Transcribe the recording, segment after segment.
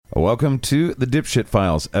Welcome to the DIPSH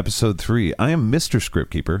Files, Episode 3. I am Mr.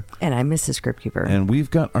 Scriptkeeper. And I'm Mrs. Scriptkeeper. And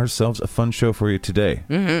we've got ourselves a fun show for you today.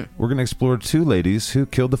 Mm-hmm. We're going to explore two ladies who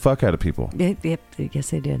killed the fuck out of people. Yep, yes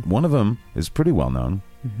they did. One of them is pretty well known,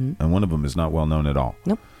 and one of them is not well known at all.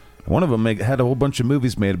 Nope. One of them had a whole bunch of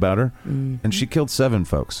movies made about her, and she killed 7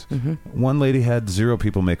 folks. One lady had 0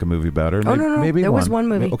 people make a movie about her. No. Maybe there was one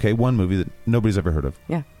movie. Okay, one movie that nobody's ever heard of.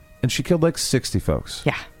 Yeah. And she killed like 60 folks.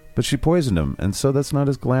 Yeah. But she poisoned them, and so that's not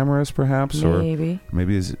as glamorous, perhaps, maybe. or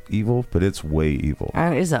maybe it's evil, but it's way evil.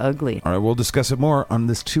 It is ugly. All right, we'll discuss it more on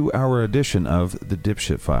this 2-hour edition of the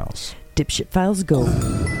DIPSH Files. DIPSH Files, go.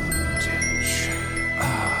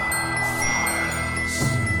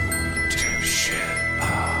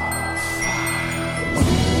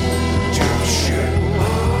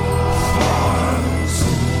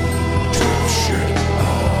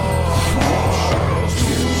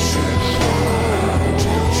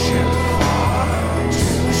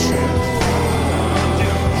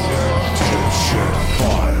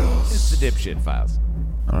 DIPSH Files.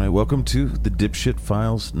 All right, welcome to the DIPSH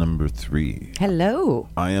Files number 3. Hello.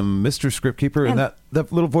 I am Mr. Scriptkeeper, and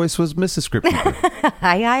that little voice was Mrs. Scriptkeeper.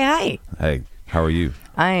 Hi. Hey, how are you?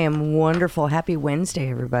 I am wonderful. Happy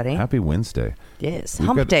Wednesday, everybody. Happy Wednesday. Yes,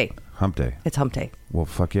 hump day. Hump day. It's hump day. Well,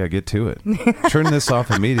 fuck yeah, get to it. Turn this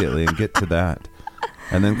off immediately and get to that,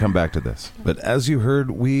 and then come back to this. But as you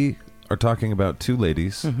heard, we are talking about 2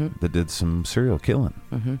 ladies that did some serial killing.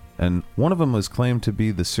 And one of them was claimed to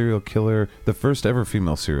be the serial killer, the first ever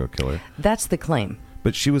female serial killer. That's the claim.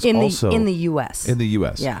 But she was in the U.S. In the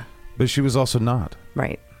U.S. Yeah. But she was also not.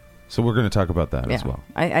 Right. So we're going to talk about that as well.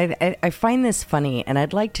 I find this funny, and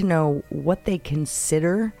I'd like to know what they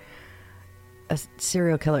consider a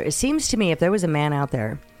serial killer. It seems to me if there was a man out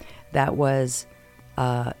there that was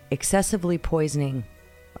excessively poisoning,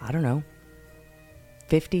 I don't know,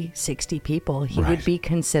 50, 60 people, he would be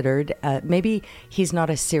considered, maybe he's not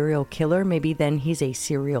a serial killer, maybe then he's a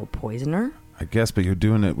serial poisoner. I guess, but you're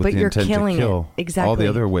doing it with the intent to kill. Exactly. All the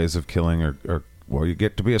other ways of killing are well, you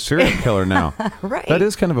get to be a serial killer now. Right. That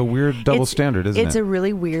is kind of a weird double standard, isn't it? It's a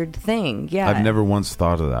really weird thing, yeah. I've never once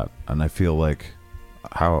thought of that, and I feel like,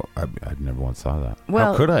 I'd never once thought of that.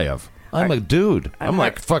 Well, how could I have? I'm a dude. I'm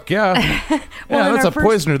like, fuck yeah. Well, that's a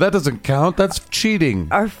poisoner. That doesn't count. That's cheating.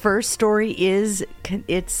 Our first story is,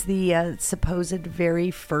 it's the supposed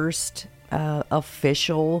very first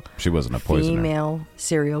official she wasn't a poisoner. Female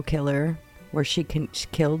serial killer, where she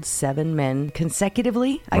killed 7 men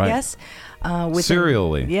consecutively, I guess.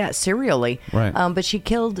 Serially. Yeah, serially. Right. But she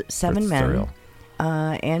killed 7 men. Serial.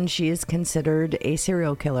 And she is considered a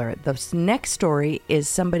serial killer. The next story is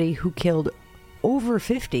somebody who killed over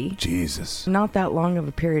 50. Jesus. Not that long of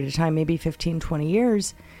a period of time, maybe 15, 20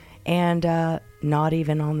 years, and not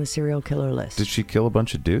even on the serial killer list. Did she kill a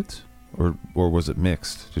bunch of dudes? Or was it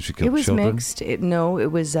mixed? Did she kill children? It was mixed. It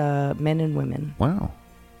was men and women. Wow.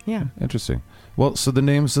 Yeah. Interesting. Well, so the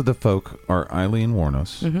names of the folk are Eileen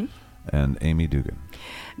Wuornos and Amy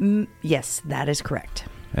Dugan. Yes, that is correct.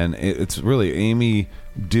 And it's really Amy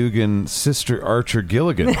Dugan, Sister Archer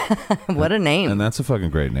Gilligan. What a name. And that's a fucking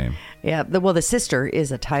great name. Yeah. The sister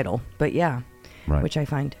is a title, but yeah. Right. Which I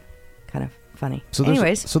find kind of funny. So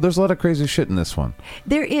anyways. There's a lot of crazy shit in this one.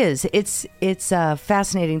 There is. It's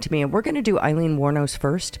fascinating to me. And we're going to do Eileen Wuornos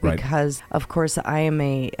first because, of course, I am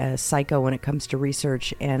a psycho when it comes to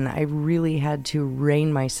research. And I really had to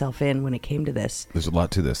rein myself in when it came to this. There's a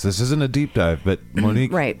lot to this. This isn't a deep dive, but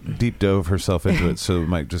Monique deep dove herself into it, so it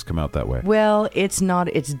might just come out that way. Well, it's not.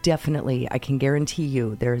 It's definitely, I can guarantee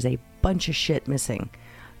you, there's a bunch of shit missing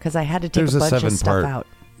because I had to take a bunch of stuff out.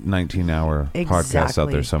 19-hour podcast out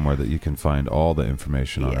there somewhere that you can find all the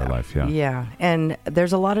information on her life. Yeah. And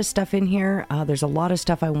there's a lot of stuff in here. There's a lot of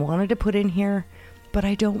stuff I wanted to put in here, but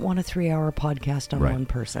I don't want a 3-hour podcast on one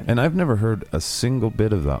person. And I've never heard a single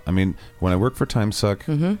bit of that. I mean, when I worked for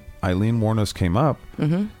TimeSuck, Eileen Wuornos came up,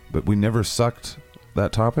 but we never sucked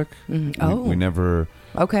that topic. We never.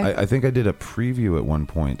 Okay. I think I did a preview at one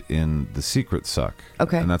point in The Secret Suck.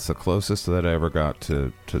 Okay. And that's the closest that I ever got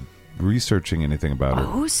to researching anything about it.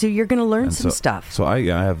 Oh, so you're going to learn some stuff. So I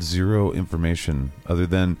have zero information other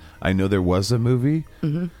than I know there was a movie.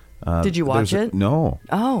 Did you watch it? No.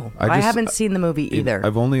 Oh, I haven't seen the movie either.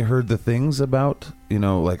 I've only heard the things about,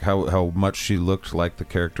 like how much she looked like the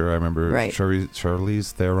character. I remember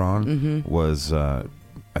Charlize Theron was, I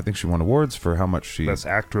think she won awards for how much she Best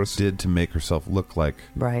actress did to make herself look like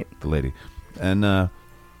the lady. And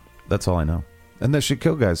that's all I know. And that she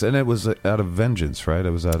killed guys. And it was out of vengeance, right? It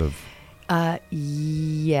was out of...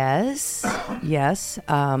 Yes.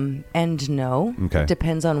 And no. Okay.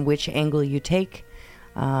 Depends on which angle you take.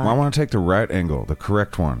 Well, I want to take the right angle, the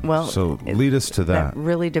correct one. Well, so lead us to that. That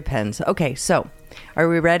really depends. Okay, so are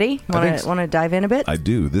we ready? Want to dive in a bit? I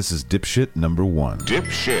do. This is Dipshit number 1.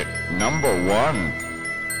 Dipshit number 1.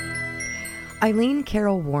 Eileen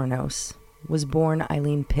Carol Warnos was born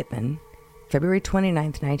Eileen Pittman, February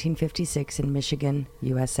 29th, 1956 in Michigan,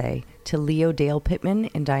 USA, to Leo Dale Pittman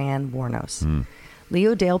and Diane Warnos.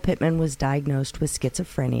 Leo Dale Pittman was diagnosed with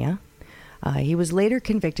schizophrenia. He was later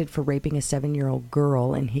convicted for raping a 7-year-old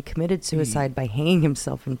girl, and he committed suicide by hanging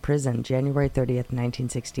himself in prison January 30th,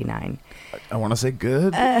 1969. I want to say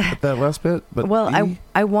good at that last bit, but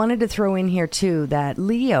I wanted to throw in here, too, that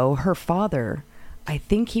Leo, her father, I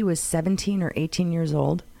think he was 17 or 18 years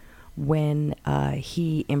old when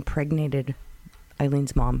he impregnated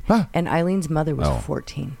Eileen's mom. And Eileen's mother was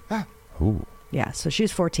 14. Ooh. Yeah, so she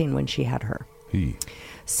was 14 when she had her. He.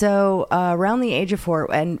 So around the age of 4,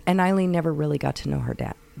 and Eileen never really got to know her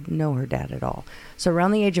dad at all. So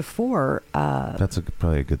around the age of 4, that's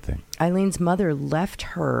probably a good thing. Eileen's mother left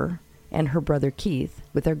her and her brother Keith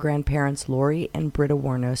with their grandparents Lori and Britta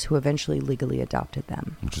Warnos, who eventually legally adopted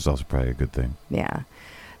them. Which is also probably a good thing. Yeah.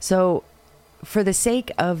 So for the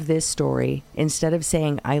sake of this story, instead of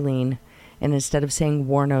saying Eileen and instead of saying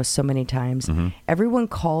Warnos so many times, everyone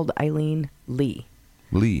called Eileen Lee.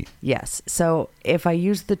 Lee. Yes. So if I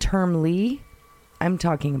use the term Lee, I'm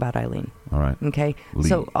talking about Eileen. All right. Okay. Lee.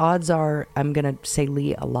 So odds are I'm going to say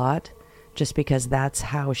Lee a lot just because that's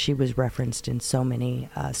how she was referenced in so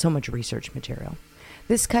much research material.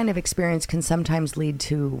 This kind of experience can sometimes lead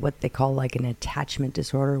to what they call like an attachment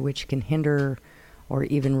disorder, which can hinder or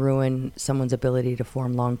even ruin someone's ability to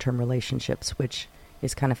form long-term relationships, which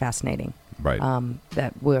is kind of fascinating. Right.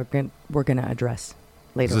 That we're going to address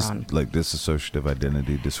later is this on. Like dissociative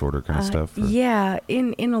identity disorder kind of stuff? Or? Yeah,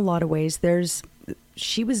 in a lot of ways.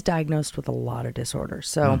 She was diagnosed with a lot of disorders.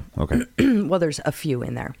 So, okay. Well, there's a few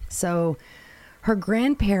in there. So her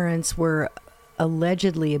grandparents were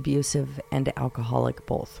allegedly abusive and alcoholic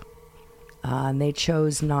both. And they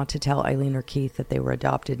chose not to tell Eileen or Keith that they were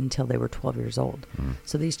adopted until they were 12 years old.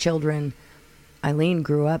 So these children, Eileen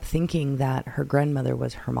grew up thinking that her grandmother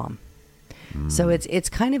was her mom. So it's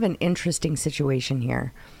kind of an interesting situation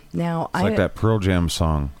here. Now, it's like that Pearl Jam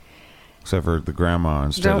song, except for the grandma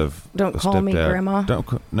instead of don't the call stepdad. me grandma.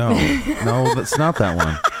 No, that's not that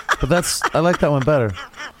one. But I like that one better.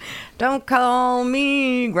 Don't call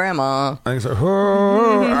me grandma. I think it's like,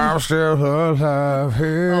 oh, I'm still alive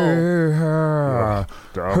here.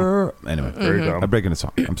 Anyway, Very dumb. I'm breaking the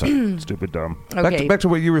song. I'm sorry. Stupid dumb. Okay. Back to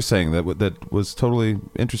what you were saying that was totally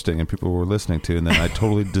interesting and people were listening to, and then I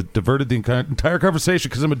totally diverted the entire conversation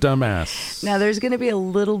because I'm a dumbass. Now, there's going to be a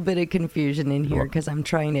little bit of confusion in here because I'm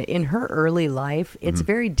trying to, in her early life, it's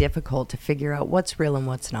very difficult to figure out what's real and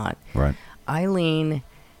what's not. Right. Eileen,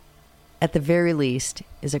 at the very least,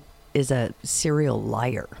 is a serial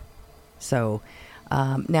liar. So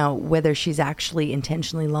now, whether she's actually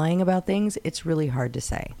intentionally lying about things, it's really hard to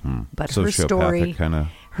say. But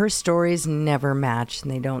her stories never match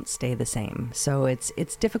and they don't stay the same. So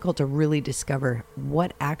it's difficult to really discover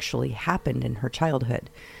what actually happened in her childhood.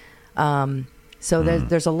 So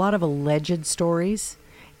there's a lot of alleged stories,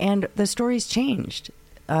 and the stories changed.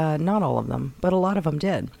 Not all of them, but a lot of them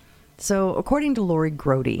did. So according to Lori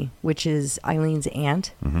Grody, which is Eileen's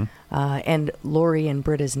aunt, and Lori and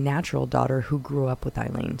Britta's natural daughter who grew up with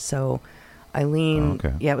Eileen. So Eileen,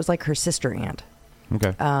 it was like her sister aunt.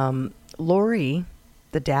 Okay. Lori,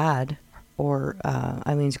 the dad, or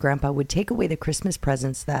Eileen's grandpa, would take away the Christmas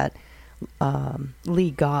presents that Lee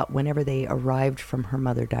got whenever they arrived from her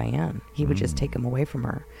mother, Diane. He would just take them away from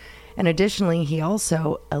her. And additionally, he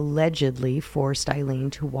also allegedly forced Eileen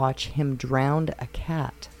to watch him drown a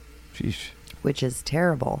cat. Sheesh. Which is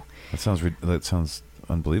terrible. That sounds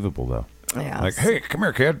unbelievable, though. Yeah. Like, hey, come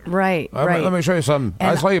here, kid. Right. Let me show you something.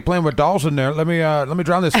 And I saw you playing with dolls in there. Let me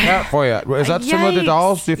drown this cat for you. Is that similar to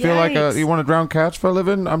dolls? Do you feel like you want to drown cats for a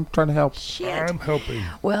living? I'm trying to help. Shit. I'm helping.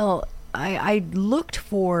 Well, I looked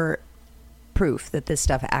for proof that this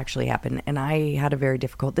stuff actually happened, and I had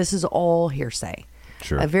this is all hearsay.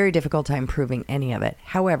 Sure. A very difficult time proving any of it.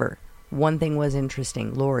 However, one thing was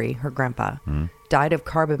interesting. Lori, her grandpa, died of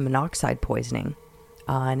carbon monoxide poisoning.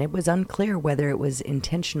 And it was unclear whether it was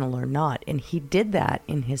intentional or not. And he did that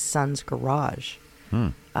in his son's garage,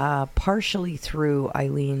 partially through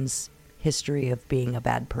Eileen's history of being a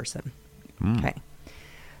bad person. Okay.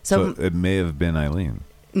 So it may have been Eileen.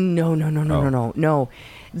 No.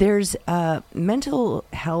 There's mental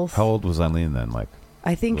health. How old was Eileen then? Like,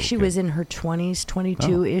 I think she was in her 20s,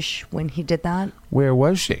 22-ish when he did that. Where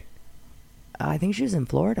was she? I think she was in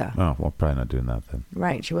Florida. Oh, well, probably not doing that then.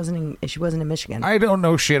 Right. She wasn't in Michigan. I don't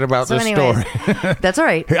know shit about this anyways, story. That's all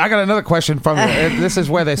right. Hey, I got another question from you. This is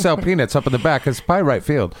where they sell peanuts up in the back. It's Pyrite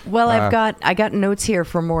Field. Well, I got notes here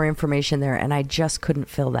for more information there, and I just couldn't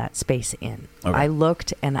fill that space in. Okay. I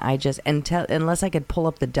looked, and I just unless I could pull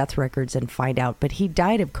up the death records and find out, but he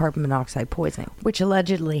died of carbon monoxide poisoning, which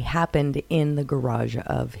allegedly happened in the garage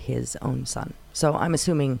of his own son. So I'm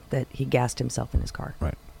assuming that he gassed himself in his car.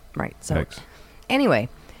 Right. So Yikes. anyway,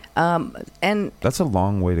 and that's a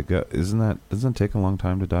long way to go. Doesn't it take a long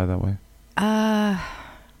time to die that way?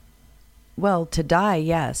 Well, to die,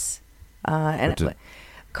 yes.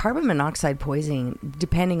 Carbon monoxide poisoning,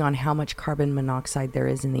 depending on how much carbon monoxide there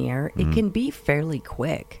is in the air, it can be fairly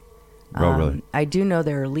quick. Oh, really? I do know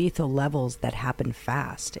there are lethal levels that happen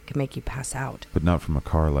fast. It can make you pass out. But not from a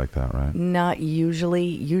car like that, right? Not usually.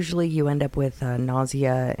 Usually you end up with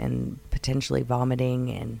nausea and potentially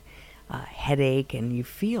vomiting and headache, and you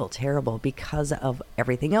feel terrible because of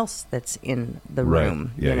everything else that's in the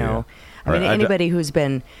room. Yeah, you know, I mean, anybody who's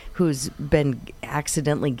been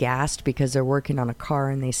accidentally gassed because they're working on a car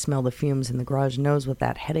and they smell the fumes in the garage knows what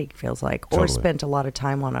that headache feels like. Totally. Or spent a lot of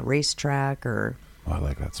time on a racetrack or. Oh, I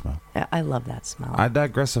like that smell. I love that smell. I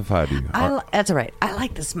digressified you. That's all right. I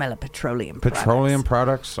like the smell of petroleum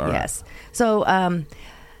products? All right. Yes. So,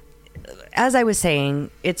 as I was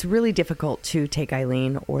saying, it's really difficult to take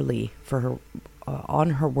Eileen or Lee for her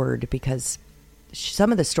on her word because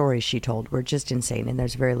some of the stories she told were just insane, and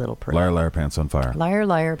there's very little proof. Liar, liar, pants on fire. Liar,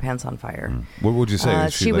 liar, pants on fire. What would you say?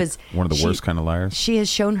 Is she was one of the worst kind of liars? She has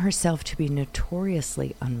shown herself to be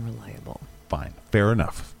notoriously unreliable. Fine. Fair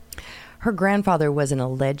enough. Her grandfather was an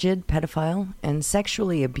alleged pedophile and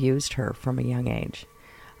sexually abused her from a young age.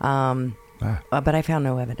 But I found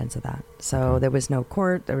no evidence of that. So there was no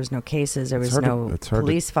court, there was no cases, there was no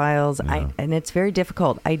police files. Yeah. And it's very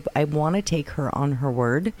difficult. I want to take her on her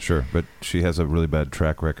word. Sure, but she has a really bad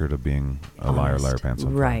track record of being a liar, liar, pants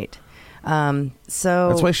on fire. Right. So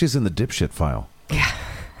that's why she's in the dipshit file. Yeah.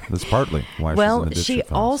 That's partly why she's in the dipshit she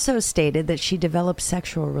files. also stated that she developed a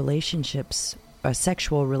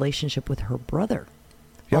sexual relationship with her brother.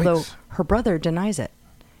 Yikes. Although her brother denies it.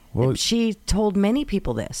 Well, she told many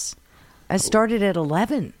people this. I started at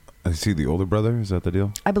 11. Is he the older brother? Is that the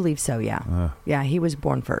deal? I believe so, yeah. Yeah, he was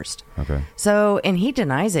born first. Okay. So, and he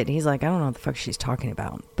denies it. He's like, I don't know what the fuck she's talking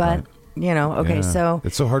about. But, so.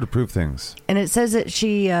 It's so hard to prove things. And it says that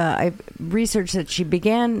I've researched that she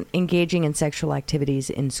began engaging in sexual activities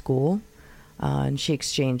in school. And she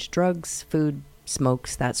exchanged drugs, food,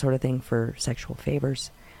 smokes, that sort of thing for sexual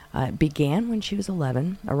favors. It began when she was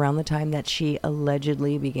 11, around the time that she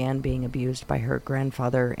allegedly began being abused by her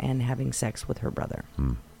grandfather and having sex with her brother.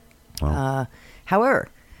 Well. However,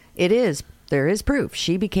 there is proof.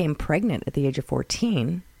 She became pregnant at the age of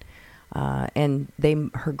 14, and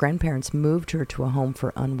her grandparents moved her to a home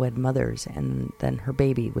for unwed mothers, and then her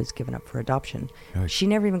baby was given up for adoption. Yikes. She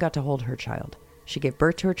never even got to hold her child. She gave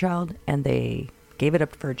birth to her child, and they gave it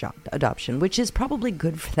up for adoption, which is probably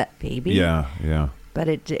good for that baby. Yeah, yeah. But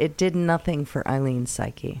it did nothing for Eileen's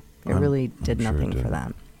psyche. It really did nothing for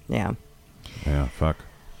that. Yeah. Yeah, fuck.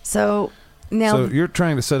 So now... So you're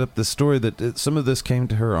trying to set up the story that some of this came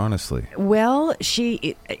to her honestly. Well,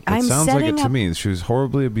 it sounds like it to me. She was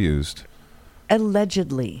horribly abused.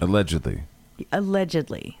 Allegedly. But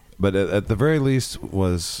at the very least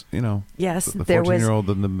was, yes, the there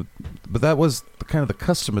 14-year-old, but that was kind of the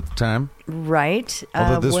custom at the time. Right.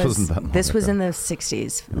 Although this wasn't that long This was ago. in the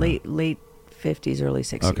 60s, late 50s, early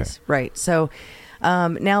 60s. Okay. Right. So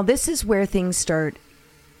now this is where things start.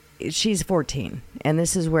 She's 14, and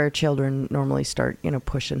this is where children normally start,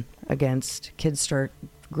 pushing against. Kids start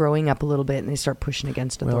growing up a little bit, and they start pushing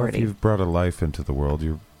against authority. Well, if you've brought a life into the world,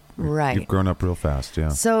 you've grown up real fast, yeah.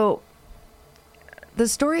 So the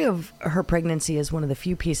story of her pregnancy is one of the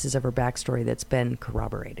few pieces of her backstory that's been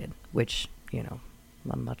corroborated, which,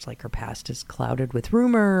 much like her past, is clouded with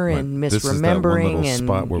rumor and misremembering. This is that one little and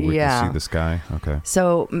spot where we can see the sky. Okay.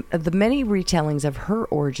 So the many retellings of her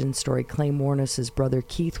origin story claim Warnos's brother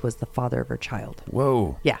Keith was the father of her child.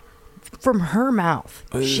 Whoa. Yeah. From her mouth.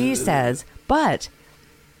 She says, but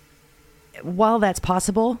while that's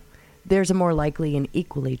possible, there's a more likely and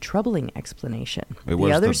equally troubling explanation. It was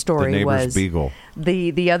the other story the neighbor's was beagle.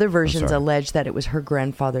 The other versions allege that it was her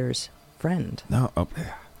grandfather's friend. No.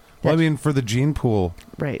 Well, I mean, for the gene pool,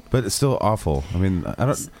 right? But it's still awful. I mean, I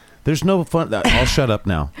don't. There's no fun. I'll shut up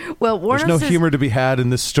now. Well, there's no humor to be had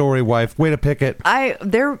in this story, wife. Way to pick it. I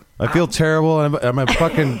feel terrible. I'm a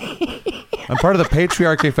fucking. I'm part of the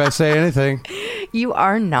patriarchy. If I say anything, you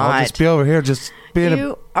are not. I'll just be over here, just being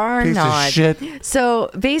you are piece not. of shit.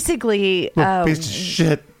 So basically, piece of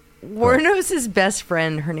shit. Warnos's best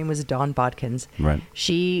friend, her name was Dawn Bodkins. Right.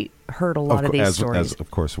 She heard a lot of these stories. As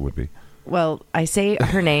of course it would be. Well, I say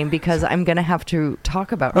her name because I'm going to have to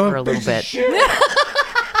talk about her a little bit.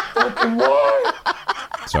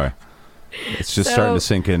 Sorry. It's just starting to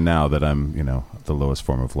sink in now that I'm, the lowest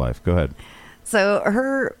form of life. Go ahead.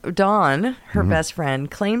 So Dawn, her best friend,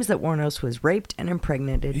 claims that Warnos was raped and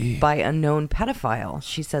impregnated by a known pedophile.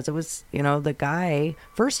 She says it was, the guy,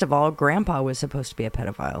 first of all, Grandpa was supposed to be a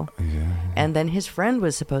pedophile. Yeah. And then his friend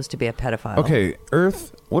was supposed to be a pedophile. Okay,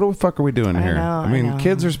 Earth, what the fuck are we doing here? I mean,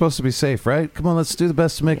 kids are supposed to be safe, right? Come on, let's do the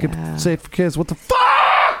best to make it safe for kids. What the fuck?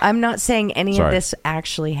 I'm not saying any of this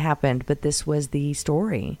actually happened, but this was the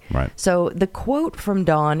story. Right. So the quote from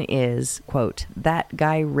Dawn is, quote, "That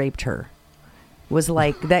guy raped her."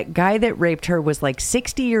 That guy that raped her was like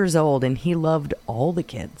 60 years old and he loved all the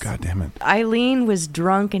kids. God damn it. Eileen was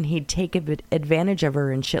drunk and he'd take advantage of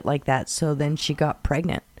her and shit like that. So then she got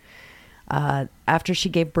pregnant. After she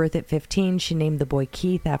gave birth at 15, she named the boy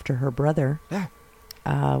Keith after her brother,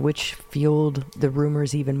 which fueled the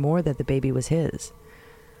rumors even more that the baby was his.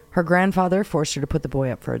 Her grandfather forced her to put the boy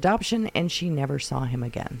up for adoption and she never saw him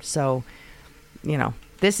again. So,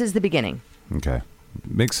 this is the beginning. Okay.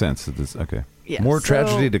 Makes sense. Okay. Yeah, more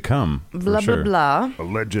tragedy to come. Blah, sure. blah, blah.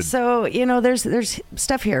 Alleged. So, there's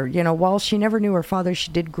stuff here. While she never knew her father,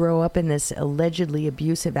 she did grow up in this allegedly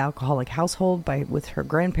abusive alcoholic household with her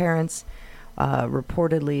grandparents,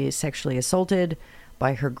 reportedly sexually assaulted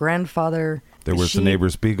by her grandfather. There was the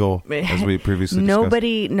neighbor's beagle, as we previously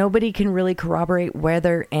discussed. Nobody can really corroborate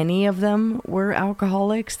whether any of them were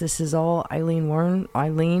alcoholics. This is all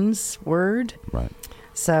Eileen's word. Right.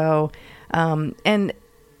 So, and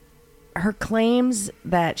her claims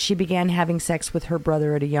that she began having sex with her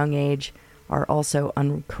brother at a young age are also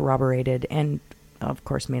uncorroborated and, of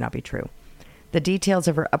course, may not be true. The details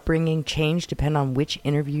of her upbringing change depending on which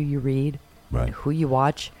interview you read, right, and who you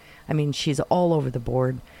watch. I mean, she's all over the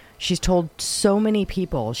board. She's told many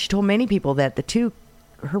people that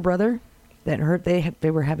her brother, that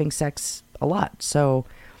they were having sex a lot. So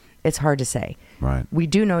it's hard to say. Right. We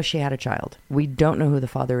do know she had a child. We don't know who the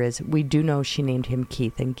father is. We do know she named him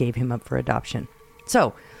Keith and gave him up for adoption.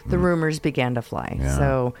 So the rumors began to fly. Yeah.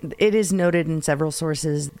 So it is noted in several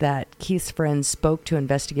sources that Keith's friends spoke to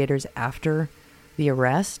investigators after the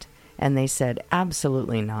arrest, and they said,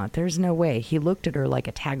 absolutely not. There's no way. He looked at her like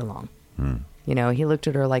a tag-along. He looked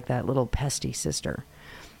at her like that little pesty sister.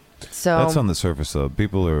 So that's on the surface, though.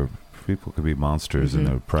 People could be monsters in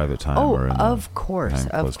their private time. Of course.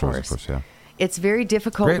 Yeah. It's very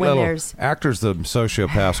difficult Great when little there's actors the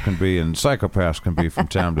sociopaths can be and psychopaths can be from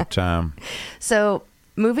time to time. So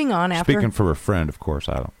moving on, speaking for a friend, of course,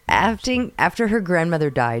 I don't. After her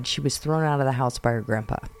grandmother died, she was thrown out of the house by her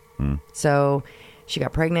grandpa. So she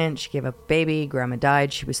got pregnant, she gave up a baby, grandma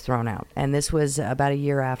died, she was thrown out. And this was about a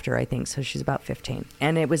year after, I think, so she's about 15.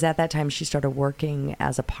 And it was at that time she started working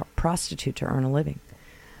as a prostitute to earn a living.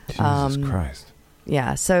 Jesus Christ.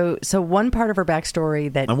 Yeah, so one part of her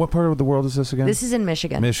backstory that... And what part of the world is this again? This is in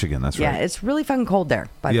Michigan. Michigan, that's right. Yeah, it's really fucking cold there,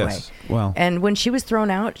 by the way. Well... And when she was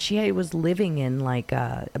thrown out, she was living in,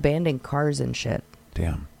 abandoned cars and shit.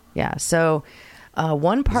 Damn. Yeah, so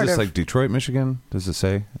one part of... Is this like Detroit, Michigan? Does it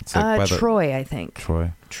say? It's like Troy, I think.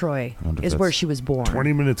 Troy is where she was born.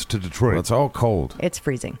 20 minutes to Detroit. Well, it's all cold. It's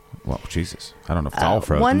freezing. Well, Jesus. I don't know if it's all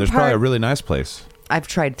frozen. There's probably a really nice place. I've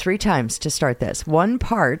tried 3 times to start this. One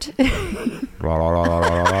part... Good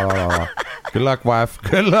luck, wife.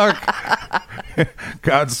 Good luck.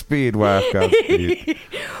 Godspeed, wife. Godspeed.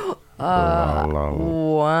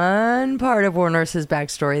 One part of Warnos's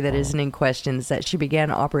backstory that isn't in question is that she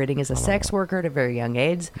began operating as a sex worker at a very young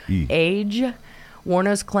age.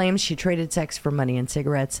 Warnos claims she traded sex for money and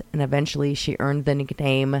cigarettes, and eventually she earned the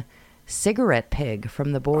nickname Cigarette Pig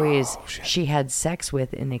from the boys she had sex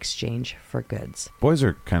with in exchange for goods. Boys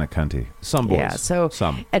are kind of cunty. Some boys. Yeah, so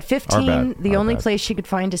some. At 15, the only place she could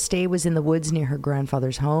find to stay was in the woods near her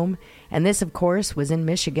grandfather's home. And this, of course, was in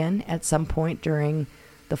Michigan at some point during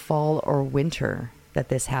the fall or winter that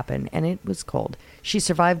this happened. And it was cold. She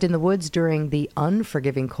survived in the woods during the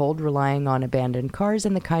unforgiving cold, relying on abandoned cars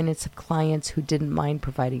and the kindness of clients who didn't mind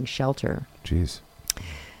providing shelter. Jeez.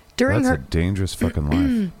 That's a dangerous fucking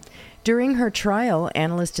life. During her trial,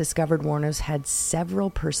 analysts discovered Warnos had several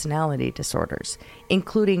personality disorders,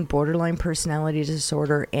 including borderline personality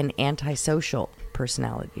disorder and antisocial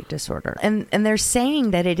personality disorder. And they're saying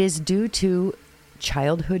that it is due to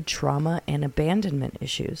childhood trauma and abandonment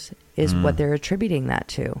issues is what they're attributing that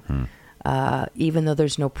to. even though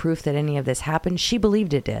there's no proof that any of this happened, she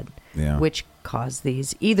believed it did. Yeah. Which caused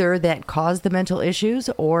these, either that caused the mental issues,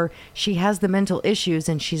 or she has the mental issues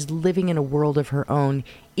and she's living in a world of her own.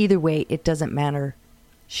 Either way, it doesn't matter.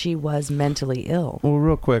 She was mentally ill. Well,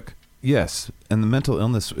 real quick, yes, and the mental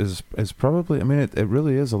illness is probably, I mean, it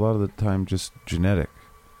really is a lot of the time just genetic.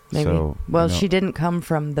 Maybe. So, well, you know, she didn't come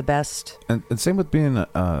from the best. and same with being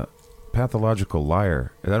a pathological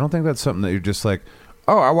liar. I don't think that's something that you're just like,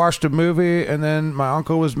 oh, I watched a movie and then my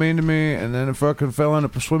uncle was mean to me and then I fucking fell in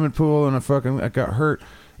a swimming pool and I got hurt.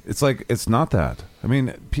 It's like, it's not that. I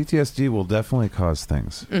mean, PTSD will definitely cause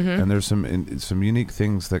things, and there's some unique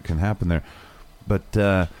things that can happen there.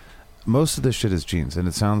 But most of this shit is genes, and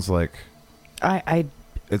it sounds like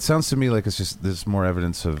it sounds to me like it's just there's more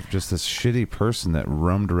evidence of just this shitty person that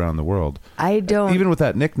roamed around the world. I don't Even with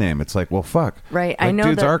that nickname, it's like, well, fuck. Right, Like, I know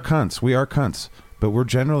dudes that are cunts. We are cunts. But we're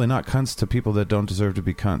generally not cunts to people that don't deserve to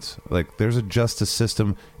be cunts. Like, there's a justice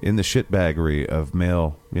system in the shitbaggery of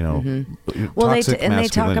male, you know, well, toxic they talk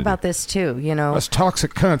masculinity. about this too. You know, Us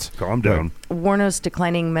toxic cunts. Calm down. Warno's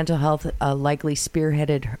declining mental health likely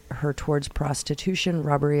spearheaded her towards prostitution,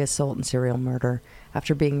 robbery, assault, and serial murder.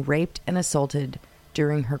 After being raped and assaulted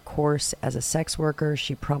during her course as a sex worker,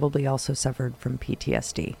 she probably also suffered from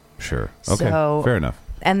PTSD. Sure. Okay. So- Fair enough.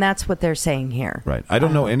 And that's what they're saying here. Right. I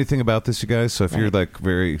don't know anything about this, you guys. So if you're like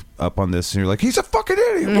very up on this and you're like, he's a fucking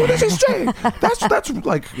idiot. What is he saying? That's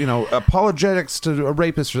like, you know, apologetics to a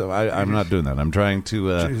rapist. I'm not doing that. I'm trying to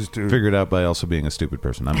Jeez, dude. figure it out by also being a stupid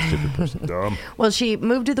person. I'm a stupid person. Dumb. Well, she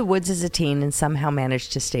moved to the woods as a teen and somehow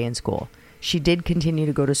managed to stay in school. She did continue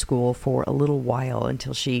to go to school for a little while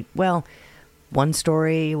until one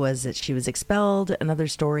story was that she was expelled. Another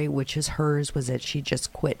story, which is hers, was that she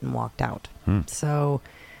just quit and walked out. So,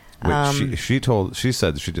 Wait, she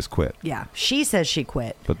said she just quit. yeah, she says she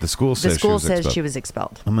quit. But the school says The school she was says expelled. she was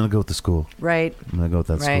expelled. I'm going to go with the school. Right. I'm going to go with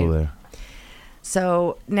that Right. school there.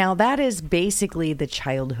 So now that is basically the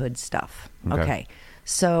childhood stuff. Okay. Okay.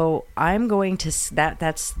 So I'm going to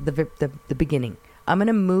that's the beginning. I'm going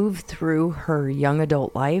to move through her young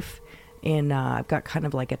adult life in I've got kind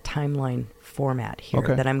of like a timeline format here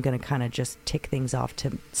Okay. that I'm going to kind of just tick things off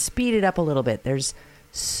to speed it up a little bit. There's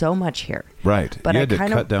so much here. Right. But you I had to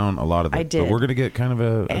kind cut of down a lot of it. I did. But we're going to get kind of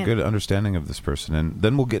a And- good understanding of this person. And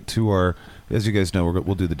then we'll get to our, as you guys know,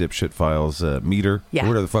 we'll do the dipshit files meter. Yeah.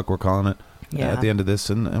 Whatever the fuck we're calling it. Yeah. At the end of this,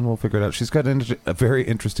 and we'll figure it out. She's got a very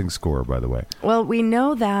interesting score, by the way. Well, we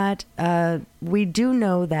know that we do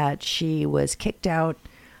know that she was kicked out.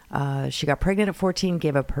 She got pregnant at 14,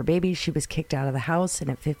 gave up her baby. She was kicked out of the house, and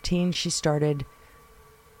at 15, she started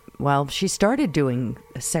doing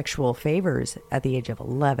sexual favors at the age of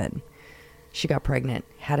 11. She got pregnant,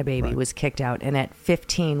 had a baby, Right. was kicked out, and at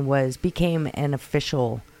 15 became an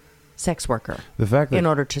official sex worker The fact that in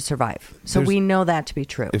order to survive. So There's- we know that to be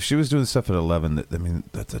true. if she was doing stuff at 11,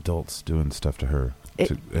 that's adults doing stuff to her. It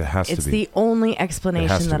has to be. It's the only It has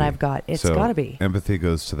explanation to that be. I've got. It's So got to be. Empathy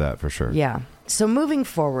goes to that for sure. Yeah. So moving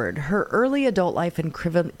forward, her early adult life and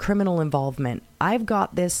criminal involvement, I've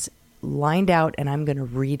got this lined out and I'm going to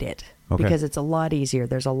read it Okay. because it's a lot easier.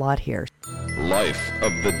 There's a lot here. Life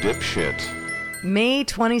of the dipshit. May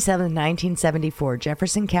 27, 1974,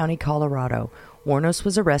 Jefferson County, Colorado. Warnos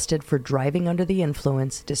was arrested for driving under the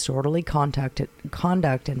influence, disorderly conduct,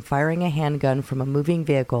 and firing a handgun from a moving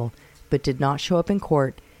vehicle, but did not show up in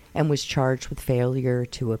court and was charged with failure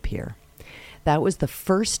to appear. That was the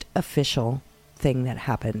first official thing that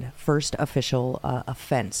happened, first official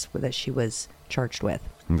offense that she was charged with.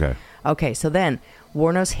 Okay. Okay, so then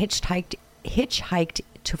Warnos hitchhiked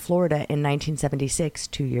to Florida in 1976,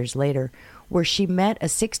 2 years later, where she met a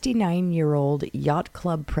 69-year-old yacht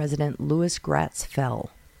club president, Louis Gratz Fell.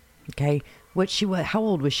 Okay, how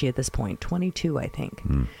old was she at this point? 22, I think.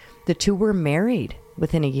 The two were married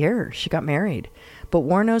within a year. She got married. But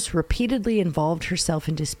Warnos repeatedly involved herself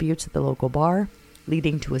in disputes at the local bar,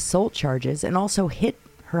 leading to assault charges, and also hit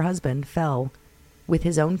her husband, Fell, with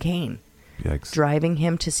his own cane, Yikes. driving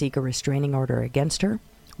him to seek a restraining order against her.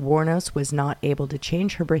 Warnos was not able to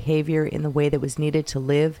change her behavior in the way that was needed to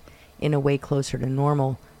live in a way closer to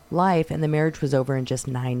normal life, and the marriage was over in just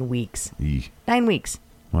 9 weeks. Eeh. 9 weeks.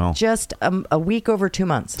 Well, Just a week over 2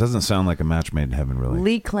 months. doesn't sound like a match made in heaven, really.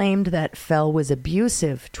 Lee claimed that Fell was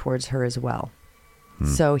abusive towards her as well.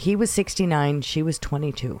 So he was 69, she was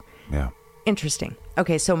 22. Yeah. Interesting.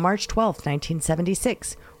 Okay, so March 12th,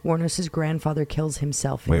 1976, Warnos' grandfather kills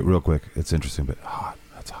himself. Wait, real quick. It's interesting, but hot.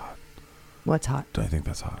 That's hot. What's hot? I think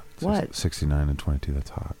that's hot. What? 69 and 22, that's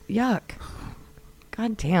hot. Yuck.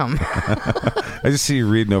 God damn. I just see you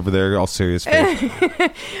reading over there, all serious face.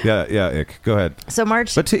 Yeah, ick. Go ahead. So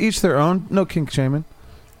March... But to each their own. No kink shaming.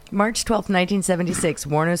 March 12th, 1976,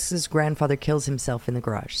 Warnos's grandfather kills himself in the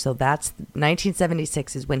garage. So that's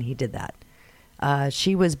 1976 is when he did that.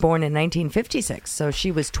 She was born in 1956, so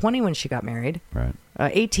she was 20 when she got married. Right.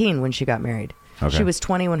 18 when she got married. Okay. She was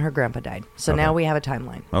 20 when her grandpa died. So now we have a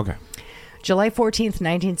timeline. Okay. July 14th,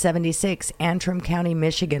 1976, Antrim County,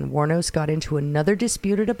 Michigan. Warnos got into another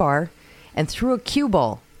dispute at a bar and threw a cue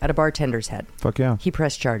ball at a bartender's head. Fuck yeah. He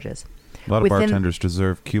pressed charges. A lot of bartenders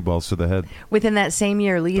deserve cue balls to the head. Within that same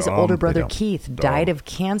year, Lee's older brother Keith died Oh. of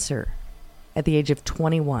cancer at the age of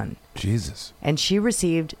 21. Jesus. And she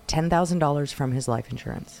received $10,000 from his life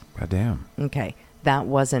insurance. God damn. Okay. That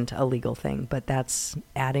wasn't a legal thing, but that's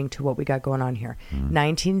adding to what we got going on here.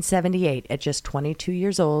 1978, at just 22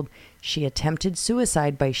 years old, she attempted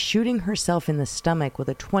suicide by shooting herself in the stomach with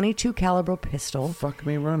a .22 caliber pistol. Fuck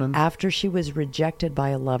me running. After she was rejected by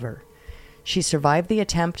a lover. She survived the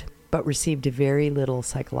attempt, but received very little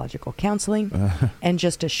psychological counseling. And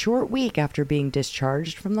just a short week after being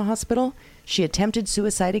discharged from the hospital, she attempted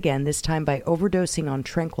suicide again, this time by overdosing on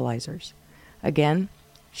tranquilizers. Again,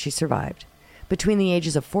 she survived. Between the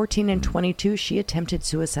ages of 14 and 22, she attempted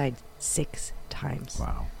suicide 6 times.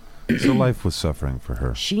 Wow. So life was suffering for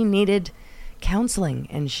her. She needed counseling,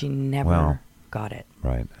 and she never got it.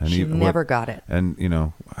 Right. And She never got it. And, you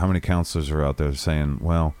know, how many counselors are out there saying,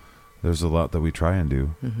 well, there's a lot that we try and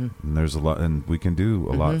do. Mm-hmm. And there's a lot, and we can do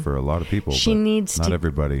a lot for a lot of people. She but needs not to,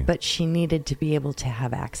 everybody. But she needed to be able to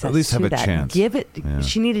have access At least to have a that. chance. Give it. Yeah.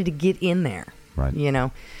 She needed to get in there. Right. You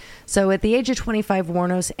know. So at the age of 25,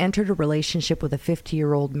 Warnos entered a relationship with a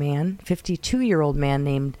 52-year-old man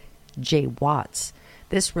named Jay Watts.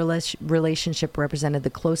 This relationship represented the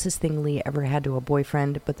closest thing Lee ever had to a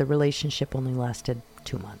boyfriend, but the relationship only lasted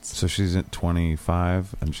 2 months. So she's at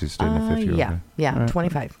 25 and she's dating a 50-year-old guy? Yeah, All right.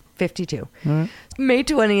 25. 52. All right. May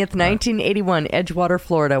 20th, 1981, Edgewater,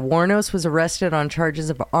 Florida. Warnos was arrested on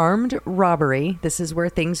charges of armed robbery. This is where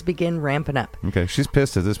things begin ramping up. Okay, she's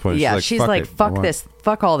pissed at this point. Yeah, she's like, fuck this.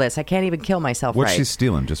 Fuck all this. I can't even kill myself. What's right. she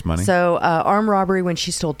stealing? Just money? So, armed robbery when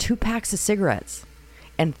she stole 2 packs of cigarettes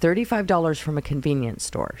and $35 from a convenience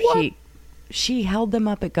store. What? She held them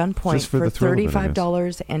up at gunpoint Just for for the thrill of it, I guess.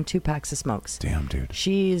 $35 and 2 packs of smokes. Damn, dude.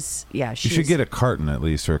 She's You should get a carton at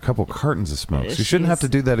least, or a couple cartons of smokes. You shouldn't have to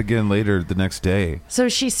She's- do that again later the next day. So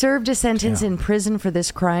she served a sentence Yeah. in prison for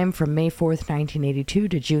this crime from May 4th, 1982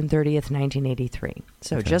 to June 30th, 1983.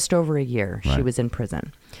 So just over a year she Right. was in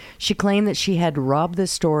prison. She claimed that she had robbed the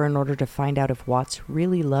store in order to find out if Watts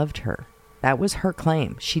really loved her. That was her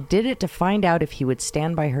claim. She did it to find out if he would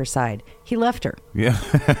stand by her side. He left her.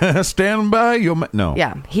 Yeah. Stand by your... No.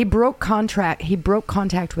 Yeah, he broke contact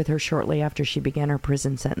with her shortly after she began her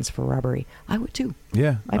prison sentence for robbery. I would too.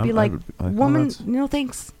 Yeah. I'd be I like, would be like, woman, that's- no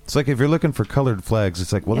thanks. It's like if you're looking for colored flags,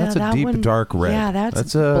 it's like, well, Yeah, that's a that deep, one- dark red. Yeah,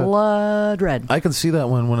 that's a blood red. I can see that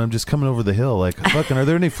one when I'm just coming over the hill. Like, fucking, are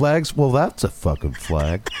there any flags? Well, that's a fucking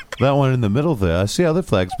flag. That one in the middle there, I see other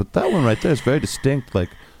flags, but that one right there is very distinct. Like,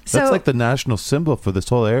 that's So- like the national symbol for this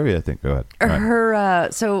whole area, I think. Go ahead. All right. Her,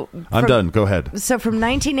 I'm done. Go ahead. So from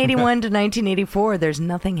 1981 to 1984, there's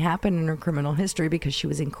nothing happened in her criminal history because she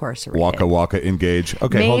was incarcerated. Waka waka, engage.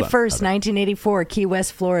 Okay, May hold on. 1st, 1984, Key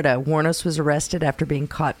West, Florida. Warnos was arrested after being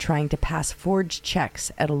caught trying to pass forged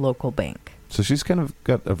checks at a local bank. So she's kind of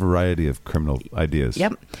got a variety of criminal ideas.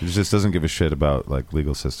 Yep. She just doesn't give a shit about like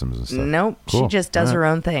legal systems and stuff. Nope, Cool. she just does All her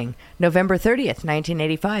right. own thing. November 30th,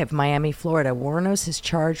 1985, Miami, Florida. Warnos is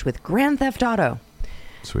charged with grand theft auto.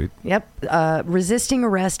 Sweet. Yep. Resisting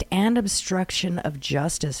arrest and obstruction of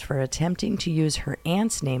justice for attempting to use her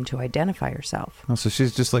aunt's name to identify herself. Oh, so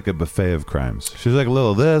she's just like a buffet of crimes. She's like a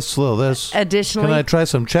little this, a little this. Additionally, Can I try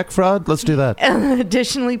some check fraud? Let's do that.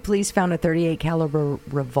 Additionally, police found a .38 caliber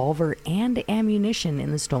revolver and ammunition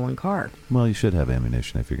in the stolen car. Well, you should have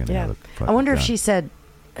ammunition if you're going to have a I wonder if gun. she said,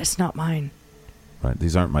 "It's not mine. Right.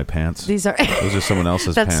 These aren't my pants. These are Those are someone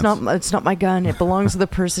else's That's pants. not. It's not my gun. It belongs to the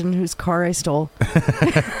person whose car I stole.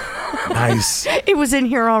 Nice. It was in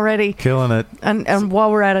here already. Killing it. And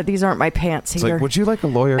while we're at it, these aren't my pants It's either. like, would you like a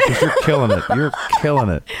lawyer? Because you're killing it. You're killing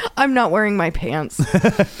it. I'm not wearing my pants.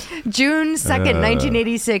 June 2nd,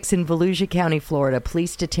 1986, in Volusia County, Florida,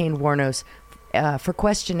 police detained Warnos for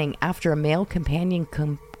questioning after a male companion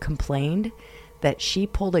complained that she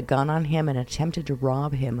pulled a gun on him and attempted to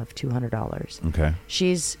rob him of $200. Okay.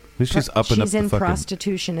 She's She's up and up she's the in fucking-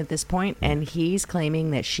 prostitution at this point, and he's claiming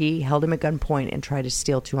that she held him at gunpoint and tried to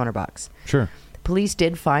steal $200. Sure. Police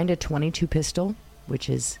did find a .22 pistol, which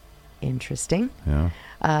is interesting, Yeah.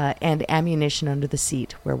 and ammunition under the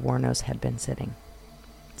seat where Warnos had been sitting.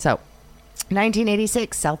 So,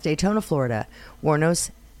 1986, South Daytona, Florida. Warnos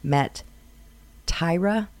met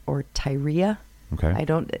Tyria Okay.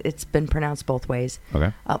 It's been pronounced both ways.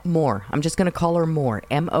 Okay. Moore. I'm just going to call her Moore.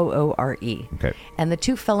 Moore. Okay. And the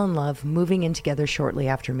two fell in love, moving in together shortly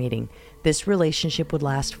after meeting. This relationship would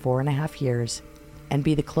last 4.5 years and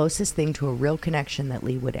be the closest thing to a real connection that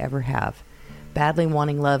Lee would ever have. Badly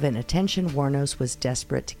wanting love and attention, Wuornos was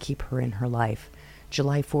desperate to keep her in her life.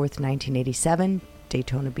 July 4th, 1987,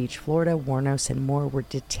 Daytona Beach, Florida, Wuornos and Moore were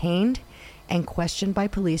detained and questioned by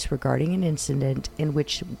police regarding an incident in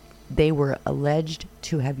which they were alleged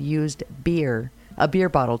to have used a beer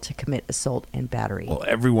bottle to commit assault and battery. Well,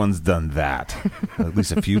 everyone's done that at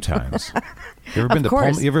least a few times. You ever been to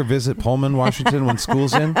Pullman? You ever visit Pullman, Washington when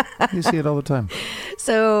school's in? You see it all the time.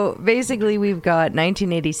 So basically, we've got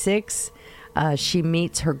 1986. She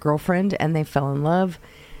meets her girlfriend and they fell in love.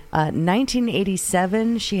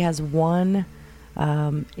 1987, she has one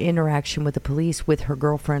interaction with the police with her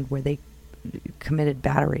girlfriend where they committed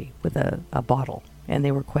battery with a bottle, and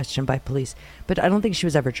they were questioned by police. But I don't think she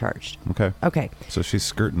was ever charged. Okay. So she's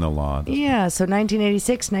skirting the law. Yeah, so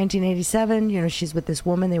 1986, 1987, she's with this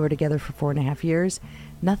woman. They were together for 4.5 years.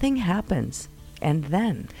 Nothing happens. And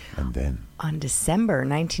then, on December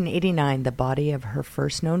 1989, the body of her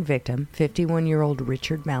first known victim, 51-year-old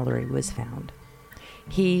Richard Mallory, was found.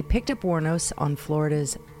 He picked up Wuornos on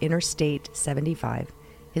Florida's Interstate 75.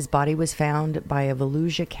 His body was found by a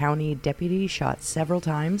Volusia County deputy, shot several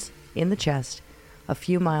times in the chest, a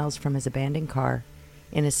few miles from his abandoned car,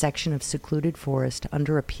 in a section of secluded forest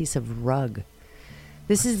under a piece of rug.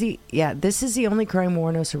 This is the only crime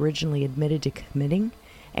Wuornos originally admitted to committing,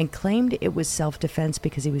 and claimed it was self-defense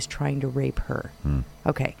because he was trying to rape her.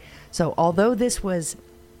 Okay, so although this was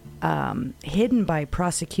hidden by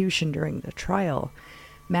prosecution during the trial,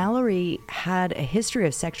 Mallory had a history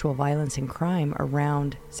of sexual violence and crime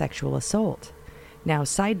around sexual assault. Now,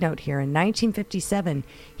 side note here, in 1957,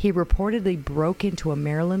 he reportedly broke into a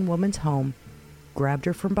Maryland woman's home, grabbed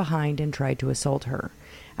her from behind, and tried to assault her.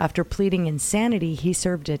 After pleading insanity, he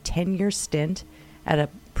served a 10-year stint at a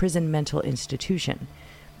prison mental institution.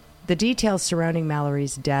 The details surrounding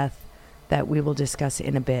Mallory's death that we will discuss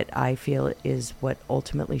in a bit, I feel, is what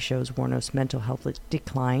ultimately shows Wuornos' mental health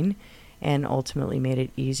decline and ultimately made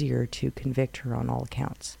it easier to convict her on all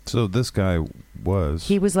accounts. So this guy was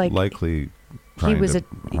likely trying to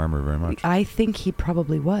harm her very much. I think he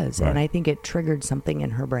probably was, right. And I think it triggered something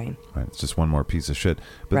in her brain. Right, it's just one more piece of shit.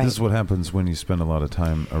 But right. This is what happens when you spend a lot of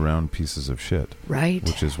time around pieces of shit. Right.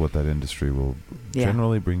 Which is what that industry will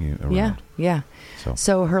generally bring you around. Yeah.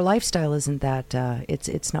 So her lifestyle isn't that,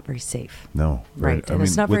 it's not very safe. No. Right, and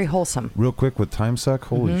it's not very wholesome. Real quick, with time suck,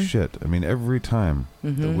 holy shit. I mean, every time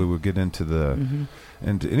that we would get into the...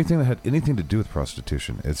 And anything that had anything to do with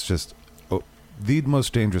prostitution, it's just... the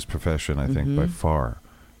most dangerous profession, I think, by far.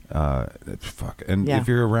 And if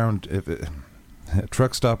you're around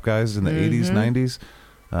truck stop guys in the 80s, 90s,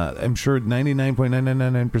 I'm sure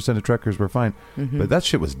 99.999% of truckers were fine. But that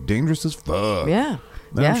shit was dangerous as fuck. Yeah.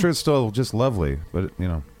 And I'm sure it's still just lovely, but,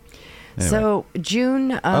 Anyway. So,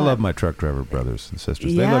 June... I love my truck driver brothers and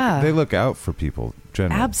sisters. Yeah. They look out for people,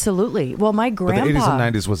 generally. Absolutely. Well, my grandpa... But the 80s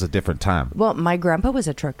and 90s was a different time. Well, my grandpa was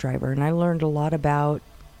a truck driver, and I learned a lot about...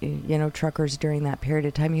 truckers during that period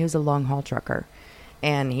of time. He was a long haul trucker,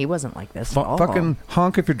 and he wasn't like this. Fucking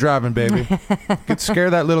honk if you're driving, baby. Scare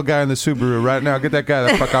that little guy in the Subaru right now. Get that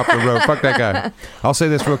guy the fuck off the road. Fuck that guy. I'll say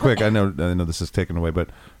this real quick. I know this is taken away, but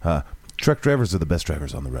truck drivers are the best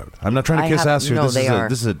drivers on the road. I'm not trying to kiss ass here. No,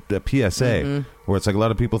 this is a PSA where it's like a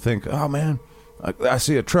lot of people think, oh man, I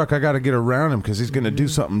see a truck, I got to get around him because he's going to do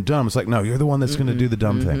something dumb. It's like, no, you're the one that's going to do the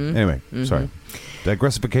dumb thing. Anyway, sorry.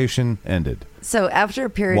 Digressification ended. So after a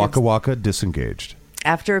period Waka Waka disengaged.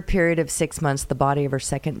 After a period of 6 months, the body of her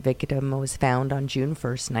second victim was found on June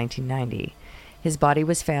 1st, 1990. His body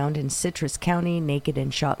was found in Citrus County, naked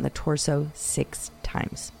and shot in the torso 6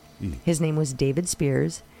 times. His name was David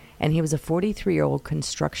Spears, and he was a 43-year-old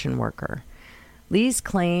construction worker. Lee's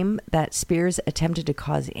claim that Spears attempted to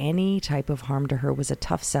cause any type of harm to her was a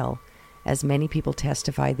tough sell, as many people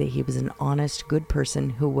testified that he was an honest, good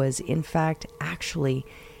person who was, in fact, actually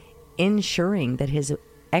ensuring that his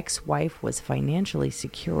ex-wife was financially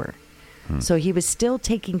secure. So he was still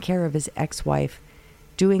taking care of his ex-wife,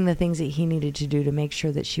 doing the things that he needed to do to make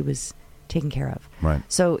sure that she was taken care of. Right.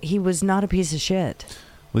 So he was not a piece of shit.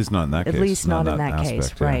 At least not in that case. At least not in that aspect,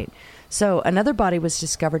 case, yeah. right. So another body was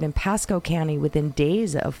discovered in Pasco County within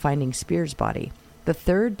days of finding Spears' body. The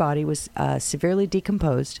third body was severely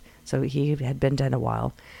decomposed, so he had been dead a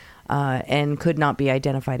while, and could not be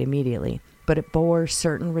identified immediately. But it bore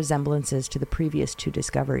certain resemblances to the previous 2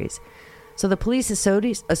 discoveries. So the police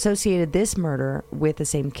associated this murder with the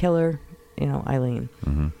same killer, Eileen.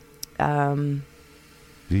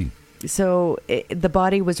 So the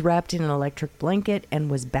body was wrapped in an electric blanket and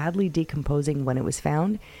was badly decomposing when it was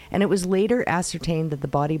found. And it was later ascertained that the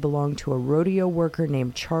body belonged to a rodeo worker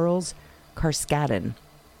named Charles Carskadden.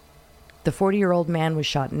 The 40-year-old man was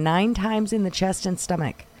shot 9 times in the chest and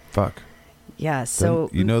stomach. Fuck. Yeah, so...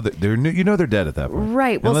 Then that they're dead at that point.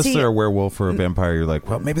 Right. Well, unless they're a werewolf or a vampire, you're like,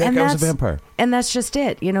 well, maybe that guy was a vampire. And that's just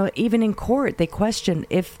it. Even in court, they question,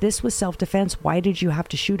 if this was self-defense, why did you have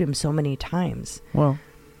to shoot him so many times? Well...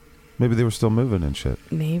 Maybe they were still moving and shit.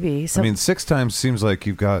 Maybe. I mean, 6 times seems like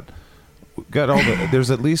you've got all the... There's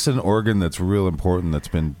at least an organ that's real important that's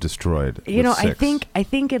been destroyed. I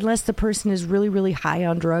think unless the person is really, really high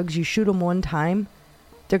on drugs, you shoot them one time,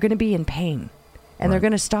 they're going to be in pain. And they're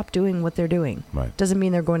going to stop doing what they're doing. Right. Doesn't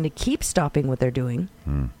mean they're going to keep stopping what they're doing.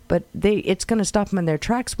 But it's going to stop them in their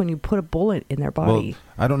tracks when you put a bullet in their body.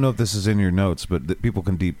 Well, I don't know if this is in your notes, but people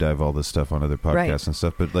can deep dive all this stuff on other podcasts and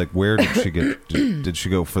stuff. But like, where did she get? Did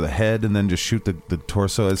she go for the head and then just shoot the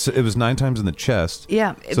torso? It was 9 times in the chest.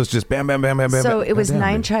 Yeah. So it's just bam, bam, bam, bam, bam. So it was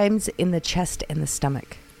 9 times in the chest and the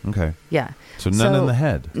stomach. Okay. Yeah. So none in the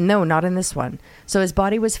head? No, not in this one. So his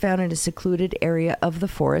body was found in a secluded area of the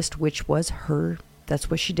forest, which was her... That's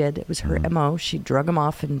what she did. It was her MO. She drug him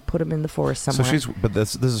off and put him in the forest somewhere. So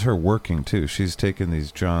this is her working too. She's taking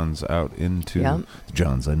these Johns out into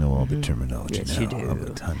Johns. I know all the terminology now. Yes, you do. I'm a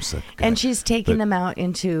time-suck guy. And she's taking them out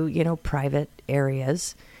into private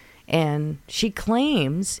areas. And she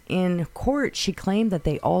claims in court, that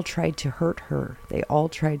they all tried to hurt her. They all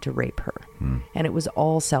tried to rape her, and it was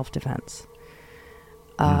all self-defense.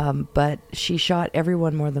 But she shot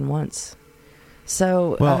everyone more than once.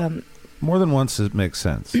 So. More than once, it makes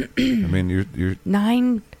sense. I mean, you're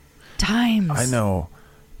 9 times. I know,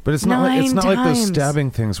 but it's not like those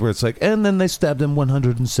stabbing things where it's like, and then they stabbed him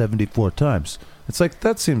 174 times. It's like,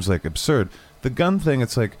 that seems like absurd. The gun thing,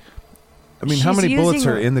 it's like, I mean, how many bullets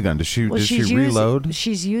are in the gun? Does she reload?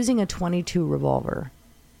 She's using a .22 revolver.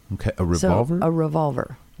 Okay, a revolver. So, a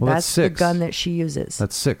revolver. Well, that's 6. the gun that she uses.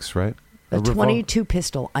 That's 6, right? A .22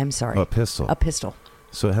 pistol. I'm sorry. Oh, a pistol. A pistol.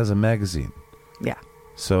 So it has a magazine. Yeah.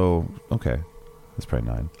 So, okay. That's probably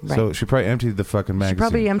 9. Right. So she probably emptied the fucking magazine. She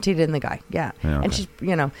probably emptied it in the guy. Yeah. Okay. And she's,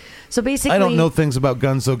 so basically... I don't know things about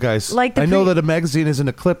guns, though, guys. Like I know that a magazine isn't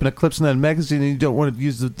a clip, and a clip's not a magazine, and you don't want to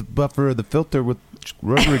use the buffer or the filter with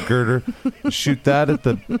rotary girder. Shoot that at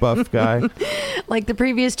the buff guy. Like the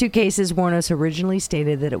previous 2 cases, Warnos originally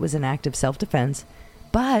stated that it was an act of self-defense,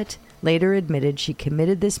 but later admitted she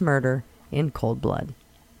committed this murder in cold blood.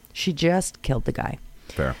 She just killed the guy.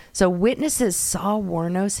 Fair. So witnesses saw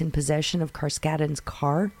Warnos in possession of Carskadden's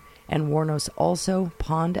car, and Warnos also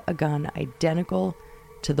pawned a gun identical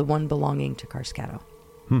to the one belonging to Carskadden.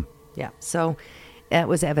 Yeah, so that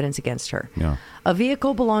was evidence against her. Yeah. A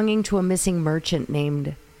vehicle belonging to a missing merchant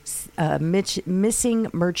named missing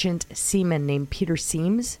merchant seaman named Peter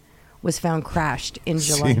Seams was found crashed in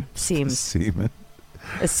July. Seaman.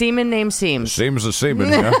 A seaman named Seams. Seems a seaman,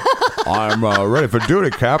 yeah. I'm ready for duty,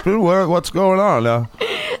 Captain. What's going on now?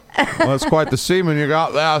 Well, it's quite the seaman you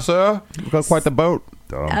got there, sir. You got quite the boat.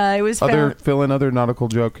 It was found, fill in other nautical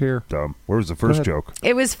joke here. Dumb. Where's the first joke?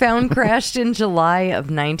 It was found crashed in July of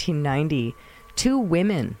 1990. 2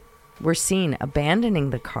 women were seen abandoning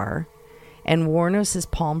the car, and Warnos's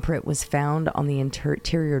palm print was found on the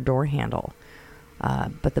interior door handle.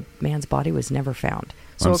 But the man's body was never found.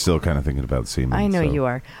 So I'm still kind of thinking about semen. I know you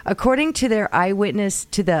are. According to the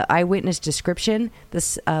eyewitness description,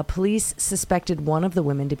 the police suspected one of the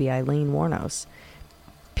women to be Eileen Warnos.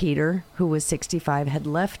 Peter, who was 65, had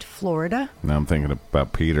left Florida. Now I'm thinking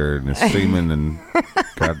about Peter and his semen and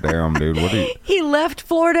goddamn, dude, what are you? He left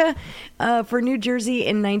Florida for New Jersey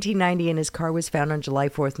in 1990, and his car was found on July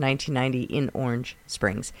 4th, 1990 in Orange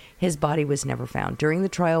Springs. His body was never found. During the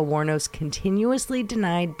trial, Warnos continuously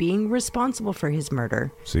denied being responsible for his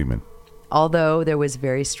murder. Semen. Although there was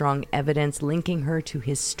very strong evidence linking her to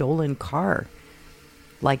his stolen car.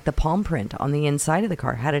 Like the palm print on the inside of the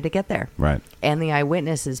car. How did it get there? Right. And the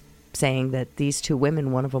eyewitness is saying that these 2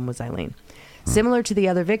 women, one of them was Eileen. Similar to the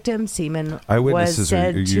other victim, Seaman was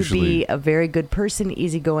said to be a very good person,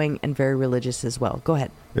 easygoing, and very religious as well. Go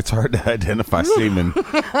ahead. It's hard to identify semen.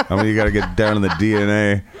 I mean, you got to get down to the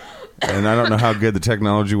DNA. And I don't know how good the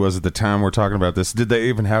technology was at the time we're talking about this. Did they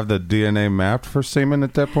even have the DNA mapped for semen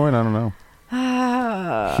at that point? I don't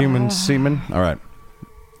know. Human semen? All right.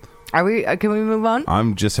 Are we? Can we move on?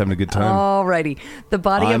 I'm just having a good time. Alrighty. The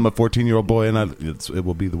body. I'm a 14-year-old boy, and it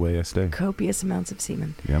will be the way I stay. Copious amounts of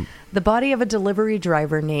semen. Yep. The body of a delivery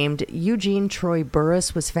driver named Eugene Troy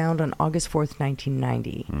Burris was found on August 4th,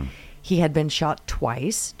 1990. He had been shot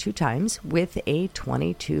 2 times, with a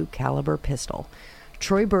 .22 caliber pistol.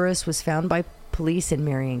 Troy Burris was found by police in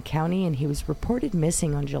Marion County, and he was reported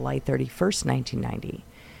missing on July 31st, 1990.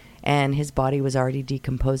 And his body was already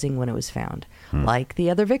decomposing when it was found. Like the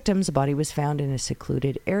other victims, the body was found in a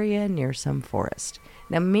secluded area near some forest.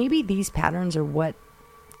 Now, maybe these patterns are what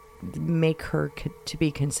make her to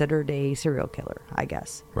be considered a serial killer, I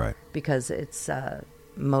guess. Right. Because it's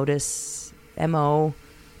modus, MO,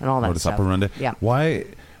 and all that Modus stuff. operandi. Yeah. Why?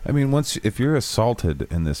 I mean, if you're assaulted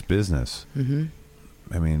in this business,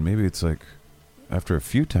 I mean, maybe it's like after a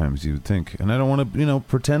few times you would think, and I don't want to,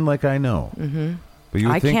 pretend like I know. But you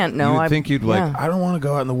would can't know. You would think you'd yeah. like, I don't want to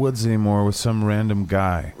go out in the woods anymore with some random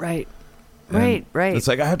guy. Right. And Right. It's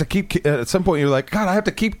like I have to keep. At some point, you're like, God, I have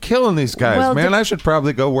to keep killing these guys, Well, man. I should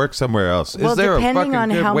probably go work somewhere else. Well, Is there a depending fucking on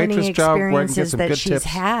good how many waitress job where I can get experiences some that good she's tips?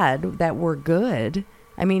 had that were good.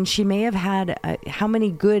 I mean, she may have had. How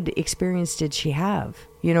many good experience did she have?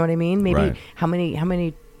 You know what I mean? Maybe Right. how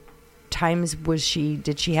many times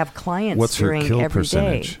did she have clients What's her during kill every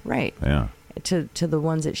percentage? day? Right. Yeah. To the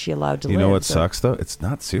ones that she allowed to live. You know what so- sucks though? It's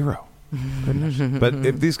not zero. Goodness. But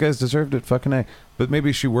if these guys deserved it, fucking A. But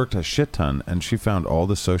maybe she worked a shit ton and she found all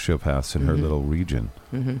the sociopaths in her little region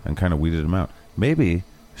and kind of weeded them out. Maybe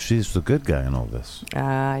she's the good guy in all this.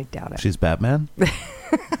 I doubt it. She's Batman? All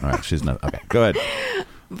right, she's not. Okay, go ahead.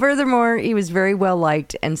 Furthermore, he was very well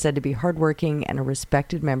liked and said to be hardworking and a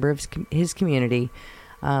respected member of his community.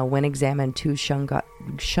 When examined, two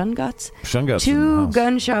Shunguts two in the house.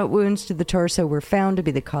 gunshot wounds to the torso were found to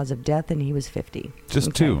be the cause of death, and he was 50.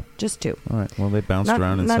 Just two? Just two. All right, well, they bounced Not-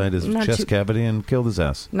 around not- inside his not chest too- cavity and killed his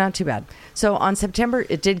ass. Not too bad. So on September,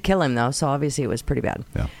 it did kill him, though, so obviously it was pretty bad.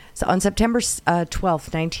 Yeah. So on September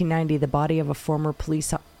 12th, 1990, the body of a former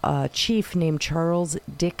police chief named Charles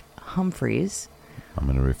Dick Humphreys. I'm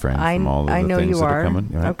going to refrain I from all of the know things you that are are. coming.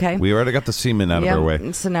 All right. Okay. We already got the semen out of our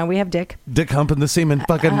way. So now we have Dick. Dick humping the semen.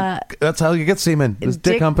 Fucking, that's how you get semen. Is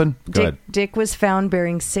dick humping. Go ahead. Dick was found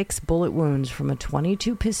bearing 6 bullet wounds from a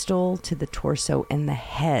 .22 pistol to the torso and the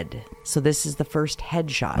head. So this is the first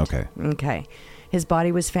headshot. Okay. His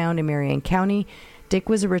body was found in Marion County. Dick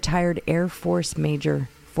was a retired Air Force major,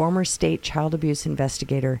 former state child abuse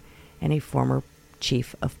investigator, and a former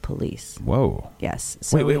chief of police. Whoa. Yes.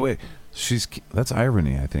 So Wait. That's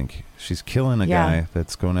irony, I think. She's killing a guy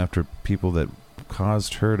that's going after people that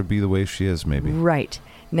caused her to be the way she is, maybe. Right.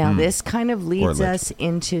 Now, this kind of leads Or us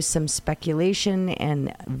into some speculation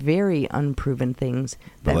and very unproven things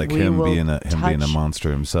that like we him will being a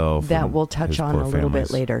monster himself. that and we'll touch his on poor a little bit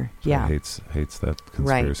families. later. So Yeah. hates that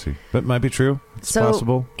conspiracy. But it might be true. It's So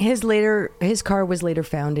possible. his car was later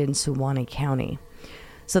found in Suwannee County.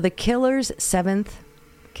 So the killer's seventh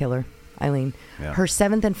killer, Eileen, Yeah. her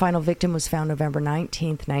seventh and final victim was found November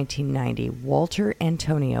 19th, 1990. Walter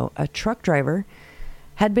Antonio, a truck driver,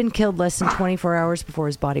 had been killed less than 24 hours before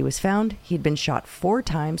his body was found. He'd been shot 4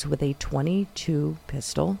 times with a .22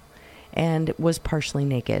 pistol and was partially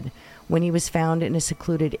naked. When he was found in a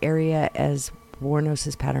secluded area, as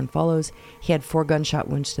Warnos's pattern follows, he had 4 gunshot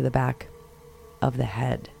wounds to the back of the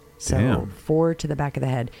head. So Damn. 4 to the back of the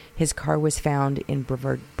head. His car was found in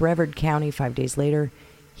Brevard County 5 days later.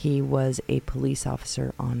 He was a police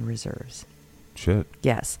officer on reserves. Shit.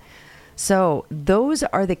 Yes. So those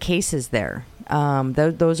are the cases there.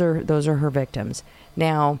 Those are her victims.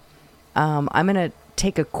 Now, I'm going to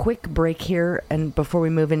take a quick break here, and before we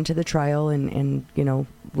move into the trial and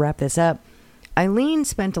wrap this up, Eileen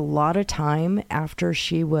spent a lot of time after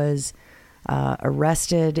she was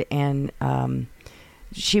arrested, and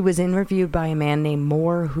she was interviewed by a man named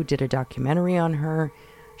Moore who did a documentary on her.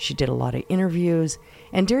 She did a lot of interviews,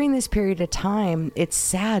 and during this period of time, it's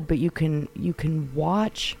sad, but you can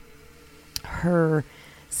watch her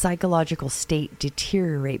psychological state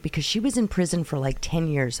deteriorate, because she was in prison for like 10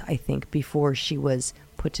 years, I think, before she was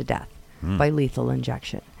put to death by lethal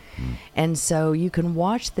injection. And so you can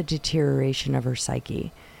watch the deterioration of her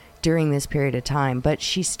psyche during this period of time. But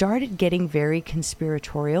she started getting very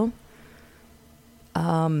conspiratorial.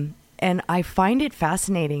 And I find it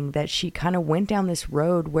fascinating that she kind of went down this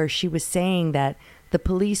road where she was saying that the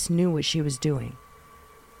police knew what she was doing.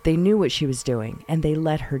 They knew what she was doing, and they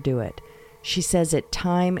let her do it. She says it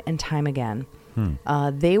time and time again.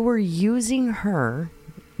 They were using her.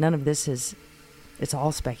 None of this it's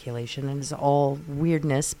all speculation and it's all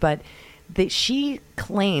weirdness, but she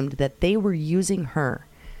claimed that they were using her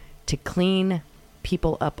to clean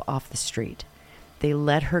people up off the street. They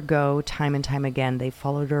let her go time and time again. They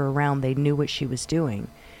followed her around. They knew what she was doing.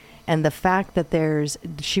 And the fact that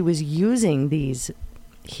she was using these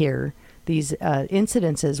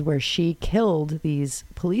incidences where she killed these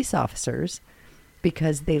police officers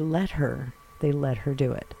because they let her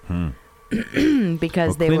do it.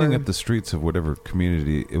 because they cleaning were up the streets of whatever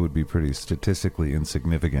community, it would be pretty statistically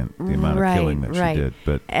insignificant, the amount of killing that she did.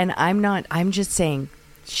 But I'm just saying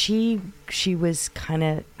she was kind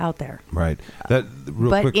of out there. Right. That real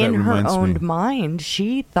but quick, in that her reminds own me. mind,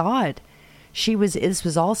 she thought this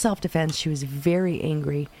was all self-defense. She was very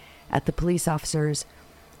angry at the police officers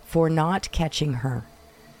for not catching her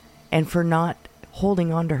and for not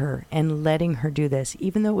holding on to her and letting her do this,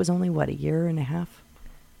 even though it was only, a year and a half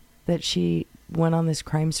that she went on this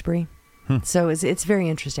crime spree. So it's very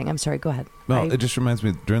interesting. I'm sorry, go ahead. Well, it just reminds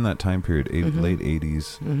me, during that time period, late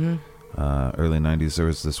 80s, early 90s, there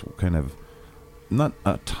was this kind of, not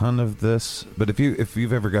a ton of this, but if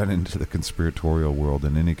you've ever gotten into the conspiratorial world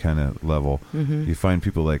in any kind of level, you find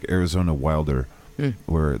people like Arizona Wilder,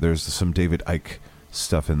 where there's some David Icke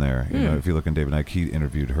stuff in there. You know, if you look in David Icke, he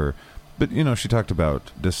interviewed her. But, she talked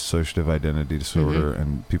about dissociative identity disorder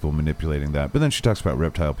and people manipulating that. But then she talks about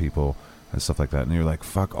reptile people and stuff like that. And you're like,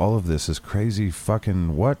 fuck, all of this is crazy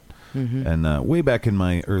fucking what? And way back in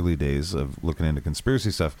my early days of looking into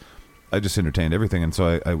conspiracy stuff, I just entertained everything. And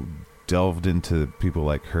so I delved into people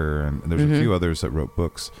like her. And there's a few others that wrote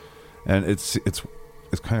books. And it's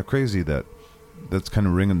kind of crazy that's kind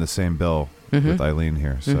of ringing the same bell with Eileen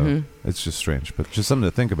here. So it's just strange, but just something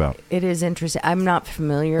to think about. It is interesting. I'm not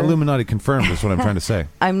familiar. Illuminati confirmed is what I'm trying to say.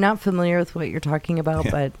 I'm not familiar with what you're talking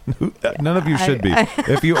about, but none of you should be.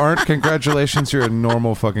 If you aren't, congratulations, you're a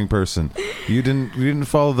normal fucking person. You didn't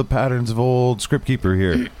follow the patterns of old Script Keeper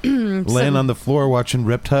here. Laying on the floor watching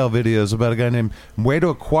reptile videos about a guy named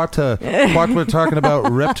Muedo Quata. Quata talking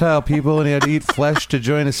about reptile people, and he had to eat flesh to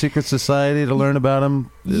join a secret society to learn about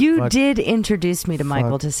them. You did introduce me to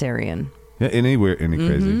Michael Tessarian. Yeah, any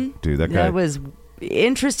crazy dude. That guy. That was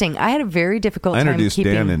interesting. I had a very difficult time. I introduced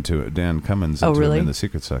Dan into it. Dan Cummins into him in the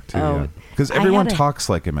Secret Sec too. Because everyone talks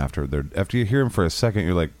like him after you hear him for a second.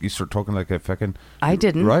 You're like, you start talking like a fucking. I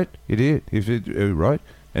didn't. Right, you did. You did right,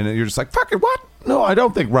 and then you're just like, fucking what? No, I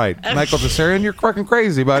don't think right. Michael Tessarian, you're fucking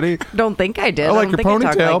crazy, buddy. Don't think I did. I like your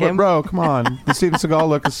ponytail, but bro, come on. The Steven Seagal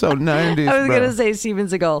look is so 90s. I was gonna say Steven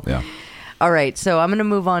Seagal. Yeah. All right, so I'm going to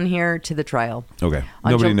move on here to the trial. Okay.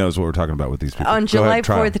 Nobody knows what we're talking about with these people. On July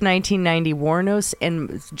 4th, 1990, Warnos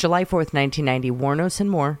and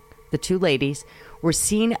Moore, the two ladies, were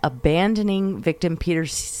seen abandoning victim Peter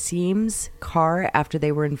Seam's car after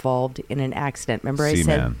they were involved in an accident. Remember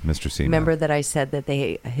Mr. Seaman. Remember that I said that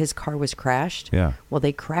his car was crashed? Yeah. Well,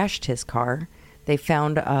 they crashed his car. They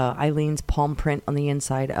found Eileen's palm print on the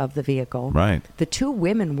inside of the vehicle. Right. The two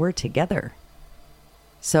women were together.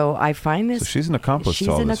 So I find this. So she's an accomplice to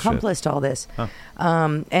all this. She's an accomplice to all this. Huh.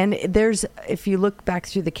 And if you look back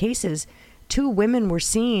through the cases, two women were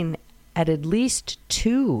seen at least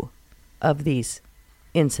two of these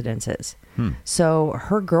incidences. So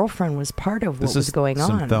her girlfriend was part of what was going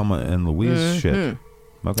on. Some Thelma and Louise shit.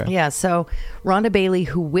 Okay. Yeah. So Rhonda Bailey,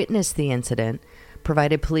 who witnessed the incident,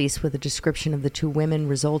 provided police with a description of the two women,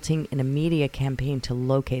 resulting in a media campaign to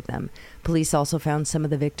locate them. Police also found some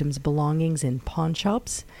of the victims' belongings in pawn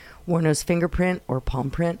shops. Warno's fingerprint or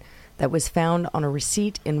palm print that was found on a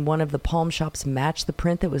receipt in one of the pawn shops matched the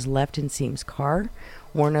print that was left in Seam's car.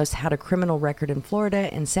 Warnos had a criminal record in Florida,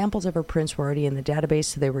 and samples of her prints were already in the database,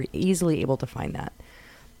 so they were easily able to find that.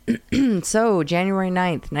 So, January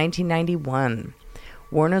 9th, 1991.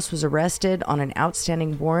 Warnos was arrested on an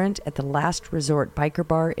outstanding warrant at the Last Resort Biker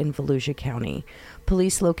Bar in Volusia County.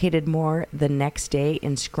 Police located Moore the next day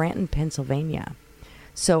in Scranton, Pennsylvania.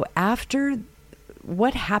 So after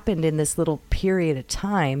what happened in this little period of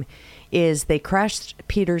time is they crashed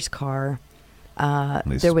Peter's car.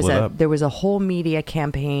 There was a whole media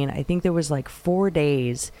campaign. I think there was like 4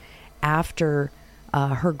 days after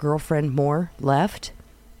her girlfriend Moore left.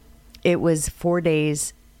 It was 4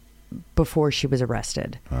 days before she was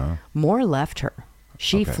arrested. Moore left her.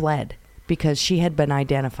 She fled because she had been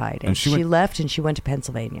identified. And she left and she went to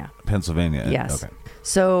Pennsylvania. Yes. Okay.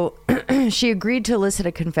 So she agreed to elicit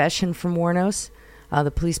a confession from Warnos.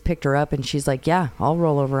 The police picked her up and she's like, yeah, I'll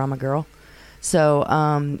roll over. I'm a girl. So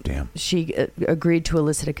she agreed to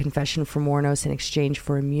elicit a confession from Warnos in exchange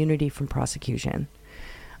for immunity from prosecution.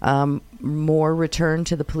 Moore returned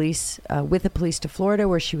to the police with the police to Florida,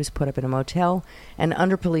 where she was put up in a motel, and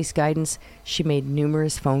under police guidance she made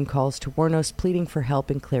numerous phone calls to Warnos pleading for help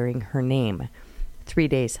in clearing her name. 3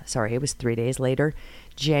 days later,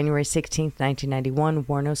 January 16th, 1991,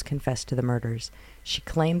 Warnos confessed to the murders. She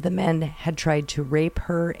claimed the men had tried to rape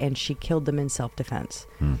her and she killed them in self-defense.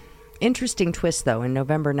 Interesting twist, though. In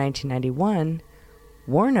November 1991,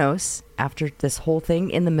 Warnos, after this whole thing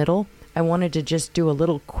in the middle, I wanted to just do a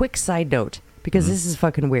little quick side note because this is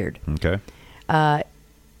fucking weird. Okay.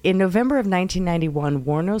 In November of 1991,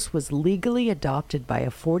 Warnos was legally adopted by a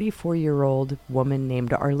 44-year-old woman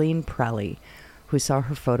named Arlene Pralley, who saw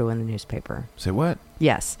her photo in the newspaper. Say what?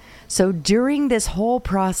 Yes. So during this whole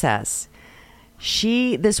process,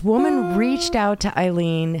 this woman reached out to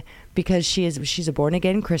Eileen because she's a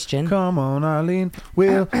born-again Christian. Come on, Eileen,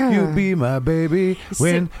 will you be my baby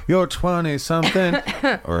when you're 20-something?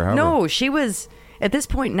 Or however. No, she was, at this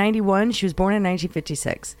point, 91. She was born in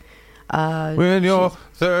 1956. When you're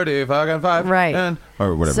 35, right,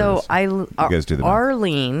 or whatever. So you guys do the math.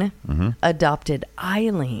 Arlene adopted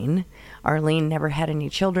Eileen. Arlene never had any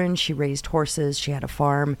children. She raised horses. She had a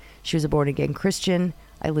farm. She was a born again Christian.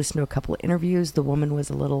 I listened to a couple of interviews. The woman was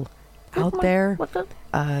a little out there.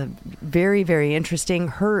 Very, very interesting.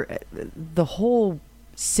 The whole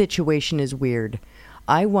situation is weird.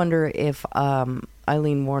 I wonder if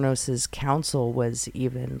Eileen Warnos's counsel was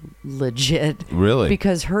even legit. Really?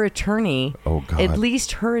 Because her attorney, oh God, at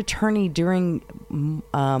least her attorney during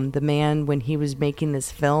the man when he was making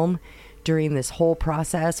this film, during this whole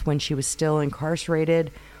process when she was still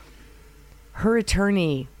incarcerated, her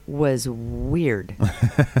attorney was weird.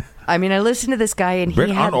 I mean, I listened to this guy and he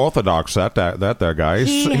had unorthodox. That guy.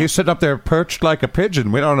 He's sitting up there perched like a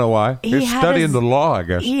pigeon. We don't know why. He's studying the law, I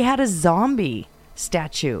guess. He had a zombie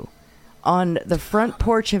statue on the front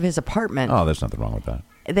porch of his apartment. Oh, there's nothing wrong with that.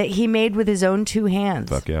 That he made with his own two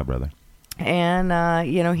hands. Fuck yeah, brother. And,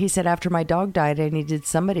 he said after my dog died, I needed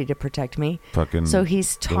somebody to protect me. Fucking so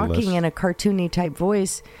he's talking in a cartoony type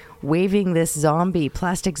voice, waving this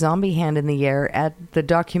plastic zombie hand in the air at the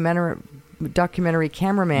documentary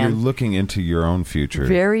cameraman. You're looking into your own future.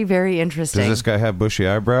 Very, very interesting. Does this guy have bushy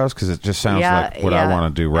eyebrows? Because it just sounds like what I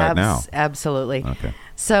want to do right now. Absolutely. Okay.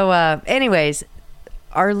 So, anyways,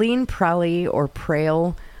 Arlene Pralley or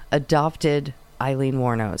Prale adopted Eileen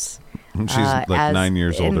Warnos. She's like 9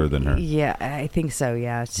 years older than her. Yeah, I think so,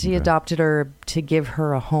 yeah. She adopted her to give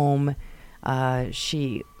her a home.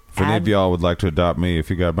 If any of y'all would like to adopt me, if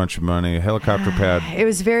you got a bunch of money, a helicopter pad. It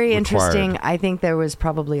was very required. interesting. I think there was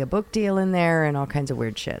probably a book deal in there and all kinds of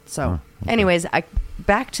weird shit. So, anyways,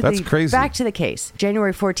 back to the case.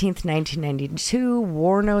 January 14th, 1992,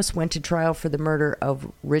 Warnos went to trial for the murder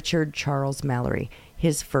of Richard Charles Mallory,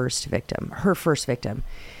 her first victim.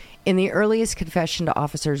 In the earliest confession to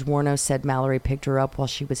officers, Warnos said Mallory picked her up while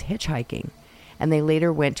she was hitchhiking, and they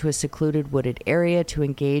later went to a secluded wooded area to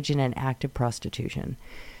engage in an act of prostitution.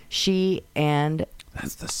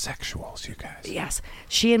 That's the sexuals, you guys. Yes.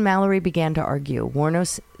 She and Mallory began to argue.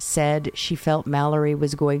 Warnos said she felt Mallory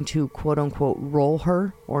was going to, quote-unquote, roll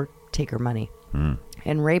her or take her money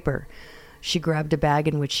and rape her. She grabbed a bag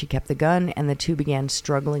in which she kept the gun, and the two began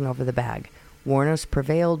struggling over the bag. Warnos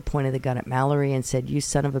prevailed, pointed the gun at Mallory, and said, "You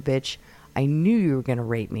son of a bitch, I knew you were going to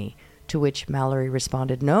rape me." To which Mallory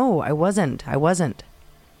responded, "No, I wasn't.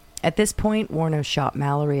 At this point, Warnos shot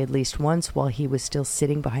Mallory at least once while he was still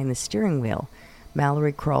sitting behind the steering wheel.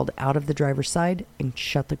 Mallory crawled out of the driver's side and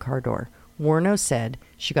shut the car door. Warnos said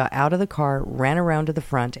she got out of the car, ran around to the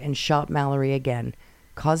front, and shot Mallory again,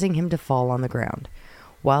 causing him to fall on the ground.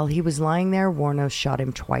 While he was lying there, Warnos shot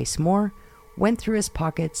him twice more, went through his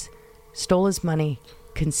pockets, stole his money,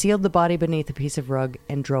 concealed the body beneath a piece of rug,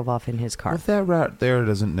 and drove off in his car. But that right there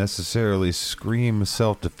doesn't necessarily scream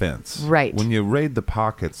self-defense. Right. When you raid the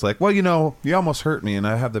pockets, like, well, you almost hurt me, and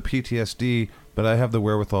I have the PTSD, but I have the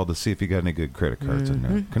wherewithal to see if you got any good credit cards in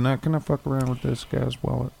there. Can I fuck around with this guy's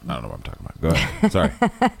wallet? I don't know what I'm talking about. Go ahead. Sorry.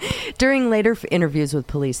 During later interviews with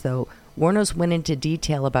police, though, Warnos went into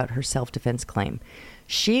detail about her self-defense claim.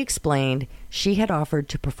 She explained she had offered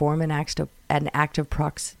to perform an act of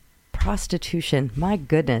prostitution, my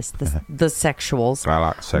goodness, the sexuals, I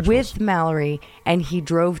like sexuals, with Mallory, and he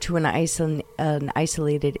drove to an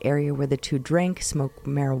isolated area where the two drank, smoked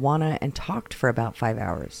marijuana, and talked for about 5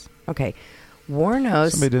 hours. Okay,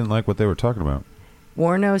 Warnos... Somebody didn't like what they were talking about.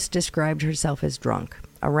 Warnos described herself as drunk.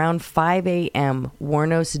 Around 5 a.m.,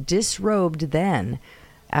 Warnos disrobed then,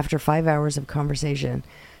 after 5 hours of conversation,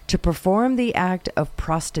 to perform the act of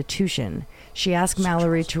prostitution. She asked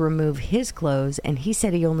Mallory to remove his clothes, and he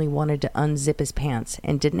said he only wanted to unzip his pants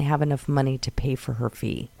and didn't have enough money to pay for her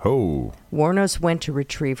fee. Oh. Warnos went to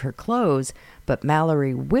retrieve her clothes, but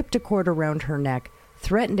Mallory whipped a cord around her neck,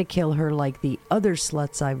 threatened to kill her like the other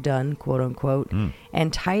sluts I've done, quote-unquote,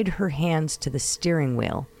 and tied her hands to the steering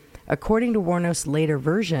wheel. According to Warnos' later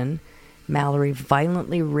version, Mallory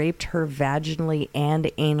violently raped her vaginally and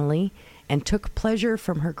anally and took pleasure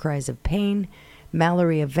from her cries of pain.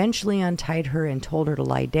 Mallory eventually untied her and told her to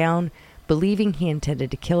lie down. Believing he intended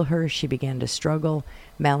to kill her, she began to struggle.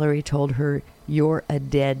 Mallory told her, "You're a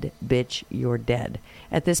dead bitch, you're dead."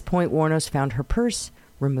 At this point, Warnos found her purse,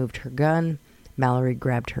 removed her gun, Mallory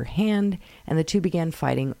grabbed her hand, and the two began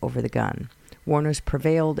fighting over the gun. Wuornos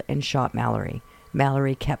prevailed and shot Mallory.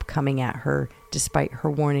 Mallory kept coming at her despite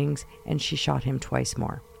her warnings, and she shot him twice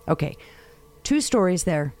more. Okay, 2 stories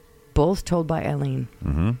there, both told by Eileen.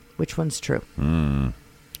 Mm-hmm. Which one's true? Mm.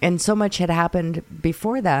 And so much had happened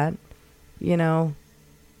before that, you know.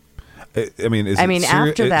 I mean,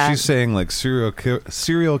 after that, she's saying like serial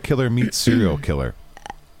killer meets serial killer.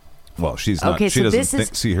 Well, she's not. Okay, she so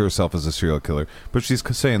doesn't see herself as a serial killer, but she's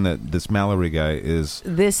saying that this Mallory guy is.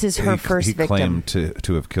 This is her first victim. He claimed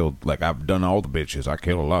to have killed. Like, I've done all the bitches. I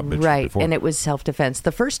killed a lot of bitches right, before. And it was self-defense.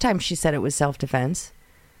 The first time she said it was self-defense,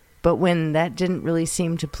 but when that didn't really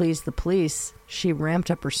seem to please the police, she ramped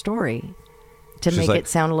up her story to make it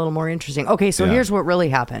sound a little more interesting. Okay, so here's what really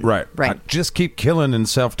happened. Right. I just keep killing in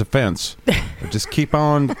self-defense. Just keep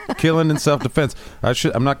on killing in self-defense.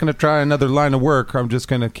 I'm not going to try another line of work. I'm just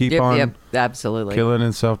going to keep on absolutely killing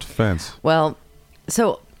in self-defense. Well,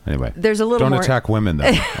 so anyway, there's a little don't more. attack women,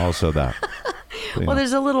 though. Also that. Well,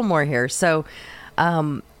 there's a little more here. So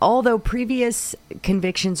although previous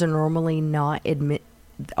convictions are normally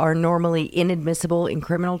inadmissible in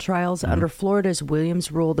criminal trials, under Florida's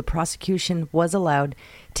Williams rule, the prosecution was allowed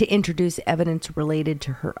to introduce evidence related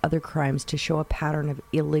to her other crimes to show a pattern of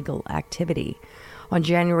illegal activity. On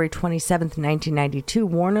January 27th, 1992,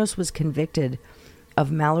 Wuornos was convicted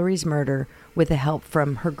of Mallory's murder with the help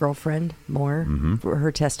from her girlfriend, Moore, for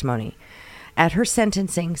her testimony. At her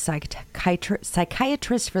sentencing,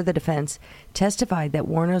 psychiatrists for the defense testified that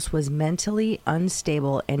Wuornos was mentally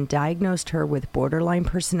unstable and diagnosed her with borderline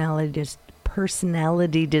personality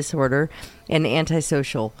disorder and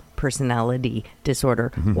antisocial personality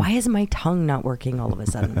disorder. Why is my tongue not working all of a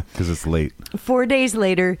sudden? Because it's late. 4 days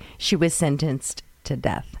later, she was sentenced to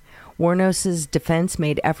death. Wuornos' defense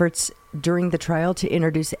made efforts during the trial to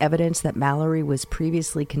introduce evidence that Mallory was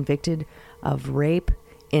previously convicted of rape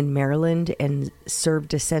in Maryland and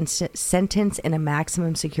served a sentence in a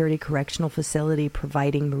maximum security correctional facility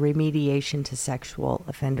providing remediation to sexual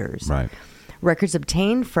offenders. Right. Records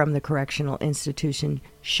obtained from the correctional institution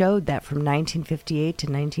showed that from 1958 to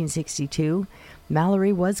 1962,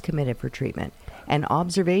 Mallory was committed for treatment. An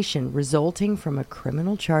observation resulting from a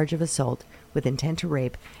criminal charge of assault with intent to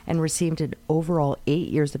rape and received an overall 8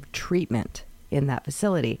 years of treatment in that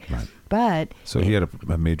facility. Right. But so he had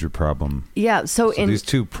a major problem. Yeah. So these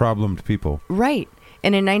two problemed people. Right.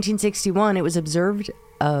 And in 1961, it was observed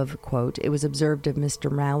of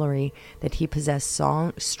Mr. Mallory that he possessed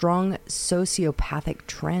strong sociopathic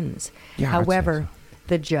trends. Yeah, however,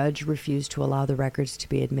 the judge refused to allow the records to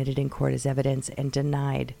be admitted in court as evidence and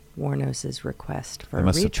denied Wuornos' request for a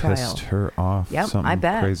retrial. Must have pissed her off. Yep, Something I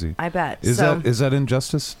bet. Crazy. I bet. Is that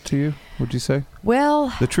injustice to you? Would you say?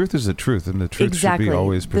 Well, the truth is the truth, and the truth should be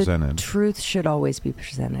always presented. The truth should always be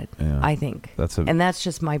presented. Yeah. I think and that's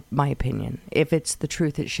just my opinion. If it's the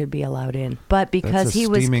truth, it should be allowed in. But because he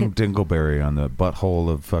was steaming dingleberry on the butthole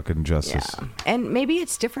of fucking justice. Yeah. And maybe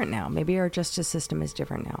it's different now. Maybe our justice system is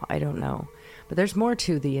different now. I don't know. But there's more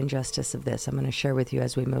to the injustice of this. I'm going to share with you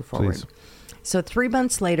as we move forward. Please. So 3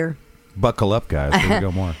 months later. Buckle up, guys. Here we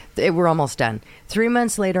go more. We're almost done. 3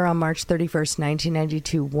 months later, on March 31st,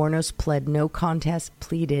 1992, Wuornos pleaded no contest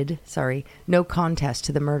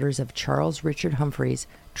to the murders of Charles Richard Humphreys,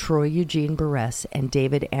 Troy Eugene Barres, and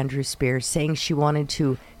David Andrew Spears, saying she wanted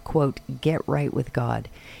to, quote, get right with God.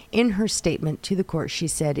 In her statement to the court, she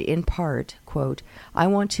said, in part, quote, I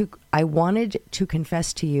wanted to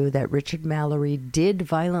confess to you that Richard Mallory did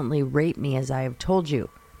violently rape me, as I have told you,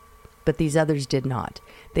 but these others did not.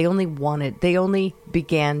 They only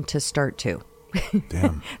began to start to.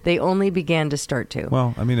 Damn. They only began to start to.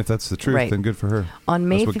 Well, I mean, if that's the truth, right. Then good for her.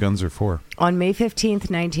 That's what guns are for. On May 15th,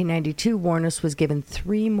 1992, Wuornos was given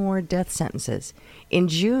 3 more death sentences. In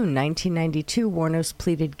June 1992, Wuornos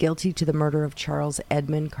pleaded guilty to the murder of Charles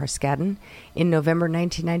Edmund Carskadden. In November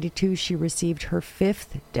 1992, she received her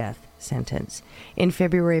 5th death sentence. In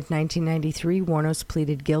February of 1993, Wuornos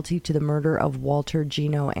pleaded guilty to the murder of Walter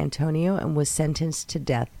Gino Antonio and was sentenced to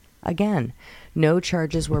death again. No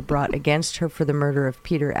charges were brought against her for the murder of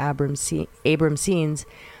Peter Abramsines,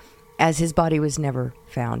 as his body was never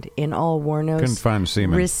found. In all,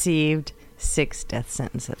 Wuornos received 6 death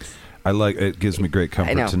sentences. It gives me great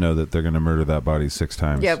comfort to know that they're going to murder that body 6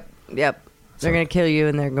 times. Yep. They're going to kill you,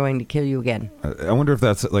 and they're going to kill you again. I wonder if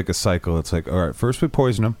that's like a cycle. It's like, all right, first we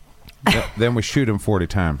poison them. Then we shoot him 40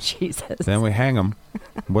 times. Jesus. Then we hang him.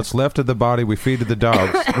 What's left of the body, we feed to the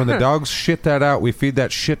dogs. When the dogs shit that out, we feed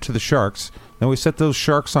that shit to the sharks. Then we set those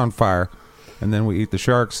sharks on fire. And then we eat the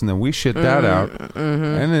sharks, and then we shit that out. Mm-hmm.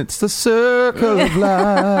 And it's the circle of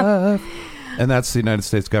life. And that's the United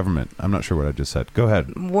States government. I'm not sure what I just said. Go ahead.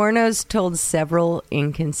 Wuornos told several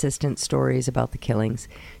inconsistent stories about the killings.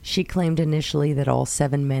 She claimed initially that all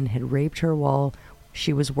 7 men had raped her while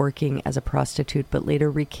she was working as a prostitute, but later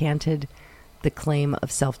recanted the claim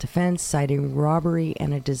of self-defense, citing robbery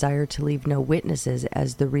and a desire to leave no witnesses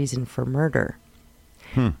as the reason for murder.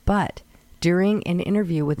 But during an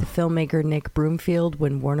interview with the filmmaker Nick Broomfield,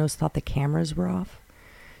 when Wuornos thought the cameras were off,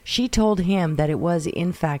 she told him that it was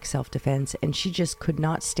in fact self-defense, and she just could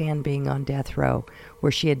not stand being on death row,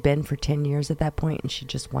 where she had been for 10 years at that point, and she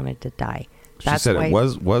just wanted to die. She said it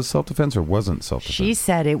was self-defense or wasn't self-defense? She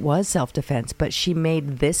said it was self-defense, but she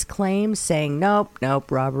made this claim saying, nope,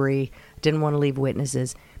 robbery, didn't want to leave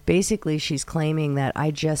witnesses. Basically, she's claiming that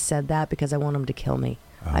I just said that because I want them to kill me.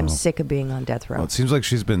 I'm sick of being on death row. Well, it seems like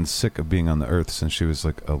she's been sick of being on the earth since she was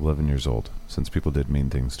like 11 years old, since people did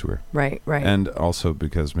mean things to her. Right. And also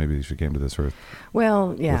because maybe she came to this earth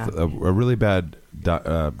Well, yeah. with a really bad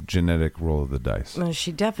genetic roll of the dice. Well,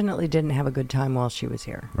 she definitely didn't have a good time while she was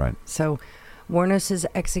here. Right. So Wuornos'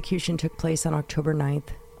 execution took place on October 9th,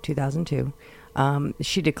 2002.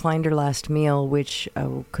 She declined her last meal, which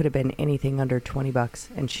could have been anything under $20,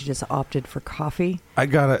 and she just opted for coffee. I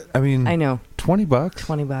know. $20?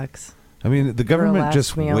 $20. I mean, the government last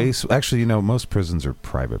just meal. wastes. Actually, most prisons are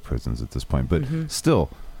private prisons at this point, but still,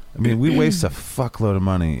 I mean, we waste a fuckload of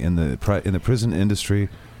money in the prison industry,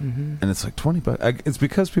 and it's like $20. It's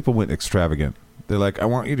because people went extravagant. They're like, I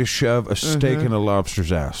want you to shove a steak in a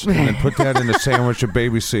lobster's ass and then put that in a sandwich of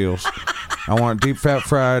baby seals. I want deep fat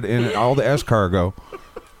fried in all the escargot.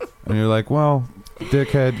 And you're like, well,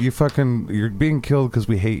 dickhead, you're being killed because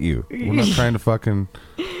we hate you. We're not trying to fucking...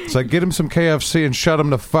 It's like, get him some KFC and shut him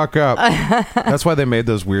the fuck up. That's why they made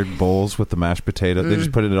those weird bowls with the mashed potato. They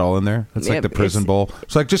just put it all in there. It's like the prison bowl.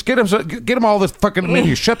 It's like, just get him all this fucking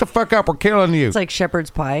menu. Shut the fuck up. We're killing you. It's like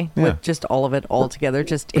shepherd's pie with just all of it all together,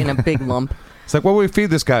 just in a big lump. It's like, what will we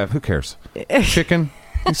feed this guy? Who cares? Chicken?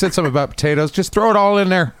 He said something about potatoes. Just throw it all in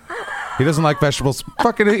there. He doesn't like vegetables.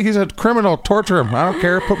 Fucking, he's a criminal. Torture him. I don't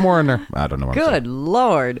care. Put more in there. I don't know what Good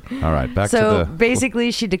Lord. All right, back to the... So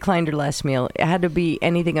basically, she declined her last meal. It had to be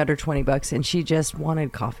anything under $20, and she just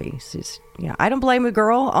wanted coffee. I don't blame a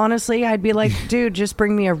girl, honestly. I'd be like, dude, just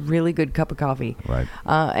bring me a really good cup of coffee. Right.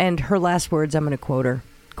 And her last words, I'm going to quote her.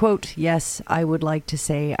 Quote, yes, I would like to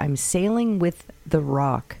say I'm sailing with the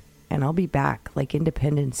rock, and I'll be back like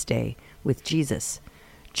Independence Day with Jesus.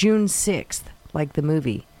 June 6th, like the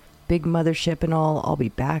movie. Big mothership and all. I'll be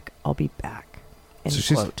back. I'll be back. End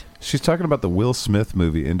so quote. She's talking about the Will Smith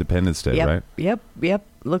movie Independence Day, right? Yep.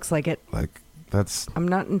 Looks like it. Like, that's... I'm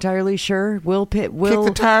not entirely sure. Kick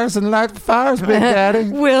the tires and light the fires, Big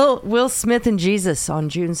Daddy. Will Smith and Jesus on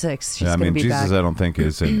June 6th. She's gonna be Jesus, back. I don't think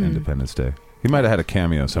is in Independence Day. He might have had a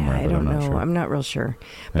cameo somewhere, I but don't I'm not know. sure. I'm not real sure.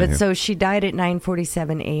 But so she died at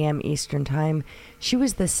 9:47 a.m. Eastern Time. She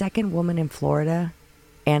was the second woman in Florida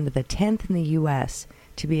and the 10th in the U.S.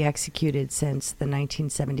 to be executed since the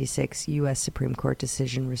 1976 U.S. Supreme Court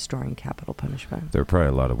decision restoring capital punishment. There were probably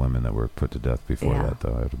a lot of women that were put to death before that,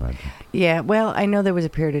 though, I would imagine. Yeah, well, I know there was a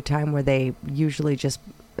period of time where they usually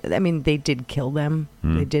they did kill them.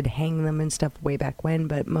 They did hang them and stuff way back when,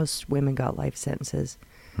 but most women got life sentences.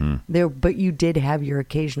 But you did have your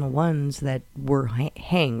occasional ones that were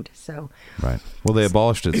hanged. So right. Well, they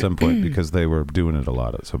abolished it at some point because they were doing it a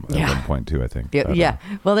lot at one point too, I think. Yeah.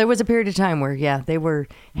 Well, there was a period of time where they were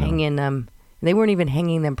hanging them. They weren't even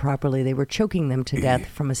hanging them properly. They were choking them to death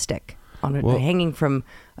from a stick hanging from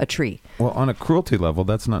a tree. Well, on a cruelty level,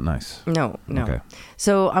 that's not nice. No. Okay.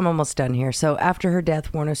 So I'm almost done here. So after her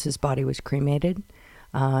death, Wuornos' body was cremated,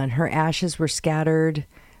 and her ashes were scattered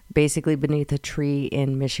basically beneath a tree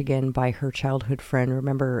in Michigan by her childhood friend.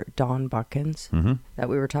 Remember Dawn Buckins that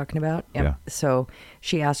we were talking about? Yep. Yeah. So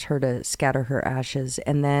she asked her to scatter her ashes.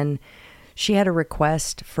 And then she had a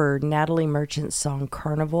request for Natalie Merchant's song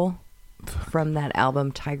Carnival from that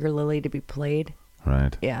album Tiger Lily to be played.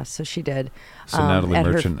 Right. Yeah, so she did. So Natalie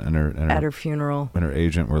Merchant at her funeral. And her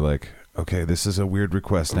agent were like, okay, this is a weird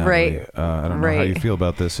request, Natalie. Right. I don't know how you feel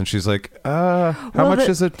about this. And she's like, how much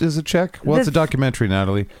is a check? Well, it's a documentary,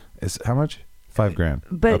 Natalie. How much? $5,000.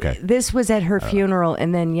 But okay. This was at her funeral,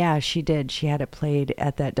 and then, she did. She had it played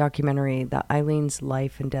at that documentary, The Eileen's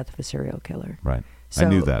Life and Death of a Serial Killer. Right. So, I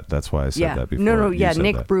knew that. That's why I said that before. No,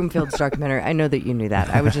 Nick Broomfield's documentary. I know that you knew that.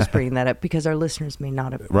 I was just bringing that up because our listeners may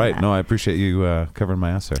not have. Right. That. No, I appreciate you covering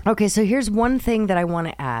my ass there. Okay, so here's one thing that I want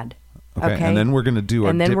to add. Okay. And then we're going to do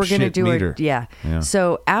our dipshit meter. Yeah.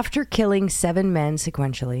 So after killing 7 men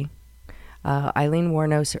sequentially, Eileen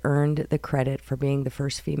Wuornos earned the credit for being the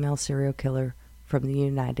first female serial killer from the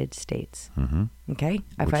United States. Mm-hmm. Okay?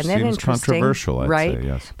 I Which find that seems interesting. Controversial, I'd right? say,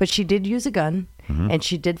 yes. But she did use a gun, and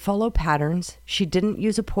she did follow patterns. She didn't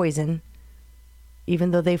use a poison,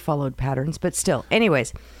 even though they followed patterns. But still,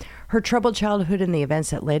 anyways, her troubled childhood and the events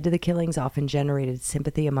that led to the killings often generated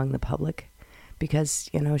sympathy among the public because,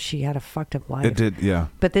 she had a fucked up life. It did, yeah.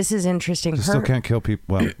 But this is interesting. You still can't kill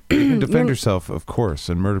people. Well, you can defend yourself, of course,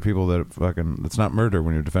 and murder people it's not murder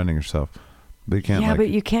when you're defending yourself. But you can't, but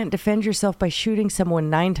you can't defend yourself by shooting someone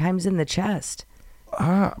 9 times in the chest.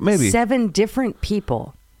 Maybe 7 different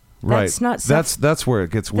people. Right. That's not. That's where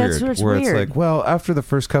it gets weird. It's where weird. It's like, well, after the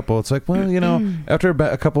first couple, it's like, well, after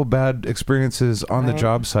a couple bad experiences on the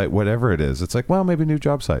job site, whatever it is, it's like, well, maybe new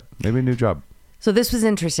job site, maybe a new job. So this was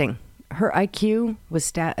interesting. Her IQ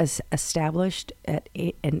was established at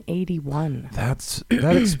an 81. That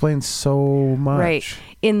explains so much. Right.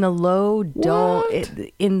 In the low, dull,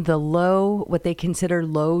 what they consider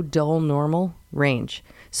low, dull, normal range.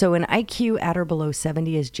 So an IQ at or below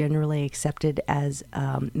 70 is generally accepted as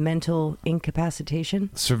mental incapacitation.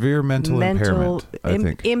 Severe mental impairment, I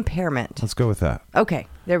think. Impairment. Let's go with that. Okay,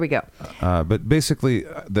 there we go. But basically,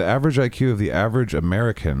 the average IQ of the average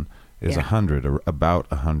American is 100, or about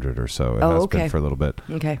 100 or so. It has been for a little bit.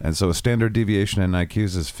 Okay. And so a standard deviation in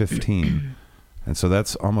IQs is 15. And so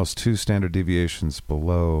that's almost 2 standard deviations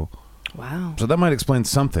below. Wow. So that might explain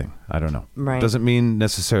something. I don't know. Right. Doesn't mean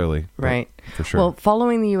necessarily. Right. For sure. Well,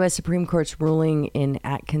 following the U.S. Supreme Court's ruling in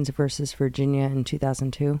Atkins versus Virginia in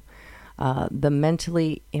 2002, the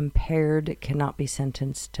mentally impaired cannot be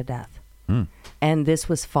sentenced to death. And this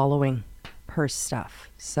was following her stuff.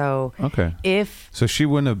 So so she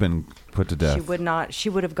wouldn't have been put to death. She would not. She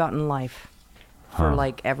would have gotten life for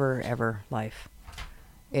ever life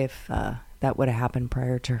if that would have happened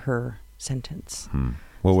prior to her sentence.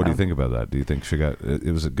 Well, what do you think about that? Do you think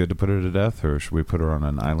was it good to put her to death, or should we put her on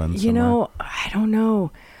an island somewhere? I don't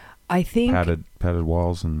know. I think padded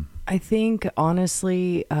walls, and I think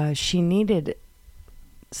honestly, she needed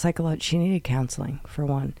she needed counseling for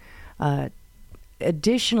one.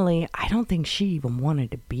 Additionally, I don't think she even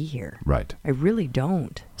wanted to be here. Right. I really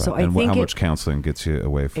don't. Right. So and I think how much counseling gets you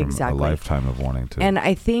away from a lifetime of wanting to. And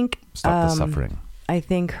I think stop the suffering. I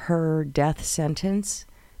think her death sentence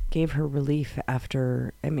gave her relief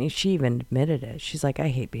after. I mean, she even admitted it. She's like, I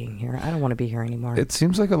hate being here. I don't want to be here anymore. It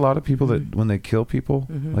seems like a lot of people that when they kill people,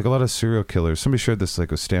 like a lot of serial killers. Somebody shared this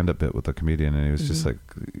like a stand-up bit with a comedian, and he was just like,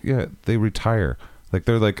 yeah, they retire. Like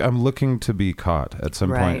they're like, I'm looking to be caught at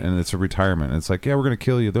some point, and it's a retirement. And it's like, yeah, we're gonna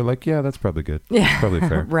kill you. They're like, yeah, that's probably good. Yeah, that's probably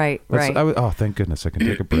fair. Right. Thank goodness I can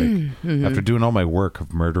take a break after doing all my work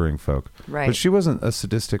of murdering folk. Right. But she wasn't a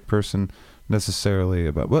sadistic person necessarily.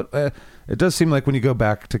 It does seem like when you go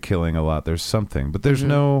back to killing a lot, there's something. But there's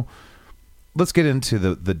no. Let's get into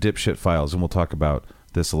the dipshit files, and we'll talk about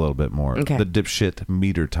this a little bit more. Okay. The dipshit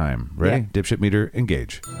meter time. Ready? Yeah. Dipshit meter,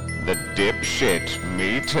 engage. The dipshit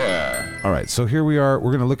meter. All right, so here we are.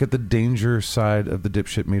 We're going to look at the danger side of the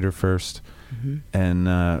dipshit meter first.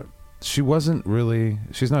 And she's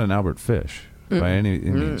not an Albert Fish by any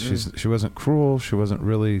means. She wasn't cruel. She wasn't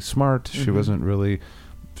really smart.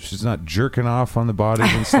 She's not jerking off on the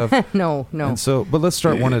bodies and stuff. No. And so, but let's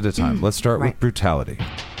start one at a time. Let's start with brutality.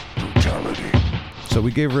 So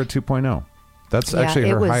we gave her a 2.0. That's actually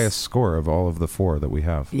her highest score of all of the 4 that we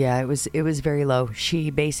have. Yeah, it was very low.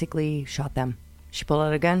 She basically shot them. She pulled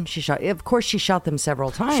out a gun. She shot. Of course, she shot them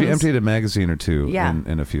several times. She emptied a magazine or two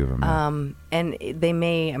in a few of them. Yeah. And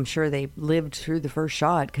I'm sure they lived through the first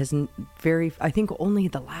shot because I think only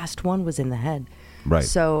the last one was in the head. Right.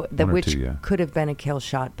 So which could have been a kill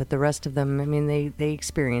shot, but the rest of them, I mean, they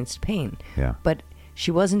experienced pain. Yeah. But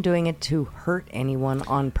she wasn't doing it to hurt anyone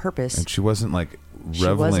on purpose. And she wasn't like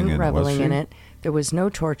reveling in it. There was no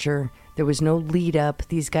torture. There was no lead up.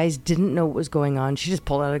 These guys didn't know what was going on. She just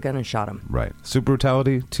pulled out a gun and shot him. Right. So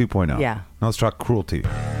brutality, 2.0. Yeah. Now let's talk cruelty.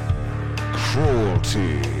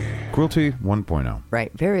 Cruelty, 1.0.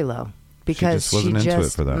 Right. Very low. Because she just wasn't into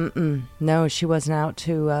it for that. No, she wasn't out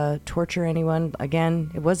to torture anyone.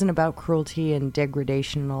 Again, it wasn't about cruelty and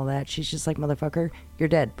degradation and all that. She's just like, motherfucker, you're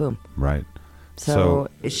dead. Boom. Right. So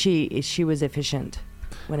she was efficient.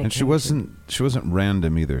 She wasn't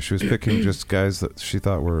random either. She was picking just guys that she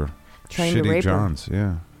thought were trying shitty to rape Johns. Her.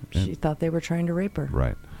 Yeah. She thought they were trying to rape her.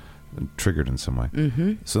 Right. Triggered in some way.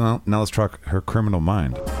 So now let's talk her criminal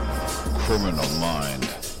mind.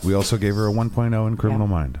 We also gave her a 1.0 in criminal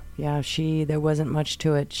mind. Yeah, there wasn't much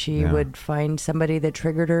to it. She would find somebody that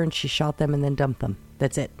triggered her and she shot them and then dumped them.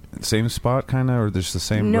 That's it. Same spot kind of, or just the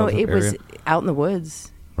same No, it area? was out in the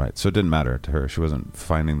woods. Right. So it didn't matter to her. She wasn't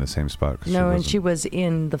finding the same spot. No, and she was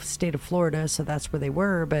in the state of Florida, so that's where they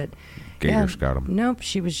were. But Gators got them. Nope.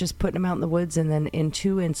 She was just putting them out in the woods, and then in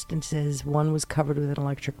 2 instances, one was covered with an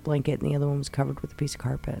electric blanket, and the other one was covered with a piece of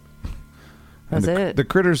carpet. That's it. The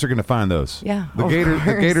critters are going to find those. Yeah. The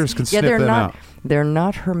gators can sniff them out. They're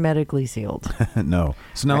not hermetically sealed. No.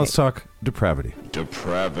 So now let's talk depravity.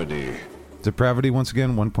 Depravity, once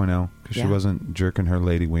again, 1.0, because she wasn't jerking her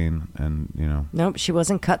lady ween and, Nope, she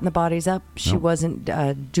wasn't cutting the bodies up. She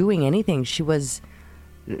wasn't doing anything. She was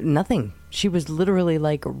nothing. She was literally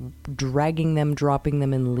like dragging them, dropping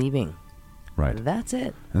them, and leaving. Right. That's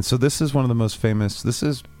it. And so this is one of the most famous, this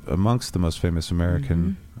is amongst the most famous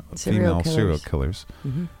American female serial killers.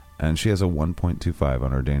 Mm-hmm. And she has a 1.25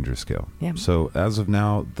 on her danger scale. Yeah. So as of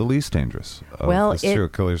now, the least dangerous of the serial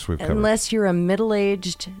killers we've covered. Unless you're a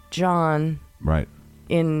middle-aged John. Right.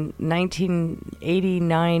 In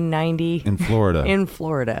 1989, 90. In Florida. In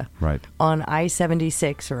Florida. Right. On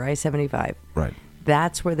I-76 or I-75. Right.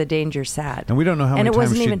 That's where the danger sat. And we don't know how many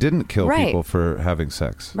times she didn't kill people for having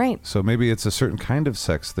sex. Right. So maybe it's a certain kind of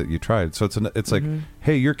sex that you tried. So it's like,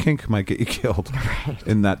 hey, your kink might get you killed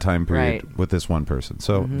in that time period with this one person.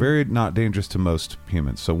 So very not dangerous to most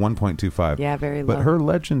humans. So 1.25. Yeah, very low. But her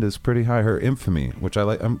legend is pretty high. Her infamy, which I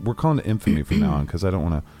like, we're calling it infamy from now on because I don't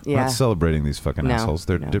want to. We're not celebrating these fucking assholes.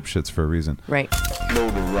 They're dipshits for a reason. Right.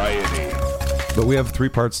 Notoriety. But we have 3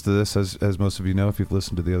 parts to this, as most of you know, if you've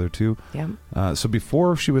listened to the other 2. Yeah. So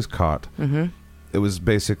before she was caught, it was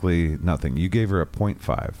basically nothing. You gave her a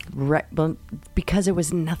 0.5. Right. Well, because it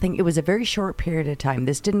was nothing. It was a very short period of time.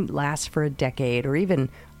 This didn't last for a decade or even,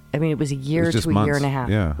 it was a year to a year and a half.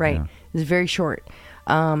 Yeah. Right. Yeah. It was very short.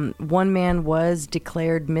 One man was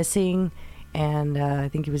declared missing, and I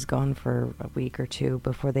think he was gone for a week or 2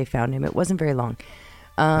 before they found him. It wasn't very long.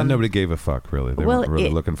 And nobody gave a fuck, really. They weren't really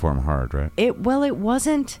looking for him hard, right? It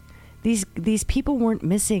wasn't. These people weren't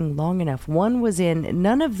missing long enough.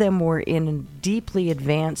 None of them were in a deeply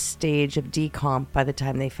advanced stage of decomp by the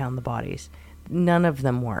time they found the bodies. None of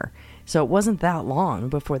them were. So it wasn't that long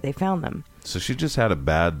before they found them. So she just had a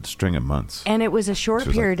bad string of months. And it was a short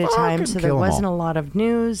period of time, so there wasn't a lot of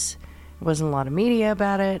news. There wasn't a lot of media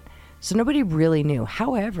about it. So nobody really knew.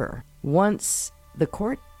 However, once the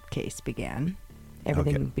court case began,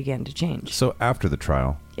 everything began to change. So after the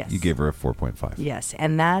trial, yes, you gave her a 4.5. Yes,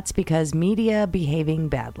 and that's because media behaving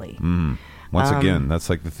badly. Once again, that's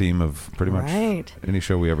like the theme of pretty much any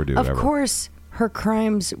show we ever do. Of course, her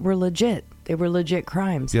crimes were legit. They were legit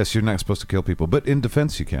crimes. Yes, you're not supposed to kill people, but in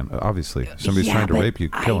defense you can, obviously. If somebody's trying to rape you,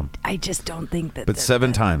 kill them. I just don't think that... But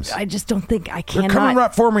 7 times. I just don't think... I cannot... They're coming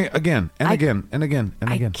right for me again, and again, and again,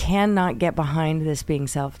 and again. I cannot get behind this being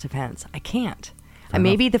self-defense. I can't.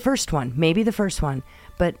 Maybe the first one,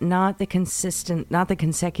 but not the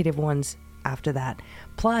consecutive ones after that.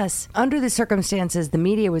 Plus, under the circumstances, the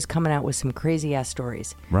media was coming out with some crazy ass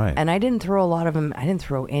stories. Right. And I didn't throw a lot of them. I didn't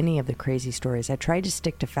throw any of the crazy stories. I tried to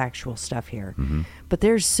stick to factual stuff here. But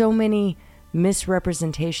there's so many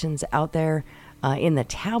misrepresentations out there in the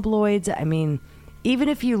tabloids. Even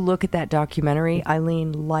if you look at that documentary,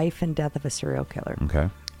 Eileen, Life and Death of a Serial Killer. Okay.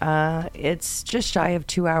 It's just shy of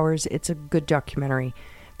 2 hours. It's a good documentary.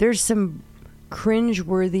 There's some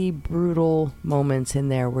cringe-worthy, brutal moments in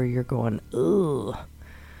there where you're going, ugh.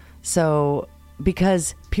 So,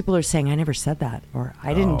 because people are saying, I never said that, or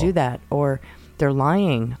I didn't do that, or they're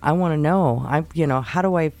lying. I want to know. How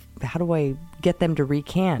do I get them to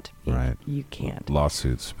recant? Right. You can't.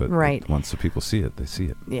 Lawsuits, but once the people see it, they see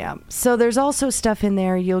it. Yeah. So there's also stuff in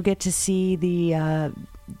there. You'll get to see the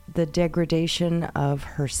degradation of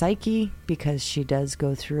her psyche, because she does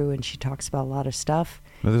go through and she talks about a lot of stuff.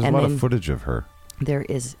 Well, there's a lot of footage of her.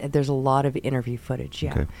 There's a lot of interview footage.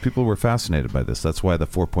 Yeah. Okay. People were fascinated by this. That's why the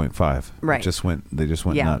 4.5. Right. They just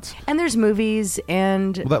went nuts. And there's movies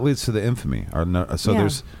and. Well, that leads to the infamy.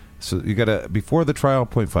 So you got to before the trial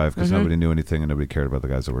 0.5 because nobody knew anything and nobody cared about the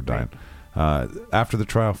guys that were dying. Right. After the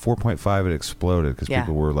trial 4.5, it exploded because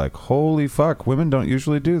people were like, "Holy fuck, women don't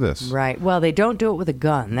usually do this." Right. Well, they don't do it with a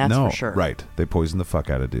gun. That's for sure. Right. They poison the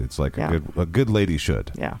fuck out of dudes like a good lady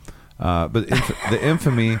should. Yeah. But the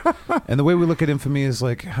infamy and the way we look at infamy is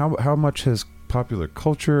like how much has popular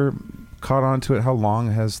culture caught on to it? How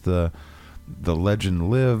long has the legend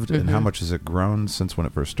lived, and how much has it grown since when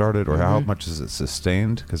it first started, or how much has it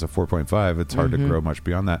sustained? Because of 4.5, it's hard to grow much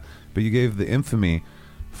beyond that. But you gave the infamy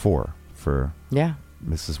 4 for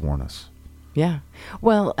Mrs. Warnes. Yeah.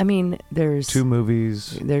 Well, there's 2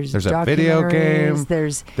 movies. There's a video game.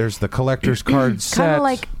 There's the collector's card set.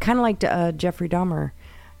 Kind of like Jeffrey Dahmer.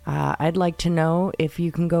 I'd like to know if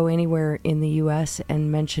you can go anywhere in the U.S.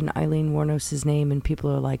 and mention Eileen Warnos' name and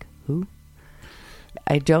people are like, who?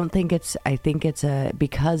 I don't think it's. I think it's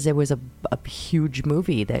because there was a huge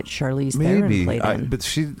movie that Charlize Maybe, Theron played in. but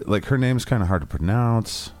she like her name's kind of hard to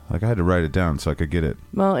pronounce. Like I had to write it down so I could get it.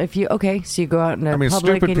 Well, so you go out in the public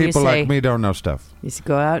stupid and you people say, like me don't know stuff. You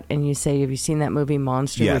go out and you say, "Have you seen that movie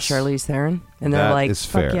Monster Yes. with Charlize Theron?" And they're That like, is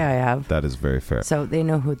 "Fuck fair. yeah, I have." That is very fair. So they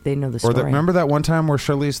know the story. Or remember that one time where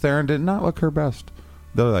Charlize Theron did not look her best?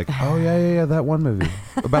 They're like, oh yeah, that one movie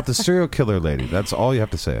about the serial killer lady. That's all you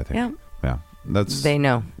have to say, I think. Yeah. They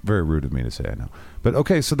know. Very rude of me to say I know. But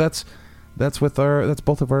okay, so that's both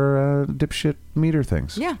of our dipshit meter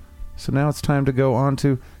things. Yeah. So now it's time to go on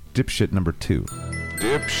to dipshit number 2.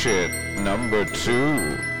 Dipshit number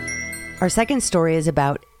 2. Our second story is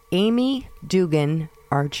about Amy Dugan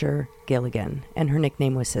Archer Gilligan, and her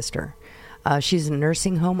nickname was Sister. She's a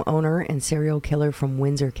nursing home owner and serial killer from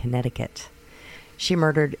Windsor, Connecticut. She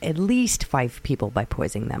murdered at least 5 people by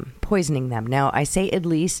poisoning them. Now, I say at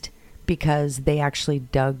least because they actually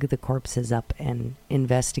dug the corpses up and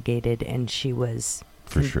investigated, and she was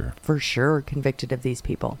for sure convicted of these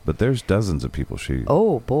people. But there's dozens of people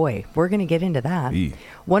Oh boy, we're going to get into that. Eee.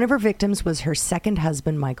 One of her victims was her second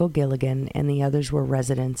husband, Michael Gilligan, and the others were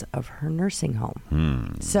residents of her nursing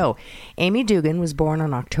home. So, Amy Dugan was born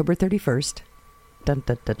on October 31st. Dun,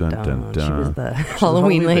 dun, dun, dun. Dun, dun, dun. She was the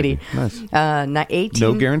Halloween lady. Nice. 18...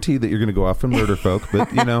 No guarantee that you're going to go off and murder folk, but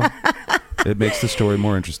it makes the story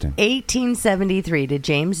more interesting. 1873 to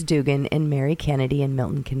James Dugan and Mary Kennedy in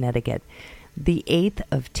Milton, Connecticut. The 8th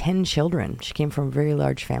of 10 children. She came from a very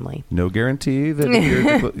large family. No guarantee that you're...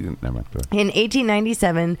 Never mind. Go ahead. In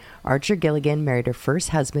 1897, Archer Gilligan married her first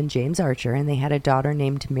husband, James Archer, and they had a daughter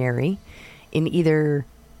named Mary in either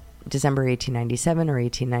December 1897 or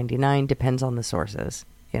 1899, depends on the sources,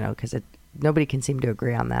 because nobody can seem to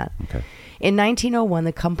agree on that. Okay. In 1901,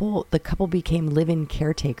 the couple became live-in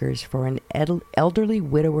caretakers for an elderly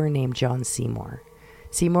widower named John Seymour.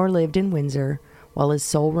 Seymour lived in Windsor, while his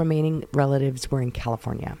sole remaining relatives were in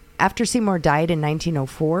California. After Seymour died in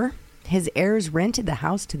 1904, his heirs rented the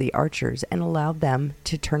house to the Archers and allowed them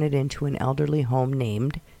to turn it into an elderly home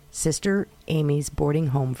named Sister Amy's Boarding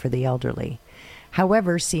Home for the Elderly.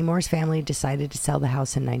 However, Seymour's family decided to sell the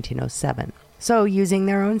house in 1907. So, using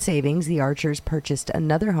their own savings, the Archers purchased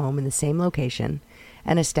another home in the same location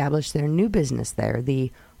and established their new business there,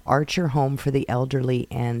 the Archer Home for the Elderly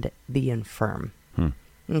and the Infirm.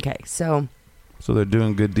 Okay, so they're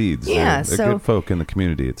doing good deeds. Yeah, they're so good folk in the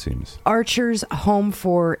community, it seems. Archer's Home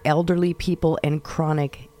for Elderly People and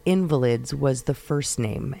Chronic Invalids was the first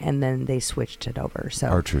name, and then they switched it over. So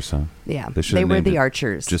Archers, huh? Yeah, They were the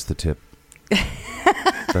Archers. Just the tip.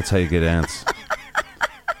 That's how you get ants.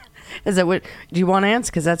 Is that what? Do you want ants?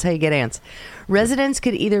 Because that's how you get ants. Residents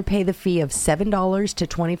could either pay the fee of $7 to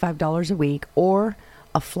 $25 a week, or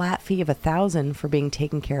a flat fee of $1,000 for being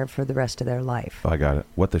taken care of for the rest of their life. Oh, I got it.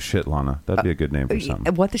 What the shit, Lana? That'd be a good name for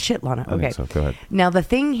something. What the shit, Lana? Okay. I think so. Go ahead. Now, the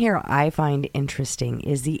thing here I find interesting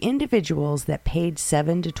is the individuals that paid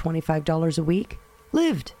 $7 to $25 a week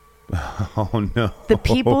lived. Oh, no. The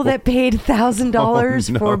people that paid $1,000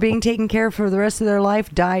 Oh, no. for being taken care of for the rest of their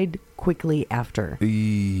life died quickly after.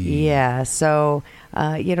 Yeah, so,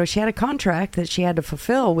 she had a contract that she had to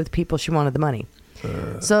fulfill with people she wanted the money.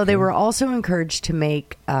 So they were also encouraged to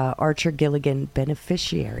make Archer Gilligan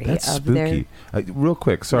beneficiary That's of spooky. Real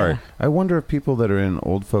quick, sorry. Yeah. I wonder if people that are in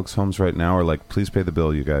old folks' homes right now are like, please pay the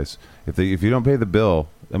bill, you guys. If you don't pay the bill,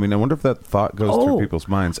 I wonder if that thought goes through people's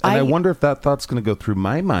minds. And I wonder if that thought's going to go through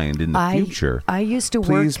my mind in the future. I used to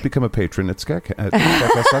Please become a patron at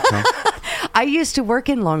SKATCAST.com. I used to work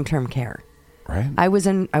in long-term care. Right. I was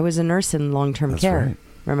a nurse in long-term care. Right.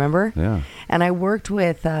 Remember? Yeah. And I worked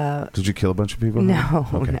with... Did you kill a bunch of people? No,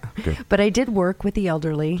 Okay, no. good. But I did work with the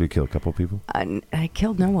elderly. Did you kill a couple people? I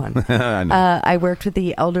killed no one. I know. I worked with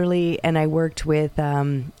the elderly, and I worked with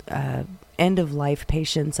end-of-life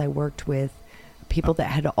patients. I worked with people that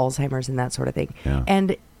had Alzheimer's and that sort of thing. Yeah.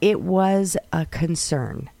 And it was a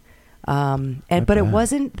concern. But it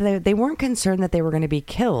wasn't. They weren't concerned that they were going to be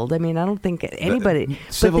killed. I mean, I don't think anybody.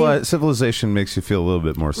 Civilization makes you feel a little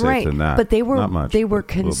bit more safe than that. But they were. Not much, they were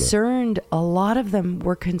but a little bit. concerned. A lot of them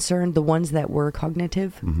were concerned. The ones that were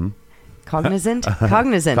cognitive, cognizant.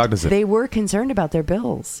 They were concerned about their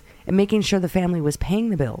bills and making sure the family was paying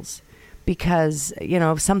the bills, because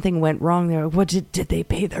if something went wrong, they're like, "What did they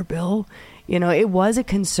pay their bill?" It was a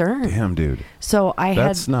concern. Damn, dude. So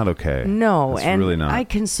That's not okay. No, That's and really not. I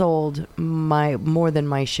consoled more than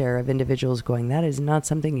my share of individuals going, that is not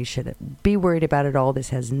something you should be worried about at all. This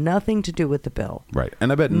has nothing to do with the bill. Right.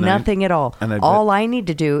 And I bet nothing at all. And all I need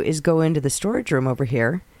to do is go into the storage room over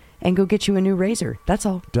here and go get you a new razor. That's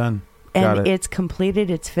all. Done. And Got it. it's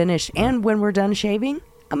completed. It's finished. Right. And when we're done shaving,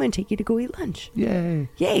 I'm going to take you to go eat lunch. Yay.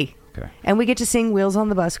 Yay. Okay. And we get to sing Wheels on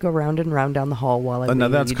the Bus go round and round down the hall while I No, wheel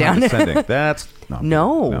that's you down. condescending. That's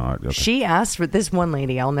No. okay. She asked for this one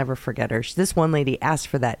lady. I'll never forget her. This one lady asked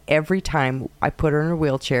for that every time I put her in a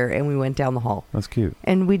wheelchair and we went down the hall. That's cute.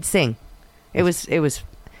 And we'd sing. It was.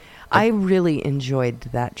 I really enjoyed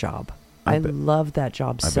that job. I loved that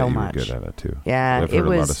job so much. I bet you were good at it too. Yeah, I've heard a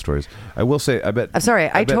lot of stories. I will say, I'm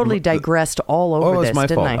sorry, I totally digressed all over this, it's my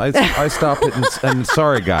didn't fault. I? I stopped it, and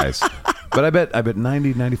sorry, guys. But I bet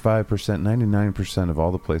 90, 95%, 99% of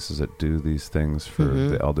all the places that do these things for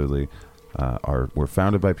the elderly were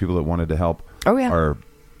founded by people that wanted to help. Oh, yeah. Are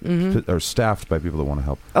staffed by people that want to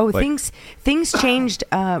help. Oh, things changed.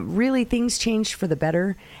 Really, things changed for the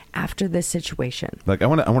better after this situation. Like I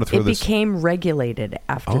want to throw this. It became regulated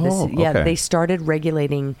after this. Yeah, okay. They started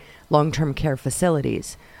regulating long-term care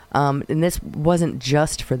facilities, and this wasn't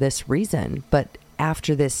just for this reason. But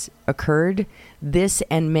after this occurred, this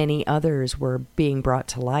and many others were being brought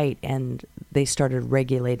to light, and they started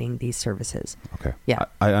regulating these services. Okay. Yeah.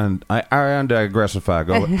 I undigressify.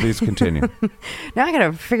 Go. Please continue. Now I got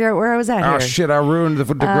to figure out where I was at here. Oh shit! I ruined the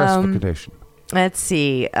digressification. Let's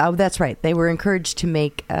see. Oh, that's right. They were encouraged to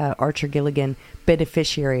make Archer Gilligan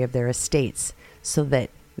beneficiary of their estates so that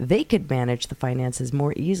they could manage the finances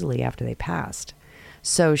more easily after they passed.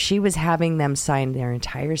 So she was having them sign their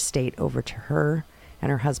entire estate over to her and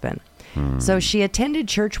her husband. So she attended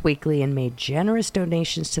church weekly and made generous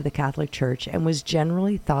donations to the Catholic Church and was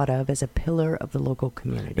generally thought of as a pillar of the local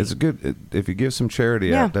community. It's good if you give some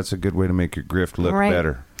charity out. That's a good way to make your grift look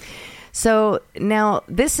better. So now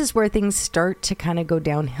this is where things start to kind of go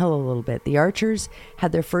downhill a little bit. The Archers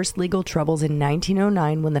had their first legal troubles in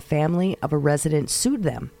 1909 when the family of a resident sued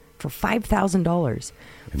them for $5,000.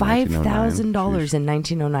 $5,000 in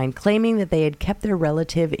 1909, claiming that they had kept their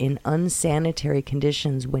relative in unsanitary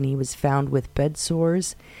conditions when he was found with bed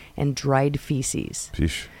sores and dried feces.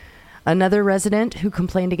 Sheesh. Another resident who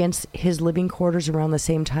complained against his living quarters around the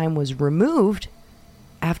same time was removed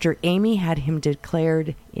after Amy had him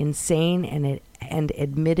declared insane and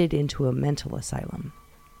admitted into a mental asylum.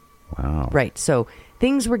 Wow. Right. So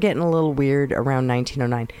things were getting a little weird around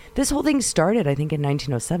 1909. This whole thing started, I think, in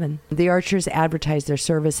 1907. The Archers advertised their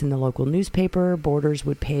service in the local newspaper. Boarders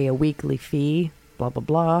would pay a weekly fee, blah, blah,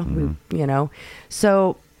 blah,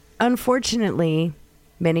 So unfortunately,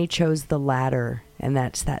 many chose the latter, and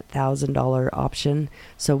that's that $1,000 option.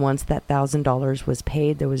 So once that $1,000 was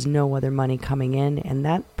paid, there was no other money coming in, and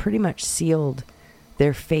that pretty much sealed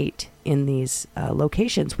their fate in these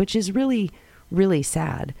locations, which is really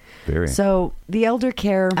sad. Very. So the elder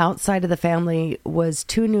care outside of the family was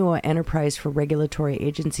too new an enterprise for regulatory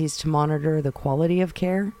agencies to monitor the quality of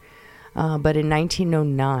care. But in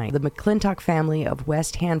 1909, the McClintock family of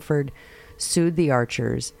West Hanford sued the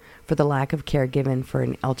Archers for the lack of care given for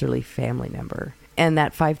an elderly family member. And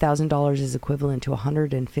that $5,000 is equivalent to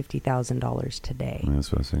 $150,000 today.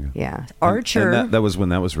 That's what I was thinking. Yeah. Archer. And that was when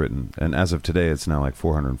that was written. And as of today, it's now like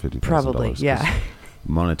 $450,000. Probably, yeah.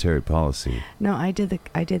 Monetary policy. No, I did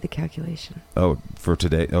the calculation. Oh, for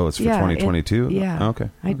today? Oh, it's for 2022? Yeah. Okay.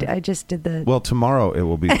 I just did the... Well, tomorrow it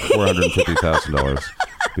will be $450,000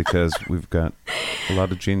 because we've got a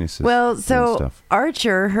lot of geniuses. Well, and so stuff.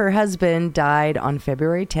 Archer, her husband, died on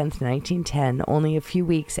February 10th, 1910, only a few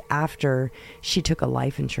weeks after she took a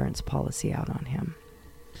life insurance policy out on him.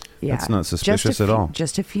 Yeah. That's not suspicious at all.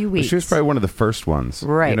 Just a few weeks. But she was probably one of the first ones.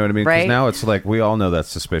 Right. You know what I mean? Right. Because now it's like, we all know that's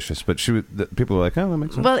suspicious. But people were like, oh, that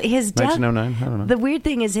makes sense. Well, his death... 1909? I don't know. The weird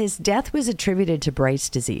thing is his death was attributed to Bright's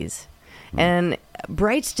disease. And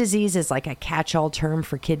Bright's disease is like a catch-all term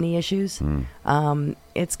for kidney issues.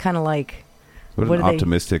 It's kind of like... What an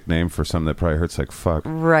optimistic name for something that probably hurts like fuck.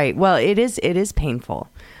 Right. Well, it is painful.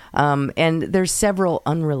 And there's several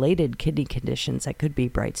unrelated kidney conditions that could be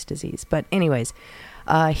Bright's disease. But anyways...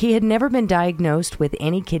 he had never been diagnosed with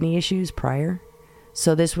any kidney issues prior.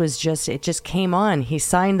 So this was it just came on. He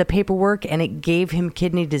signed the paperwork and it gave him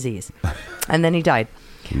kidney disease. And then he died.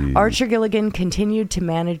 Archer Gilligan continued to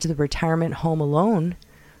manage the retirement home alone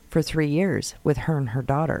for 3 years with her and her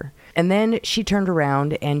daughter. And then she turned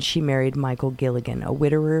around and she married Michael Gilligan, a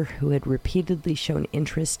widower who had repeatedly shown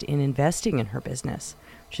interest in investing in her business.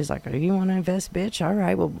 She's like, oh, you want to invest, bitch? All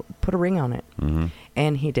right, we'll put a ring on it. Mm-hmm.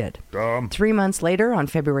 And he did. 3 months later, on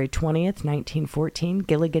February 20th, 1914,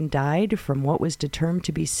 Gilligan died from what was determined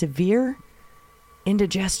to be severe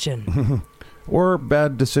indigestion. Or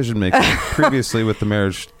bad decision-making previously with the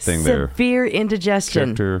marriage thing there. Severe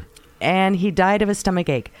indigestion. And he died of a stomach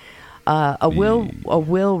ache. A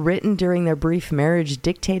will written during their brief marriage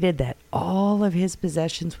dictated that all of his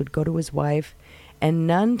possessions would go to his wife and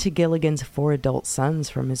none to Gilligan's 4 adult sons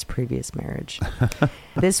from his previous marriage.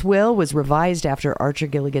 This will was revised after Archer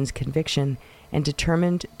Gilligan's conviction and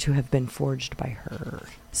determined to have been forged by her.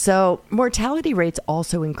 So mortality rates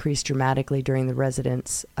also increased dramatically during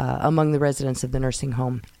the among the residents of the nursing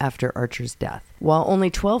home after Archer's death. While only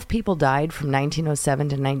 12 people died from 1907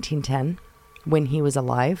 to 1910, when he was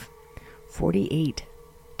alive, 48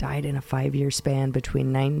 died in a 5-year span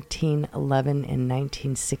between 1911 and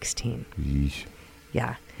 1916. Yeesh.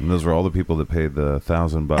 Yeah. And those were all the people that paid the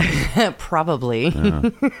 $1,000. Probably. Yeah.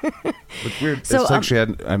 It's weird. So, it's like she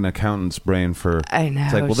had an accountant's brain for. I know.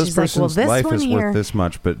 It's like, well, this She's like, person's well, this life is one here- worth this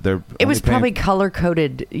much, but they're. It was only paying- probably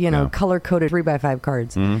color-coded, Yeah. color-coded 3x5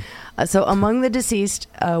 cards. Mhm. So among the deceased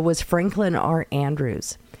was Franklin R.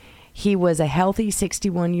 Andrews. He was a healthy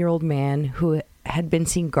 61-year-old man who had been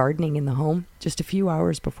seen gardening in the home just a few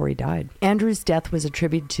hours before he died. Andrews' death was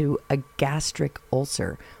attributed to a gastric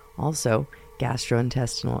ulcer, also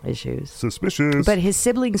gastrointestinal issues. Suspicious. But his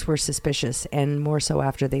siblings were suspicious, and more so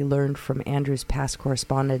after they learned from Andrew's past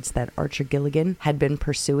correspondence that Archer Gilligan had been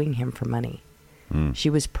pursuing him for money. She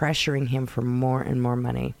was pressuring him for more and more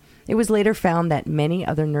money. It was later found that many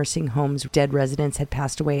other nursing homes' dead residents had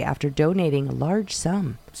passed away after donating a large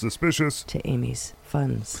sum Suspicious. to Amy's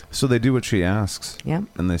funds. So they do what she asks. Yep.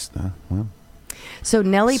 And they, well, So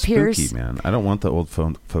Nellie spooky, Pierce... man. I don't want the old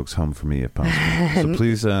folks home for me if possible. So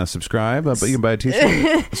please subscribe. But you can buy a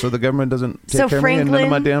t-shirt so the government doesn't take So care of me and none of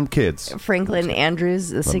my Franklin- damn kids. Franklin Andrews,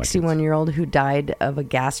 the my kids. 61-year-old who died of a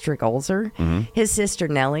gastric ulcer, his sister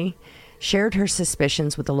Nellie shared her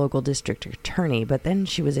suspicions with the local district attorney, but then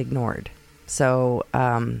she was ignored. So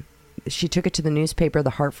she took it to the newspaper,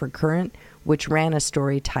 the Hartford Courant, which ran a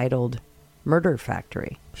story titled Murder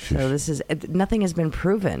Factory. Sheesh. So this is nothing has been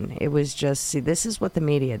proven. It was just, see, this is what the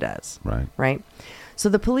media does. Right. So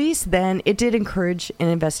the police then, it did encourage an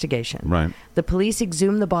investigation. Right. The police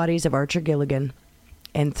exhumed the bodies of Archer Gilligan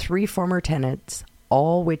and 3 former tenants,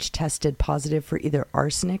 all which tested positive for either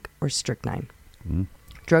arsenic or strychnine.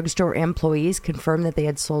 Drugstore employees confirmed that they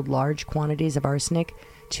had sold large quantities of arsenic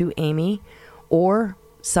to Amy or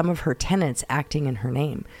some of her tenants acting in her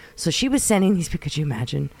name. So she was sending these, could you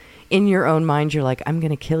imagine? In your own mind, you're like, I'm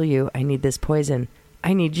going to kill you. I need this poison.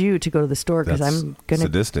 I need you to go to the store because That's I'm going to...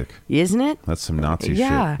 sadistic. Isn't it? That's some Nazi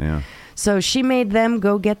Yeah. shit. Yeah. So she made them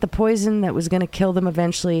go get the poison that was going to kill them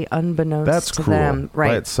eventually, unbeknownst That's to cruel. them. Right.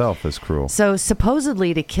 By itself is cruel. So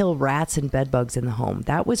supposedly to kill rats and bedbugs in the home.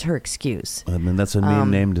 That was her excuse. I mean, that's a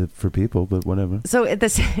mean name for people, but whatever. So at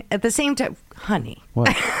the same time, honey. What?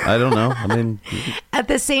 I don't know. I mean, At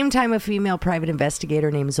the same time, a female private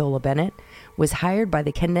investigator named Zola Bennett was hired by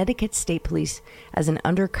the Connecticut State Police as an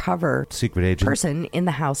undercover secret agent. person in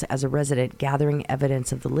the house as a resident, gathering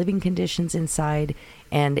evidence of the living conditions inside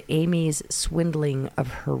and Amy's swindling of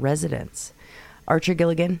her residence. Archer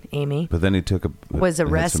Gilligan, Amy, But then he took was had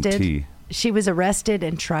some arrested. tea. She was arrested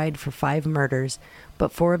and tried for 5 murders,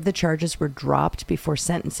 but 4 of the charges were dropped before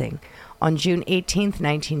sentencing. On June 18th,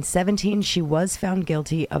 1917, she was found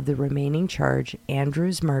guilty of the remaining charge,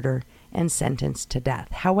 Andrew's murder, and sentenced to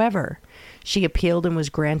death. However, she appealed and was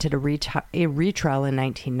granted a retrial in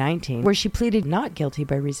 1919, where she pleaded not guilty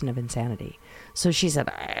by reason of insanity. So she said,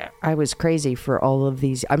 I was crazy for all of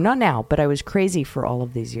these. I'm not now, but I was crazy for all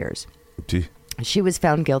of these years. Gee, She was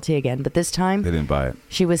found guilty again, but this time they didn't buy it.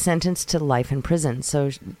 she was sentenced to life in prison, so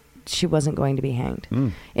she wasn't going to be hanged.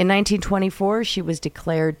 Mm. In 1924, she was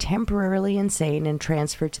declared temporarily insane and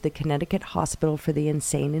transferred to the Connecticut Hospital for the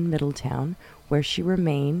Insane in Middletown, where she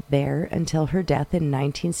remained there until her death in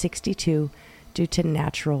 1962 due to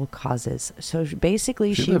natural causes. So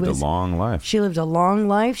basically, She lived a long life. She lived a long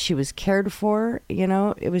life. She was cared for. You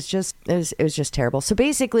know, it was just terrible. So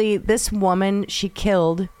basically, this woman, she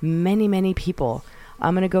killed many, many people.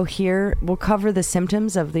 I'm going to go here. We'll cover the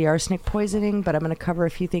symptoms of the arsenic poisoning, but I'm going to cover a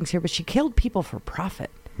few things here. But she killed people for profit.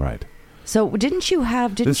 Right. So didn't you?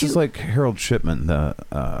 This is like Harold Shipman.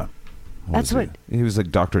 That's what he was like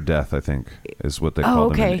Dr. Death, I think, is what they Oh,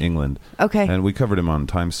 called him okay. in England. Okay. And we covered him on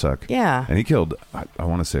Time Suck. Yeah. And he killed, I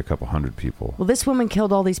want to say, a couple hundred people. Well, this woman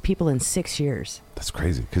killed all these people in 6 years. That's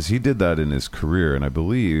crazy because he did that in his career, and I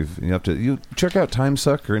believe you check out Time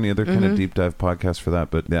Suck or any other kind of deep dive podcast for that.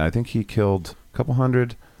 But yeah, I think he killed a couple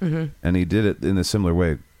hundred, and he did it in a similar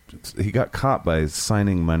way. He got caught by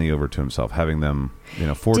signing money over to himself, having them,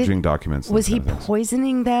 forging documents. and Was those he kind of things.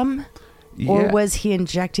 poisoning them? Yeah. Or was he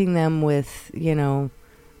injecting them with, medication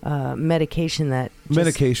that just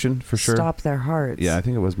medication for sure? stopped their hearts? Yeah, I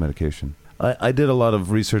think it was medication. I did a lot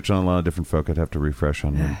of research on a lot of different folk. I'd have to refresh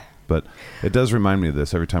on him. but it does remind me of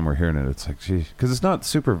this every time we're hearing it. It's like, gee, because it's not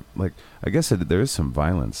super, like, I guess there is some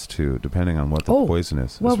violence too, depending on what the poison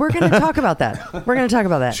is. Well, we're going to talk about that. We're going to talk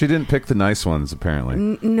about that. She didn't pick the nice ones,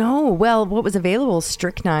 apparently. No. Well, what was available,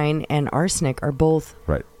 strychnine and arsenic, are both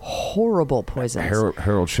horrible poisons.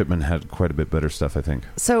 Harold Shipman had quite a bit better stuff, I think.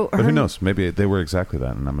 So, but who knows? Maybe they were exactly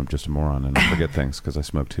that, and I'm just a moron and I forget things because I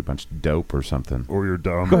smoked too much dope or something. Or you're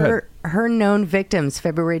dumb. Go ahead. Her known victims: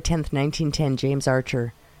 February 10th, 1910, James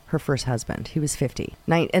Archer, her first husband. He was 50.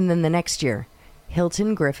 And then the next year,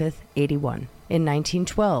 Hilton Griffith, 81. In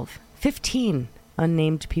 1912, 15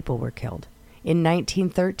 unnamed people were killed. In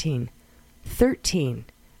 1913, 13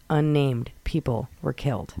 unnamed people were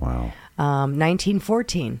killed. Wow.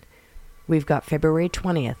 1914, we've got February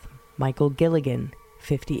 20th, Michael Gilligan,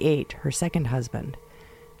 58, her second husband.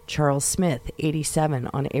 Charles Smith, 87,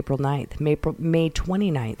 on April 9th. May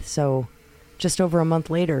 29th, so just over a month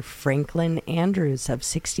later, Franklin Andrews of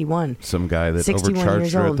 61. Some guy that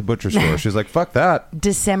overcharged her at the butcher store. She's like, fuck that.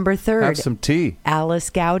 December 3rd. Have some tea.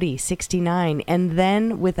 Alice Gowdy, 69. And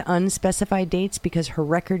then with unspecified dates because her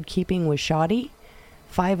record keeping was shoddy,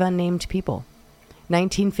 5 unnamed people.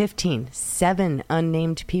 1915, 7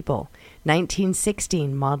 unnamed people.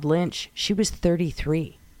 1916, Maud Lynch. She was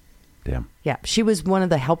 33. Damn. Yeah, she was one of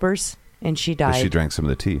the helpers. And she died. She drank some of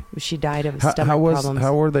the tea. She died of stomach problems.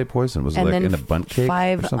 How were they poisoned? Was it like in a bundt cake?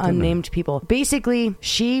 5 or something? unnamed people. Basically,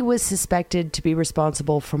 she was suspected to be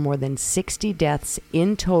responsible for more than 60 deaths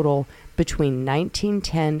in total between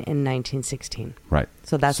 1910 and 1916. Right.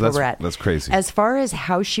 So that's where we're at. That's crazy. As far as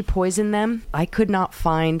how she poisoned them, I could not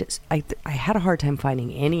find. I had a hard time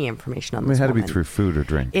finding any information on this. It had woman. to be through food or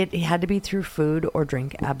drink. It had to be through food or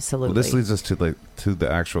drink. Absolutely. Well, this leads us to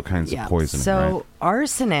the actual kinds of poisoning. So right?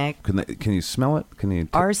 arsenic. Can you smell it?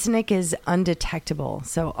 Arsenic is undetectable.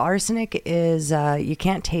 So arsenic is you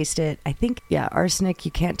can't taste it. I think arsenic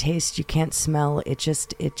you can't taste, you can't smell. It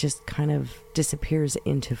just kind of disappears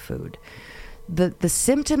into food. The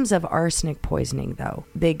symptoms of arsenic poisoning, though,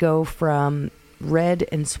 they go from red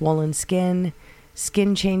and swollen skin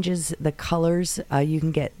changes, the colors. You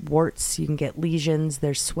can get warts, you can get lesions.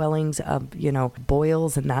 There's swellings of,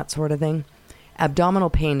 boils and that sort of thing. Abdominal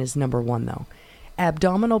pain is number 1, though.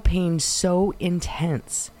 Abdominal pain so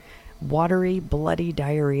intense, watery, bloody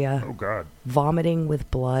diarrhea. Oh, God. Vomiting with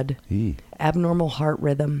blood. Abnormal heart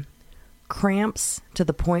rhythm. Cramps to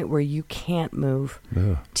the point where you can't move.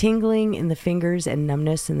 Ugh. Tingling in the fingers and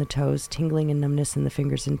numbness in the toes. Tingling and numbness in the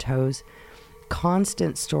fingers and toes.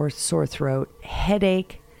 Constant sore throat.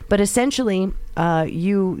 Headache. But essentially,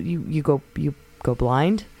 you go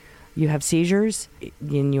blind. You have seizures,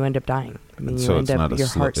 and you end up dying. I mean, so your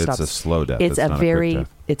heart stops. It's a slow death.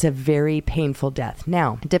 It's a very painful death.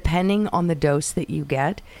 Now, depending on the dose that you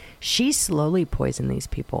get, she slowly poisoned these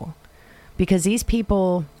people, because these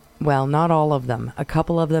people, well, not all of them. A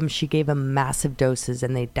couple of them, she gave them massive doses,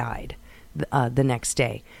 and they died the next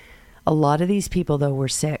day. A lot of these people, though, were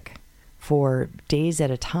sick for days at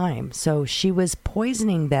a time. So she was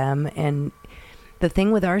poisoning them, and the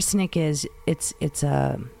thing with arsenic is it's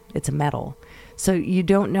a metal. So you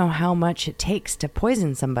don't know how much it takes to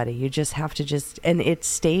poison somebody. You just have to and it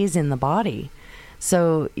stays in the body.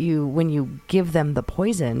 So when you give them the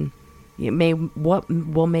poison, what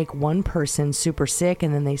will make one person super sick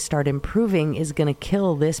and then they start improving is going to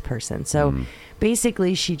kill this person. So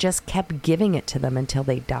basically she just kept giving it to them until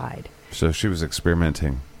they died. So she was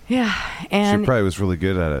experimenting. Yeah. And she probably was really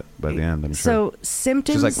good at it by the end, I'm sure. So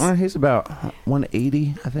symptoms. She's like, he's about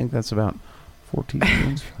 180. I think that's about 4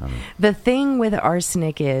 teaspoons. The thing with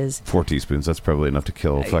arsenic is 4 teaspoons. That's probably enough to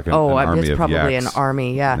kill fucking an army it's of probably yaks. an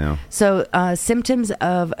army. Yeah. So symptoms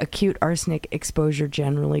of acute arsenic exposure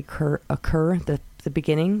generally occur the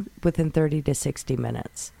beginning within 30 to 60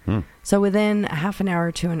 minutes. So within half an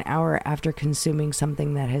hour to an hour after consuming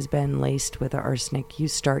something that has been laced with arsenic, you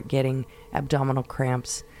start getting abdominal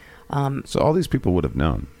cramps. So all these people would have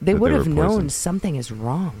known. They would have known poisoned. something is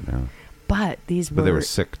wrong. Yeah. But they were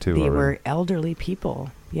sick too. They already. were elderly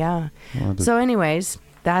people. Yeah. Well, so anyways,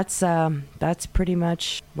 that's pretty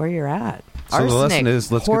much where you're at. So arsenic, the lesson is,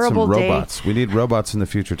 let's get some day. robots. We need robots in the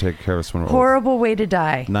future to take care of us when we're old. Horrible way to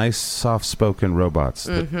die. Nice, soft-spoken robots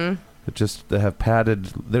that have padded.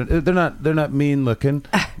 They're not mean looking.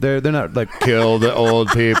 They're not like kill the old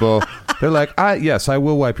people. They're like, yes, I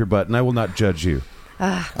will wipe your butt, and I will not judge you.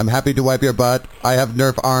 I'm happy to wipe your butt. I have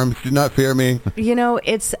Nerf arms. Do not fear me.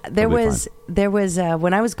 There was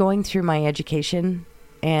when I was going through my education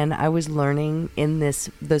and I was learning in this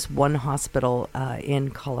one hospital in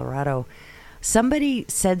Colorado, somebody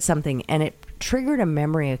said something and it triggered a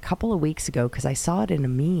memory a couple of weeks ago because I saw it in a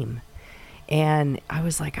meme. And I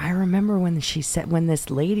was like, I remember when this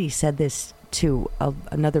lady said this to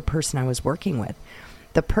another person I was working with.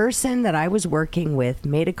 The person that I was working with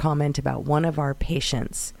made a comment about one of our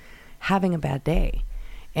patients having a bad day.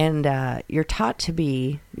 And you're taught to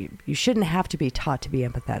be, you shouldn't have to be taught to be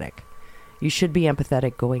empathetic. You should be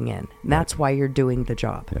empathetic going in. And that's why you're doing the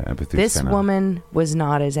job. Yeah, empathy. This woman was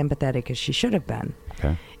not as empathetic as she should have been.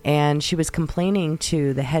 Okay. And she was complaining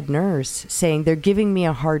to the head nurse, saying, they're giving me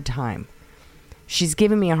a hard time. She's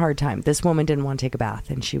giving me a hard time. This woman didn't want to take a bath,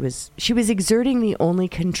 and she was exerting the only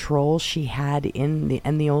control she had and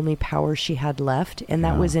the only power she had left, and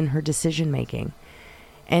that was in her decision making.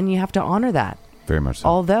 And you have to honor that. Very much so.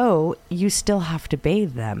 Although you still have to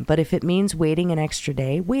bathe them, but if it means waiting an extra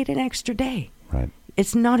day, wait an extra day. Right.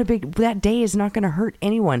 It's not that day is not going to hurt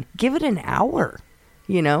anyone. Give it an hour.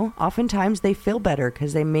 Oftentimes they feel better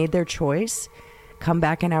because they made their choice. Come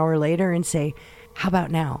back an hour later and say, how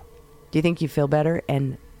about now? Do you think you feel better?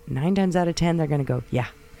 And 9 times out of 10, they're going to go, yeah.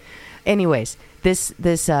 Anyways, this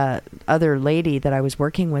other lady that I was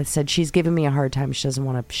working with said she's giving me a hard time. She doesn't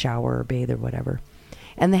want to shower or bathe or whatever.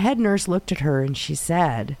 And the head nurse looked at her and she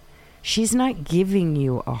said, she's not giving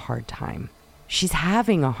you a hard time. She's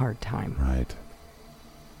having a hard time. Right.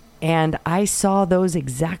 And I saw those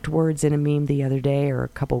exact words in a meme the other day or a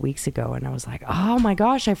couple weeks ago. And I was like, oh my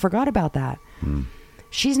gosh, I forgot about that.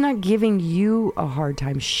 She's not giving you a hard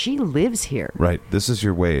time. She lives here. Right. This is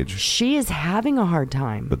your wage. She is having a hard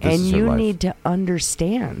time. But this and is her you life. need to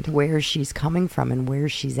understand where she's coming from and where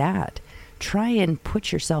she's at. Try and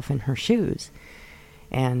put yourself in her shoes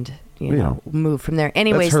and, move from there.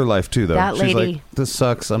 Anyways, that's her life too, though. That She's lady, like, this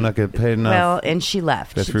sucks. I'm not getting paid enough. well, and she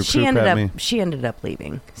left. They threw She poop ended at up. me. She ended up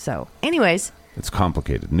leaving. So, anyways, It's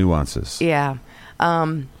complicated. Nuances. yeah.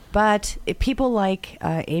 But people like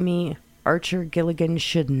Amy Archer Gilligan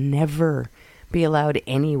should never be allowed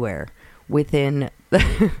anywhere within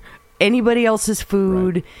anybody else's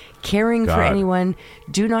food, Right. caring for God. anyone.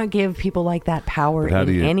 Do not give people like that power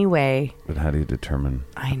in any way. But how do you determine?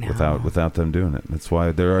 I know. Without them doing it. That's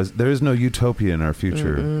why there is no utopia in our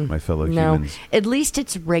future, my fellow No, humans. at least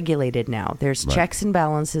it's regulated now. There's Right. checks and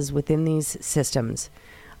balances within these systems,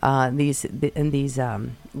 these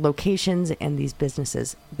locations and these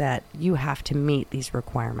businesses that you have to meet these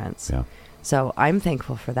requirements. Yeah. So I'm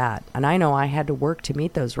thankful for that, and I know I had to work to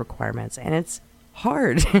meet those requirements, and it's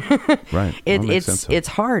hard. Right. Well, makes sense, though. It's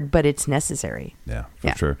hard, but it's necessary. Yeah,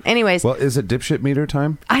 for sure. Anyways, Well, is it dipshit meter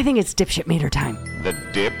time? I think it's dipshit meter time. The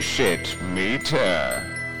dipshit meter.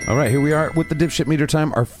 All right, here we are with the dipshit meter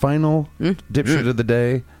time. Our final dipshit of the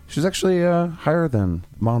day. She's actually higher than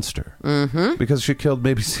Monster because she killed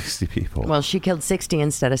maybe 60 people. Well, she killed 60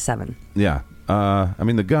 instead of 7. Yeah. I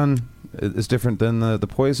mean, the gun is different than the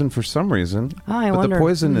poison for some reason. Oh, I but wonder. the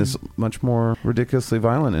poison is much more ridiculously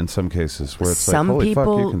violent in some cases where it's Some like, holy fuck,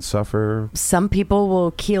 people- you can suffer. Some people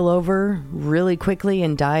will keel over really quickly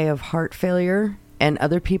and die of heart failure, and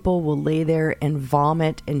other people will lay there and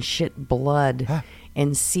vomit and shit blood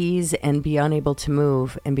and seize and be unable to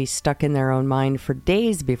move and be stuck in their own mind for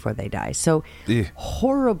days before they die. So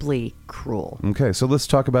horribly cruel. Okay, so let's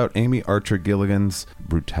talk about Amy Archer Gilligan's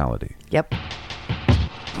brutality. Yep,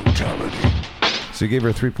 Brutality. So you gave her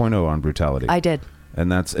a 3.0 on brutality. I did. And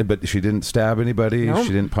but she didn't stab anybody. Nope.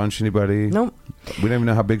 She didn't punch anybody. Nope. We don't even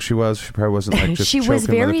know how big she was. She probably wasn't like just She was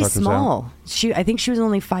choking very motherfuckers small. I think she was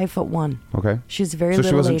only 5'1". out. Okay. She was very So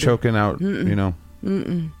little she wasn't lady. choking out,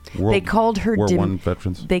 They called her War One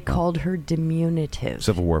veterans. They called her diminutive.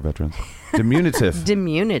 Civil War veterans. Diminutive.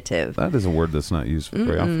 Diminutive. That is a word that's not used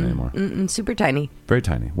very often anymore. Super tiny. Very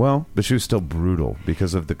tiny. Well, but she was still brutal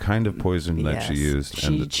because of the kind of poison that she used.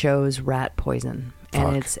 She chose rat poison. Fuck.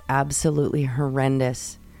 And it's absolutely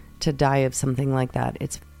horrendous to die of something like that.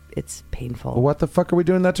 It's painful. Well, what the fuck are we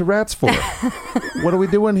doing that to rats for? What are we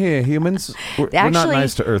doing here, humans? We're not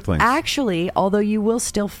nice to earthlings. Actually, although you will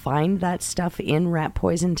still find that stuff in rat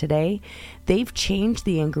poison today, they've changed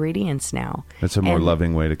the ingredients now. It's a more And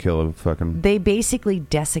loving way to kill a fucking... They basically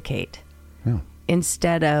desiccate. Yeah.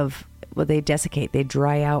 Instead of... Well, they desiccate. They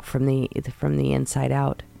dry out from the inside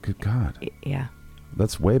out. Good God. Yeah.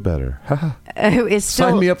 That's way better. It's still,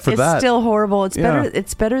 Sign me up for that. It's still horrible. It's Yeah. better.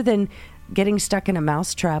 It's better than getting stuck in a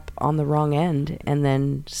mousetrap on the wrong end and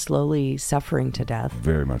then slowly suffering to death.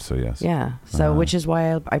 Very much so, yes. Yeah. So, which is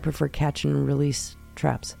why I prefer catch and release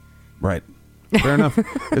traps. Right. Fair enough.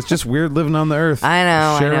 It's just weird living on the earth. I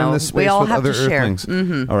know. Sharing I know. this space We all with have other to share.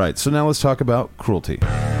 earthlings. All right. So now let's talk about cruelty.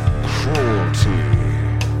 Cruelty.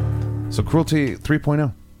 So cruelty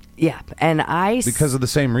 3.0. Yeah, and Because of the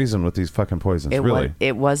same reason with these fucking poisons, really.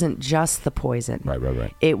 It wasn't just the poison.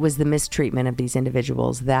 Right. It was the mistreatment of these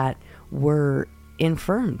individuals that were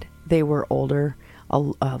infirmed. They were older. A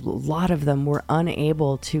lot of them were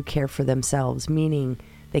unable to care for themselves, meaning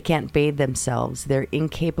they can't bathe themselves. They're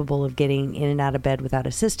incapable of getting in and out of bed without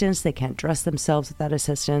assistance. They can't dress themselves without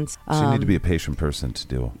assistance. So you need to be a patient person to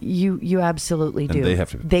deal. You absolutely do. And they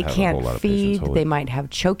have to They have a can't whole lot of feed. patience. They might have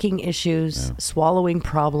choking issues, swallowing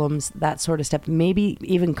problems, that sort of stuff. Maybe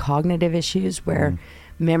even cognitive issues where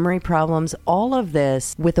memory problems, all of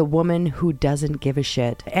this with a woman who doesn't give a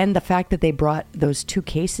shit. And the fact that they brought those 2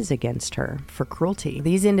 cases against her for cruelty.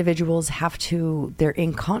 These individuals they're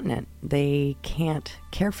incontinent. They can't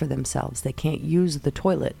care for themselves. They can't use the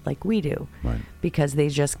toilet like we do because they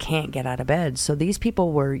just can't get out of bed. So these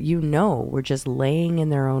people were just laying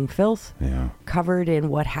in their own filth, covered in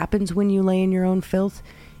what happens when you lay in your own filth.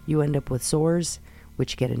 You end up with sores,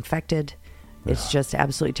 which get infected. It's just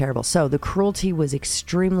absolutely terrible. So the cruelty was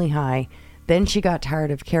extremely high. Then she got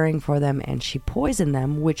tired of caring for them and she poisoned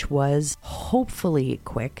them, which was hopefully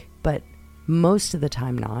quick, but most of the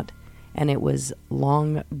time not. And it was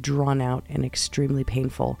long, drawn out, and extremely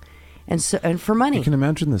painful. And for money. You can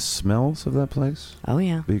imagine the smells of that place. Oh,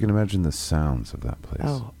 yeah. But you can imagine the sounds of that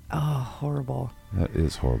place. Oh, horrible. That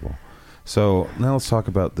is horrible. So now let's talk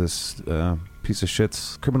about this piece of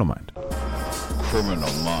shit's criminal mind.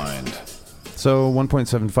 Criminal mind. So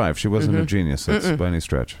 1.75. She wasn't a genius by any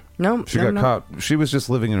stretch. No, she got caught. She was just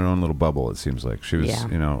living in her own little bubble. It seems like she was,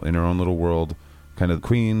 in her own little world, kind of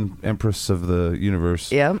queen, empress of the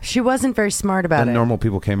universe. Yeah, she wasn't very smart about it. And normal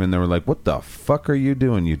people came in. They were like, "What the fuck are you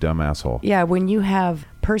doing, you dumb asshole?" Yeah, when you have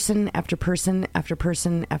person after person after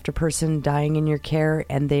person after person dying in your care,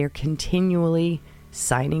 and they are continually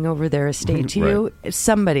signing over their estate to you,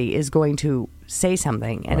 somebody is going to say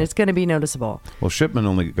something, and it's going to be noticeable. Well, Shipman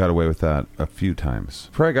only got away with that a few times.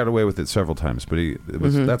 Probably got away with it several times, but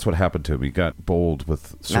that's what happened to him. He got bold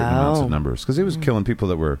with certain amounts of numbers because he was killing people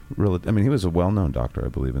that were really. I mean, he was a well-known doctor, I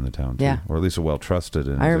believe, in the town, too, or at least a well-trusted.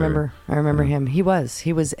 I remember him. He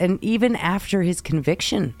was, and even after his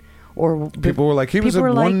conviction. People were like, he was a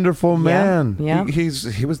wonderful man. Yeah. He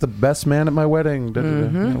was the best man at my wedding.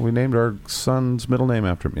 We named our son's middle name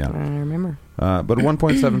after him. Yeah, I remember. But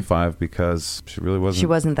 1.75 because she really wasn't. She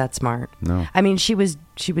wasn't that smart. No. I mean, she was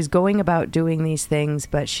going about doing these things,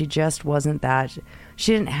 but she just wasn't that.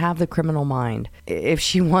 She didn't have the criminal mind. If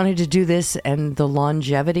she wanted to do this and the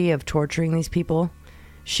longevity of torturing these people,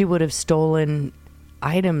 she would have stolen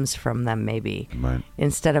items from them, maybe,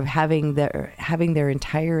 instead of having their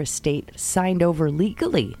entire estate signed over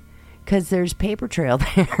legally, because there's paper trail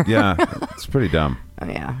there. Yeah, it's pretty dumb. Oh,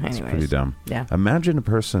 yeah, anyways. It's pretty dumb. Yeah. Imagine a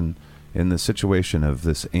person in the situation of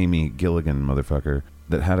this Amy Gilligan motherfucker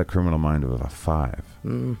that had a criminal mind of a 5.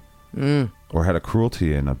 Or had a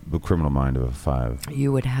cruelty and a criminal mind of a 5.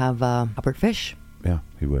 You would have Albert Fish. Yeah,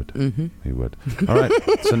 he would. Mm-hmm. He would. All right.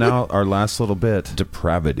 So now our last little bit,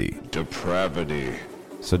 depravity. Depravity.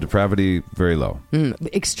 So depravity, very low.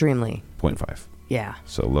 Extremely. 0.5. Yeah.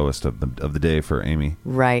 So lowest of the day for Amy.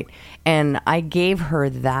 Right. And I gave her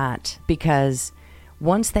that because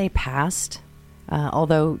once they passed,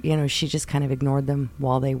 although, she just kind of ignored them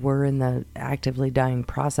while they were in the actively dying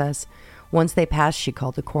process. Once they passed, she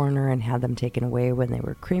called the coroner and had them taken away when they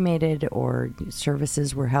were cremated or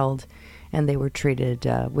services were held, and they were treated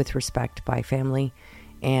with respect by family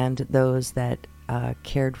and those that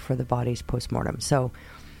cared for the bodies post-mortem. So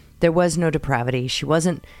there was no depravity. She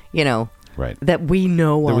wasn't, right, that we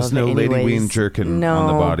know of. There was no anyways. Lady Ween jerking on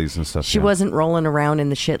the bodies and stuff. She wasn't rolling around in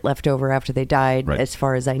the shit left over after they died, as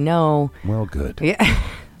far as I know. Well, good. Yeah.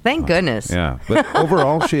 Thank goodness. Yeah. But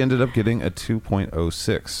overall, she ended up getting a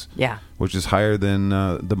 2.06. Yeah. Which is higher than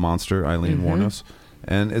the monster Eileen Wuornos,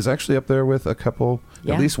 and is actually up there with a couple,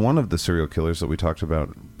 at least one of the serial killers that we talked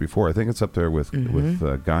about before. I think it's up there with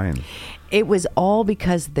Guyan. It was all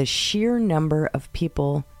because the sheer number of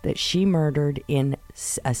people that she murdered in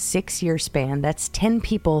a 6-year span. That's 10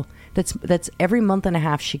 people. That's every month and a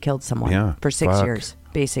half she killed someone for 6 years,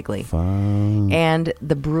 basically. And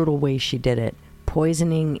the brutal way she did it.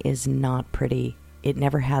 Poisoning is not pretty. It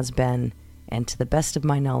never has been. And to the best of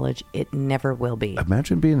my knowledge, it never will be.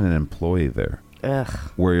 Imagine being an employee there. Ugh.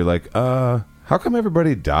 Where you're like, how come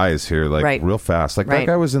everybody dies here real fast? Like that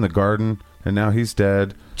guy was in the garden and now he's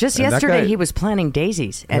dead. Just yesterday he was planting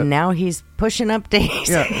daisies and now he's pushing up daisies.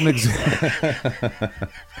 Yeah,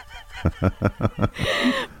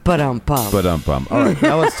 Ba-dum-bum. All right,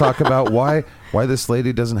 now let's talk about why this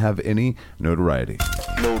lady doesn't have any notoriety.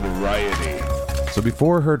 Notoriety. So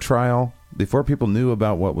before her trial, before people knew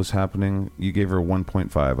about what was happening, you gave her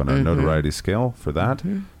 1.5 on our notoriety scale for that.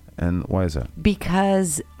 And why is that?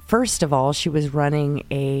 Because first of all, she was running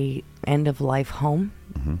a end of life home.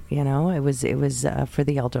 It was for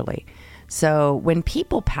the elderly. So when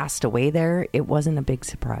people passed away there, it wasn't a big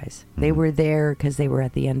surprise. They were there because they were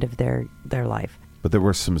at the end of their life. But there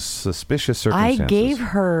were some suspicious circumstances. I gave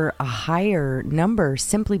her a higher number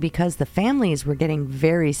simply because the families were getting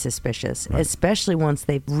very suspicious, especially once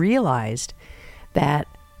they realized that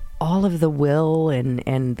all of the will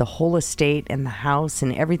and the whole estate and the house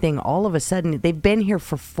and everything, all of a sudden, they've been here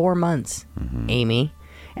for 4 months, Amy,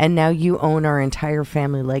 and now you own our entire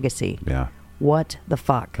family legacy. Yeah. What the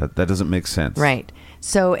fuck? That doesn't make sense. Right.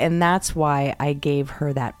 So, and that's why I gave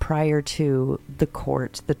her that prior to the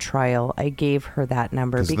court, the trial. I gave her that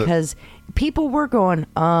number because people were going,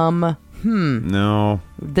 No.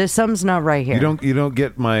 There's something's not right here. You don't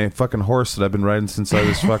get my fucking horse that I've been riding since I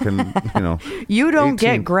was fucking, You don't 18.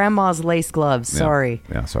 get grandma's lace gloves. Sorry.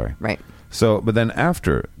 Yeah, sorry. Right. So, but then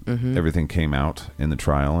after everything came out in the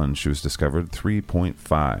trial and she was discovered,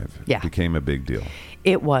 3.5 became a big deal.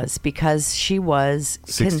 It was because she was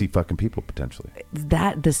 60 fucking people potentially.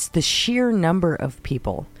 The sheer number of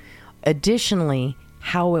people. Additionally,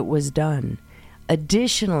 how it was done.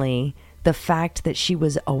 Additionally, the fact that she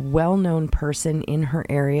was a well-known person in her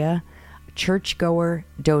area, churchgoer,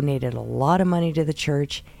 donated a lot of money to the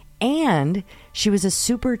church, and she was a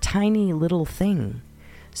super tiny little thing.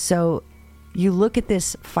 So you look at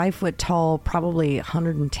this 5 foot tall, probably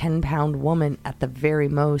 110 pound woman at the very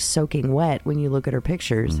most, soaking wet when you look at her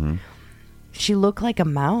pictures. She looked like a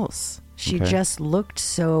mouse. She just looked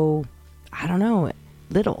so, I don't know,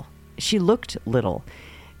 little. She looked little.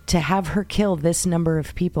 To have her kill this number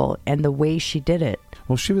of people and the way she did it.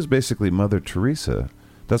 Well, she was basically Mother Teresa.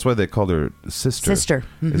 That's why they called her sister.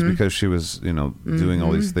 Is because she was, doing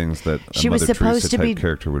all these things that a Mother Teresa type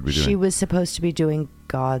character would be doing. She was supposed to be doing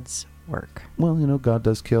God's work. Well, God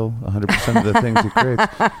does kill 100% of the things he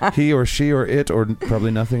creates. He or she or it or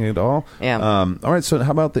probably nothing at all. Yeah. All right, so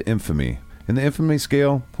how about the infamy? In the infamy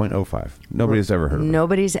scale, 0.05. Nobody's ever heard of her.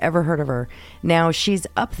 Nobody's ever heard of her. Now, she's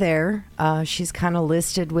up there. She's kind of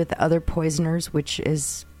listed with other poisoners, which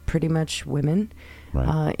is pretty much women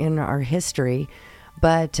in our history.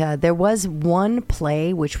 But there was one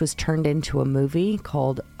play which was turned into a movie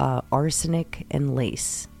called Arsenic and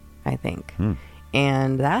Lace, I think.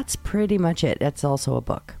 And that's pretty much it. That's also a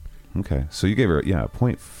book. Okay. So you gave her,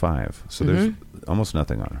 0.5. So there's almost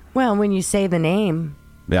nothing on her. Well, when you say the name...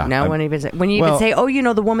 Yeah, no one even when you even say,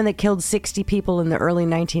 the woman that killed 60 people in the early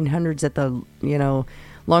 1900s at the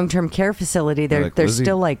long-term care facility, they're Lizzie,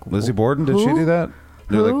 still like, Lizzie Borden, did she do that?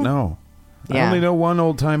 They're like, no. Yeah. I only know one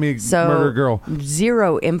old-timey murder girl.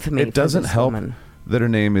 Zero infamy. It doesn't help that her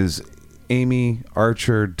name is Amy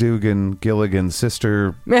Archer Dugan Gilligan,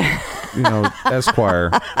 sister,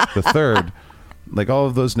 Esquire the third. Like all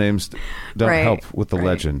of those names don't help with the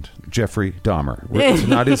legend. Jeffrey Dahmer. It's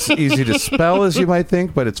not as easy to spell as you might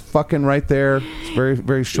think, but it's fucking right there. It's very,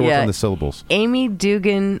 very short on the syllables. Amy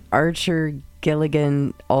Dugan Archer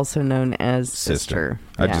Gilligan, also known as sister.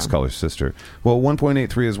 I just call her sister. Well,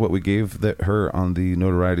 1.83 is what we gave her on the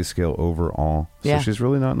notoriety scale overall. So she's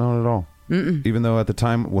really not known at all. Even though at the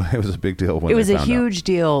time it was a big deal when it was they a found huge out.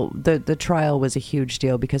 deal. The trial was a huge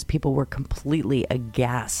deal because people were completely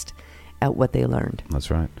aghast at what they learned.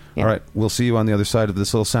 That's right. Yeah. All right. We'll see you on the other side of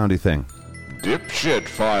this little soundy thing. Dipshit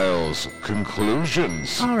Files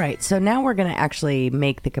Conclusions. All right. So now we're going to actually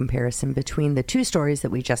make the comparison between the two stories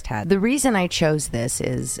that we just had. The reason I chose this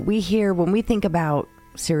is when we think about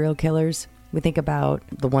serial killers, we think about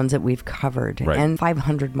the ones that we've covered and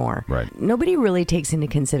 500 more. Right. Nobody really takes into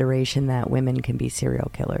consideration that women can be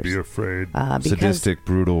serial killers. Be afraid. Sadistic,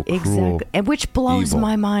 brutal, cruel, and which blows evil.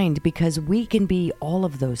 my mind because we can be all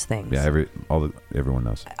of those things. Yeah, everyone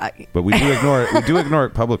knows. But we do ignore it. We do ignore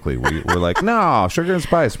it publicly. We're like, no, sugar and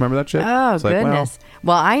spice. Remember that shit? Oh, it's goodness. Like,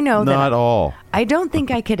 well, I know that. Not all. I don't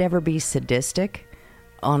think I could ever be sadistic.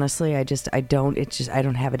 Honestly, I don't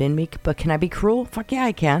have it in me. But can I be cruel? Fuck yeah,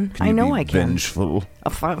 I can. I know I can. Vengeful.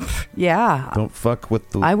 Yeah. Don't fuck with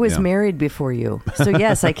the... I was married before you. So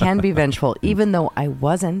yes, I can be vengeful. Even though I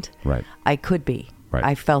wasn't, right. I could be. Right.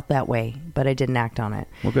 I felt that way, but I didn't act on it.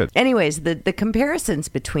 Well, good. Anyways, the comparisons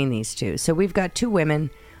between these two. So we've got two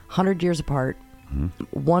women, 100 years apart.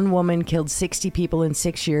 One woman killed 60 people in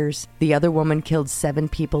 6 years. The other woman killed 7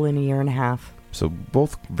 people in a year and a half. So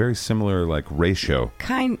both very similar, ratio.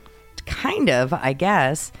 Kind of, I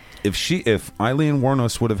guess. If Eileen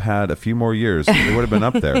Wuornos would have had a few more years, it would have been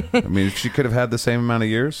up there. I mean, if she could have had the same amount of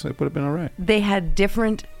years, it would have been all right. They had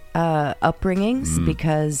different upbringings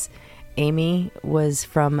because Amy was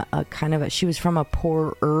from she was from a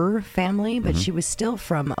poorer family, but she was still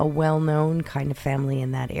from a well-known kind of family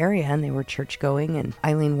in that area, and they were church-going. And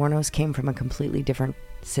Eileen Wuornos came from a completely different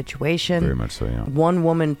situation. Very much so, yeah. One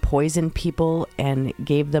woman poisoned people and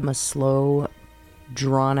gave them a slow,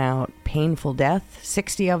 drawn-out, painful death,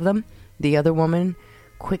 60 of them. The other woman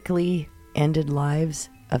quickly ended lives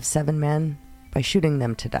of 7 men by shooting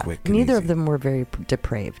them to death. Quick and Neither easy. of them were very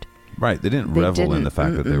depraved. Right. They didn't revel in the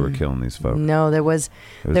fact that they were killing these folks. No, It was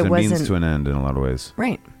there a wasn't. means to an end in a lot of ways.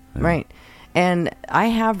 Right, Yeah. right. And I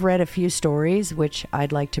have read a few stories, which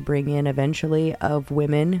I'd like to bring in eventually, of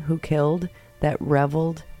women who killed that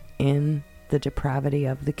reveled in the depravity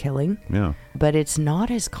of the killing. Yeah. But it's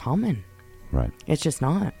not as common. Right. It's just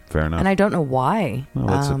not. Fair enough. And I don't know why. Well,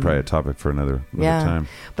 that's probably a topic for another time.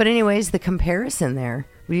 But anyways, the comparison there.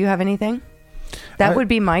 Do you have anything? That would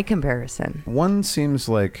be my comparison. One seems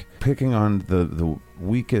like picking on the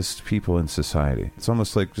weakest people in society. It's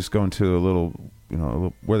almost like just going to a little,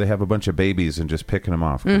 where they have a bunch of babies and just picking them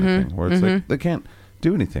off kind of thing. Where it's like they can't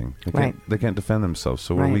do anything. They can't defend themselves.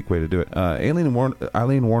 So we're a weak way to do it. Eileen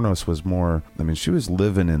Wuornos was more, she was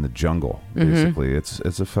living in the jungle, basically.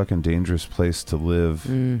 It's a fucking dangerous place to live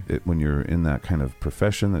when you're in that kind of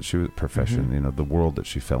profession that she was, the world that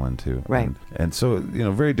she fell into. Right. And so,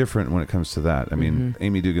 very different when it comes to that.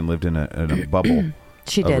 Amy Dugan lived in a bubble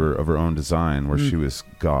She did. of her own design where she was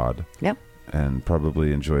God. Yep. And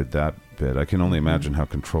probably enjoyed that bit. I can only imagine how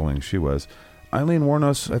controlling she was. Eileen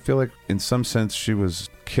Wuornos, I feel like in some sense she was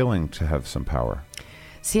killing to have some power.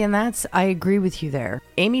 See, and I agree with you there.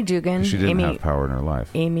 Amy Dugan, She didn't have power in her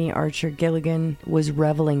life. Amy Archer Gilligan was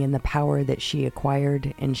reveling in the power that she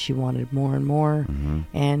acquired, and she wanted more and more,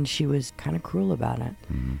 and she was kind of cruel about it.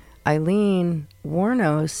 Eileen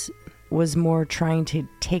Wuornos was more trying to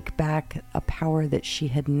take back a power that she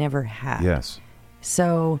had never had. Yes.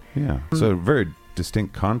 So... Yeah. So very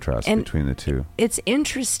distinct contrast between the two. It's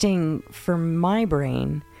interesting for my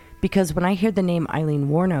brain because when I hear the name Eileen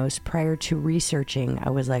Wuornos prior to researching, I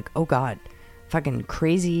was like, oh God, fucking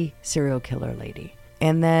crazy serial killer lady.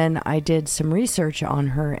 And then I did some research on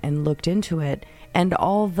her and looked into it. And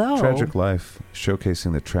although... Tragic life,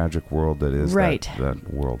 showcasing the tragic world that is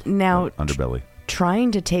that world. Now, that underbelly.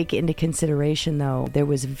 Trying to take into consideration, though, there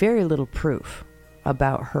was very little proof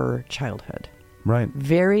about her childhood. Right.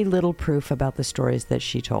 Very little proof about the stories that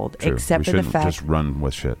she told, True. except we for the fact just run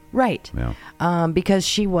with shit. Right. Yeah. Because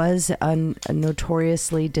she was a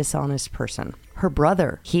notoriously dishonest person. Her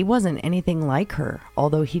brother, he wasn't anything like her,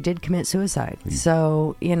 although he did commit suicide.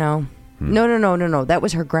 So, No. That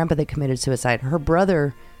was her grandpa that committed suicide. Her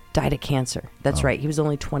brother died of cancer. That's right. He was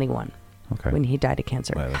only 21 when he died of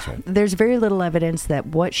cancer. Right, that's right. There's very little evidence that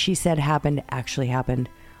what she said happened actually happened.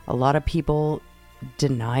 A lot of people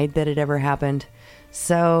denied that it ever happened.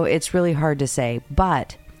 So it's really hard to say.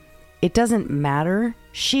 But it doesn't matter.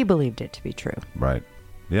 She believed it to be true. Right.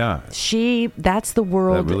 Yeah. That's the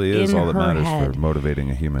world that really is in all that her matters head. for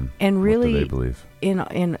motivating a human. And really, what do they believe?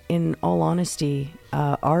 In all honesty,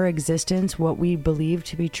 our existence, what we believe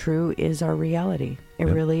to be true, is our reality. It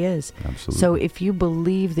really is. Absolutely. So if you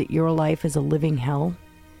believe that your life is a living hell,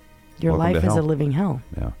 your Welcome life to is a hell. living hell.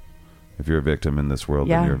 Yeah. If you're a victim in this world,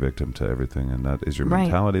 then you're a victim to everything. And that is your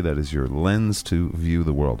mentality. That is your lens to view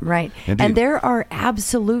the world. Right. Indeed. And there are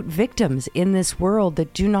absolute victims in this world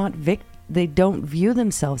that they don't view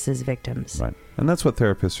themselves as victims. Right. And that's what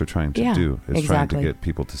therapists are trying to do, is trying to get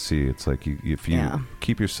people to see. It's like if you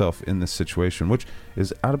keep yourself in this situation, which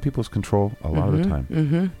is out of people's control a lot of the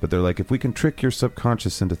time. But they're like, if we can trick your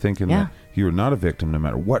subconscious into thinking that you are not a victim no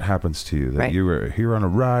matter what happens to you, that you are here on a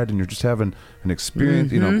ride and you're just having an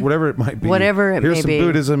experience, whatever it might be. Whatever it may be. Here's some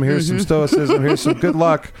Buddhism, here's some Stoicism, here's some good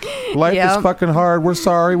luck. Life is fucking hard. We're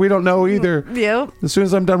sorry. We don't know either. Yep. As soon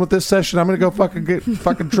as I'm done with this session, I'm going to go get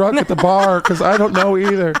fucking drunk at the bar because I don't know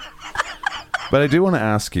either. But I do want to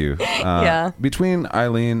ask you, between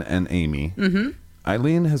Eileen and Amy,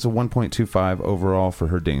 Eileen has a 1.25 overall for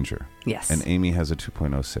her danger. Yes. And Amy has a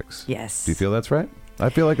 2.06. Yes. Do you feel that's right? I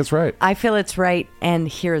feel like it's right. I feel it's right, and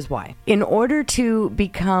here's why. In order to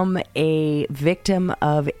become a victim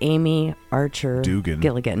of Amy Archer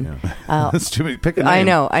Gilligan. Yeah. That's too many. Pick a name. I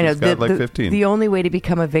know. She's got like 15. The only way to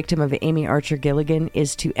become a victim of Amy Archer Gilligan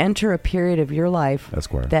is to enter a period of your life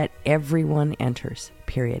Esquire. that everyone enters.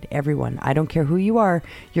 Period. Everyone. I don't care who you are.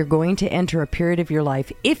 You're going to enter a period of your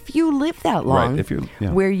life, if you live that long,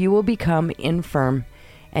 where you will become infirm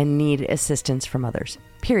and need assistance from others.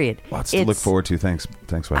 Period. Lots to look forward to. Thanks,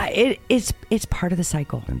 Wayne. It's part of the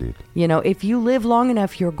cycle. Indeed. If you live long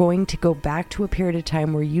enough, you're going to go back to a period of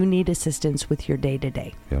time where you need assistance with your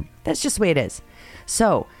day-to-day. Yep. That's just the way it is.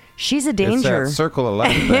 So she's a danger. It's that circle of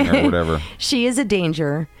life thing or whatever. She is a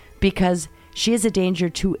danger because she is a danger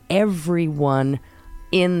to everyone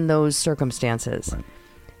in those circumstances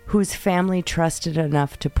whose family trusted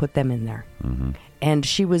enough to put them in there. And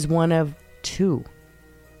she was one of 2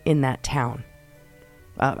 in that town.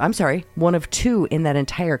 I'm sorry, one of 2 in that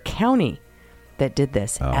entire county that did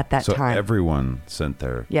this at that time. So everyone sent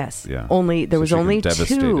their... Yes. Yeah. There was only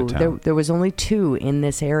 2. There was only 2 in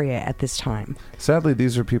this area at this time. Sadly,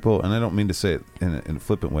 these are people, and I don't mean to say it in a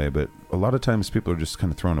flippant way, but a lot of times people are just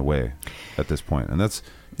kind of thrown away at this point. And that's...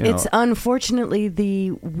 It's unfortunately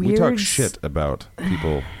the weird... We talk shit about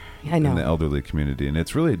people... I know. In the elderly community, and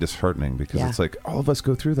it's really disheartening because Yeah. it's like all of us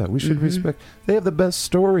go through that. We should respect. They have the best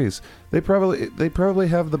stories. They probably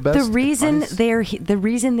have the best. The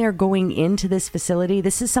reason they're going into this facility.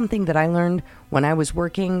 This is something that I learned when I was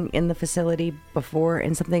working in the facility before,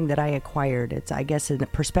 and something that I acquired. It's, I guess, a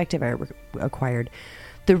perspective I acquired.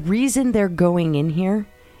 The reason they're going in here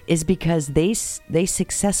is because they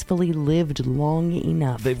successfully lived long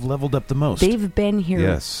enough. They've leveled up the most. They've been here.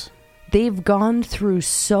 Yes. They've gone through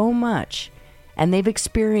so much and they've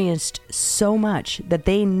experienced so much that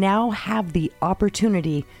they now have the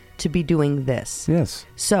opportunity to be doing this. Yes.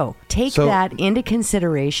 So take that into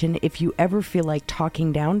consideration if you ever feel like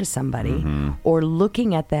talking down to somebody or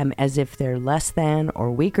looking at them as if they're less than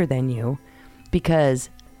or weaker than you, because,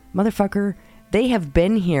 motherfucker, they have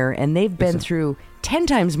been here and they've been through 10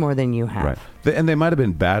 times more than you have. Right. And they might have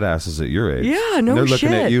been badasses at your age. Yeah, no shit. They're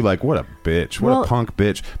looking at you like, what a bitch. What a punk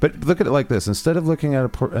bitch. But look at it like this. Instead of looking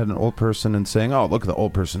at an old person and saying, oh, look at the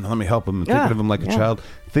old person, let me help him, and thinking of him like a child,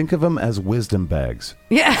 think of them as wisdom bags.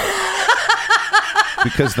 Yeah.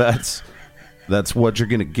 Because that's what you're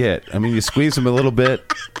going to get. I mean, you squeeze them a little bit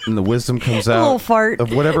and the wisdom comes out. A little fart.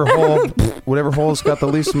 Of whatever hole's got the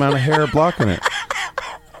least amount of hair blocking it.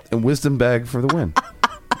 And wisdom bag for the win.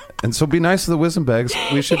 And so be nice to the wisdom bags.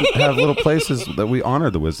 We should have little places that we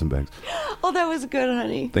honor the wisdom bags. Oh, that was good,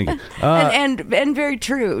 honey. Thank you. And very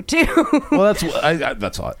true, too. Well, that's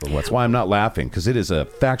why I'm not laughing, because it is a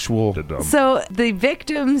factual... So the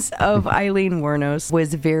victims of Eileen Wuornos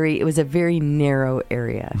was a very narrow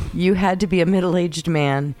area. You had to be a middle-aged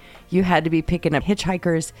man. You had to be picking up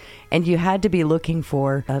hitchhikers, and you had to be looking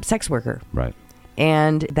for a sex worker. Right.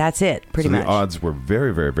 And that's it, pretty much. The odds were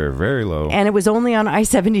very, very, very, very low. And it was only on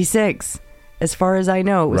I-76. As far as I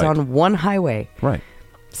know, it was on one highway. Right.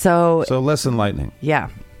 So less than lightning. Yeah.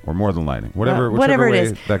 Or more than lightning. Whichever it way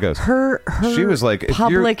is. that goes. Her she was like,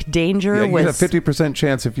 public danger was... You had a 50%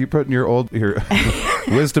 chance if you put your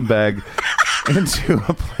wisdom bag into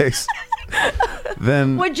a place...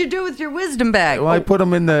 Then what'd you do with your wisdom bag? Well, I put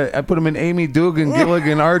them in Amy Dugan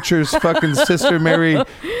Gilligan Archer's fucking sister Mary. I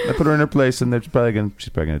put her in her place, and she's probably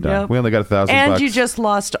gonna die. Yep. We only got $1,000. And you just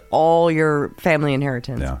lost all your family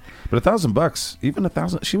inheritance. Yeah, but $1,000, even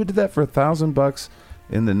 $1,000. She would do that for $1,000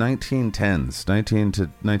 in the 1910s, 19 to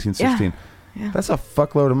 1916. Yeah. Yeah. That's a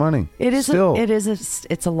fuckload of money. It is.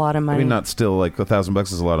 It's a lot of money. I mean, not still like $1,000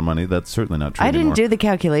 is a lot of money. That's certainly not true. I didn't anymore. do the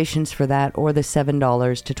calculations for that, or the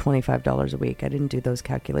 $7 to $25 a week. I didn't do those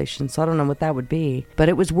calculations, so I don't know what that would be. But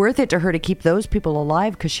it was worth it to her to keep those people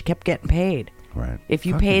alive because she kept getting paid. Right. If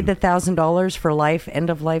you paid the $1,000 for end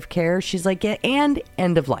of life care, she's like, yeah, and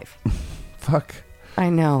end of life. Fuck. I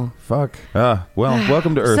know. Fuck. Well,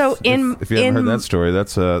 welcome to Earth. So if you haven't heard that story,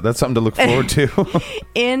 that's something to look forward to.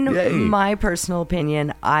 In my personal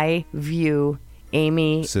opinion, I view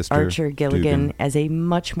Amy Archer Gilligan as a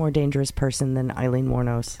much more dangerous person than Eileen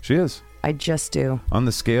Wuornos. She is. I just do. On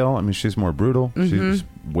the scale, I mean, she's more brutal. Mm-hmm. She's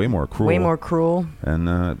way more cruel. Way more cruel. And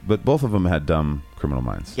but both of them had dumb criminal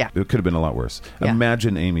minds. Yeah. It could have been a lot worse. Yeah.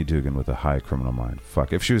 Imagine Amy Dugan with a high criminal mind.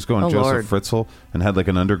 Fuck. If she was going Joseph Fritzl and had like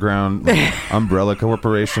an underground umbrella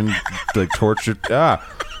corporation, like tortured.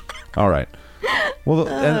 All right. Well,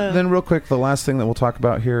 and then real quick, the last thing that we'll talk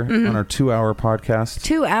about here on our 2-hour podcast.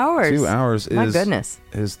 2 hours? 2 hours is... My goodness.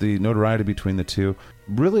 Is the notoriety between the two.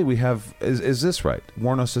 Really, we have... Is this right?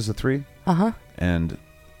 Wuornos is a 3? Uh-huh. And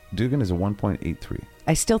Dugan is a 1.83.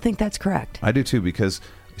 I still think that's correct. I do too, because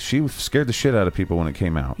she scared the shit out of people when it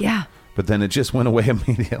came out. Yeah. But then it just went away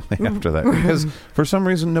immediately after that. Because for some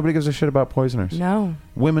reason, nobody gives a shit about poisoners. No.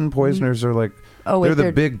 Women poisoners are like... they're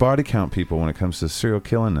the big body count people when it comes to serial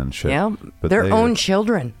killing and shit. Yeah. But their own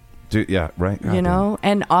children. Yeah, right. You know,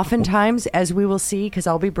 and oftentimes, as we will see, because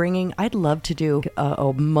I'll be I'd love to do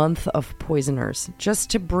a month of poisoners just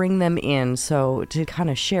to bring them in, so to kind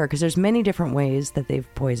of share, because there's many different ways that they've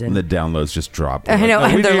poisoned. And the downloads just drop. I know,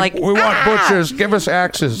 and they're like, we want butchers, give us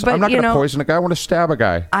axes. But, I'm not going to poison a guy, I want to stab a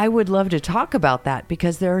guy. I would love to talk about that,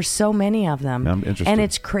 because there are so many of them. I'm interested. And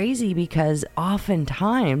it's crazy, because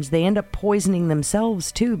oftentimes they end up poisoning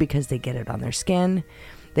themselves too, because they get it on their skin.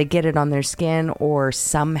 they get it on their skin, or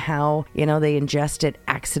somehow, they ingest it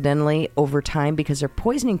accidentally over time because they're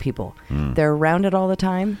poisoning people. They're around it all the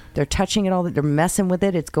time. They're touching it they're messing with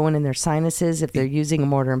it. It's going in their sinuses if they're using a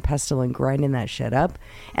mortar and pestle and grinding that shit up.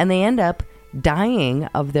 And they end up dying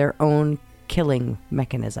of their own killing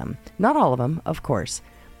mechanism. Not all of them, of course,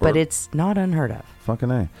 but it's not unheard of.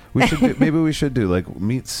 Fucking A. Maybe we should do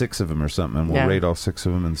meet 6 of them or something, and we'll rate all 6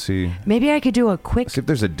 of them and see. Maybe I could do a quick. See if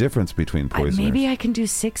there's a difference between poisoners. Maybe I can do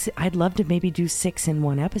 6. I'd love to maybe do 6 in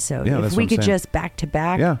one episode. Yeah, if we could just back to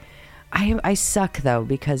back. Yeah. I suck though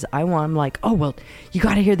because I'm like, oh well, you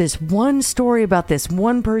got to hear this one story about this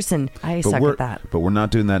one person. I suck at that. But we're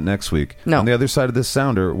not doing that next week. No. On the other side of this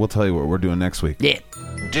sounder, we'll tell you what we're doing next week. Yeah.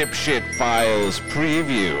 Dipshit Files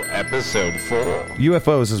Preview, Episode 4.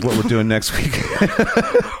 UFOs is what we're doing next week.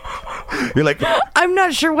 You're like, I'm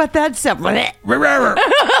not sure what that's up.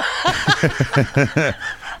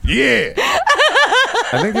 yeah.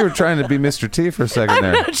 I think you were trying to be Mr. T for a second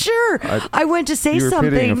there. I'm not sure. I went to say you were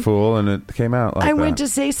something. pitying a fool, and it came out like that. I went to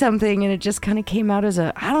say something, and it just kind of came out as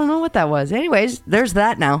I don't know what that was. Anyways, there's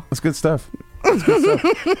that now. That's good stuff. That's good stuff.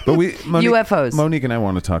 But UFOs. Monique and I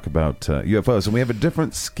want to talk about UFOs, and we have a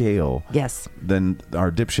different scale than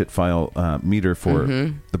our dipshit file meter for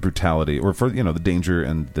the brutality, or for the danger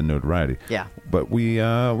and the notoriety. Yeah. But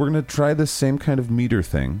we're going to try this same kind of meter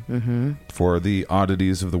thing for the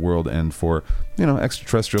oddities of the world and for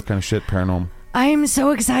extraterrestrial kind of shit, paranormal. I'm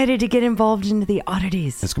so excited to get involved into the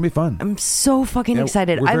oddities. It's going to be fun. I'm so fucking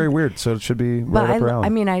excited. We're very weird, so it should be right up our alley. I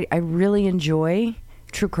mean, I really enjoy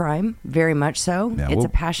true crime, very much so. Yeah, it's a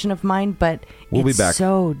passion of mine, but we'll it's be back.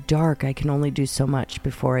 So dark. I can only do so much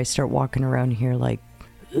before I start walking around here like...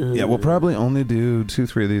 Ugh. Yeah, we'll probably only do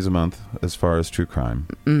 2-3 of these a month as far as true crime.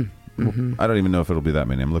 I don't even know if it'll be that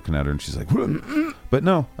many. I'm looking at her and she's like, but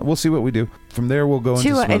no, we'll see what we do. From there, we'll go into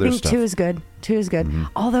some other stuff. I think 2 is good. 2 is good.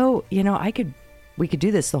 Although, we could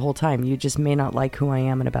do this the whole time. You just may not like who I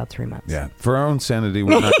am in about 3 months. Yeah. For our own sanity,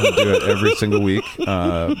 we're not going to do it every single week. 3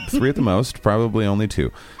 at the most, probably only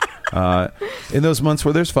 2. In those months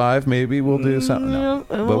where there's 5, maybe we'll do something. No.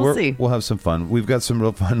 But we'll see. We'll have some fun. We've got some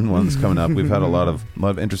real fun ones coming up. We've had a lot of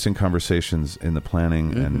interesting conversations in the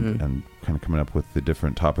planning and kind of coming up with the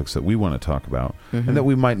different topics that we want to talk about and that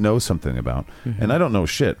we might know something about. And I don't know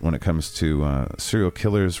shit when it comes to serial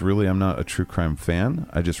killers. Really, I'm not a true crime fan.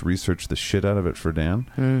 I just researched the shit out of it for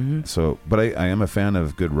Dan. So, but I am a fan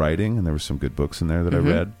of good writing, and there were some good books in there that I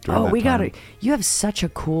read. We got it. You have such a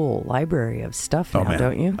cool library of stuff now,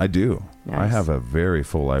 don't you? I do. Nice. I have a very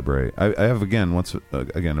full library. I have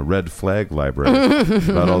a red flag library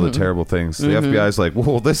about all the terrible things. The FBI's like,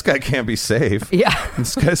 well, this guy can't be safe. Yeah,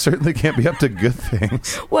 this guy certainly can't be up to good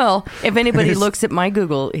things. Well, if anybody looks at my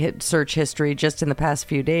Google search history just in the past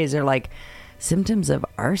few days, they're like, symptoms of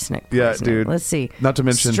arsenic poisoning. Yeah, dude. Let's see. Not to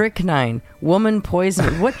mention strychnine, woman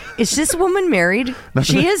poisoning. What is this woman married?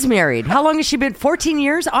 She is married. How long has she been? 14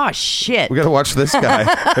 years? Oh shit. We got to watch this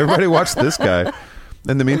guy. Everybody watch this guy.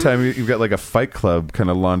 In the meantime, you've got like a Fight Club kind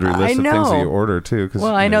of laundry list of things that you order too.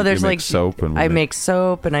 Well, I know there's like soap, and I make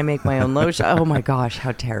soap and I make my own lotion. Oh my gosh,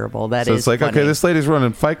 how terrible that is! So it's like, funny. okay, this lady's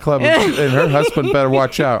running Fight Club, and her husband better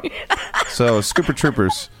watch out. So, Scooper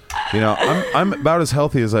Troopers, I'm about as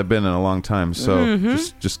healthy as I've been in a long time. So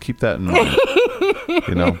just keep that in mind.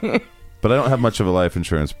 But I don't have much of a life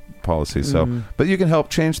insurance policy. So, but you can help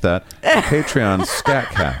change that. Patreon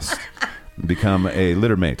SKATCAST. Become a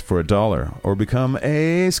littermate for $1, or become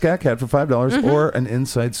a SKATCAT for $5, or an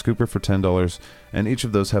Inside Scooper for $10. And each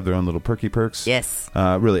of those have their own little perks. Yes.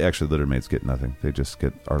 Really, actually, littermates get nothing. They just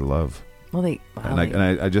get our love.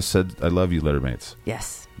 I just said, I love you, littermates.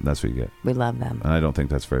 Yes. And that's what you get. We love them. And I don't think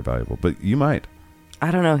that's very valuable, but you might. I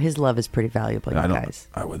don't know. His love is pretty valuable, guys.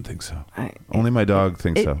 I wouldn't think so. Only my dog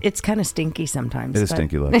thinks so. It's kind of stinky sometimes. It is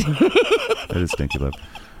stinky love. It is stinky love.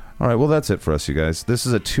 All right, well, that's it for us, you guys. This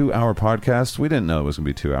is a 2-hour podcast. We didn't know it was going to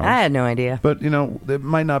be 2 hours. I had no idea. But, it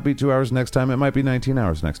might not be 2 hours next time. It might be 19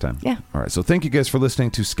 hours next time. Yeah. All right, so thank you guys for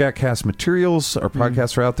listening to SKATCAST Materials. Our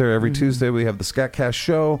podcasts are out there. Every Tuesday, we have the SKATCAST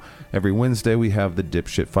Show. Every Wednesday, we have the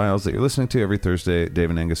Dipshit Files that you're listening to. Every Thursday,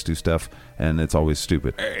 Dave and Angus do stuff, and it's always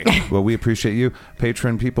stupid. Well, we appreciate you.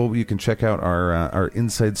 Patron people, you can check out our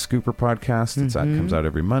Inside Scooper podcast. It comes out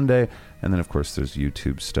every Monday. And then, of course, there's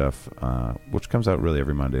YouTube stuff, which comes out really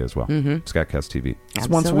every Monday as well. SKATCAST TV. It's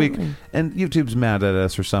once a week. And YouTube's mad at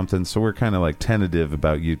us or something, so we're kind of like tentative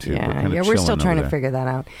about YouTube. We're still trying to figure that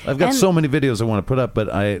out. I've got so many videos I want to put up, but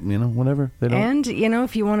whatever. They don't. And,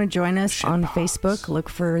 if you want to join us on Facebook, look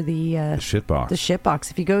for the Shitbox. The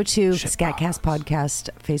Shitbox. If you go to SKATCAST Podcast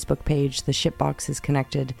Facebook page, the Shitbox is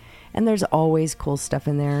connected. And there's always cool stuff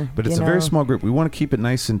in there. But it's a very small group. We want to keep it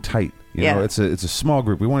nice and tight. You know, it's a small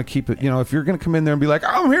group. We want to keep it, if you're going to come in there and be like,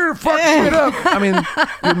 I'm here to fuck shit up. I mean,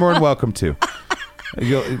 you're more than welcome to.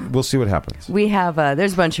 We'll see what happens. We have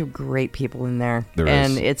there's a bunch of great people in there,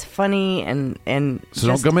 and it's funny and so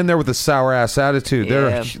don't come in there with a sour ass attitude.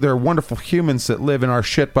 They're wonderful humans that live in our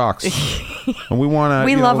shit box, and we want to.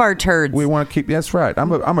 We love our turds. We want to keep. That's right.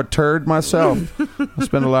 I'm a turd myself. I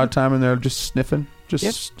spend a lot of time in there just sniffing.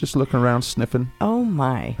 Just looking around, sniffing. Oh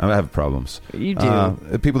my! I have problems. You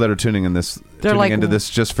do. People that are tuning into this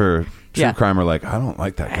just for true crime are like, I don't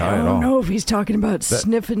like that guy at all. I don't know if he's talking about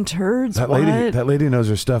sniffing turds. That lady knows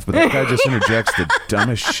her stuff, but that guy just interjects the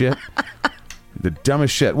dumbest shit. The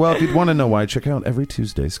dumbest shit. Well, if you'd want to know why, check out every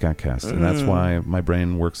Tuesday SKATCAST, and that's why my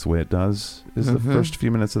brain works the way it does. Is the first few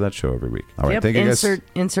minutes of that show every week. All right, thank you guys.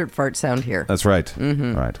 Insert fart sound here. That's right. All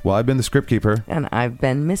right. Well, I've been the Script Keeper, and I've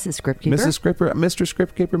been Mrs. Script Keeper. Mrs. Script Keeper, Mr.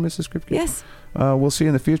 Script Keeper, Mrs. Script Keeper. Yes. We'll see you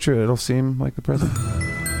in the future. It'll seem like the present.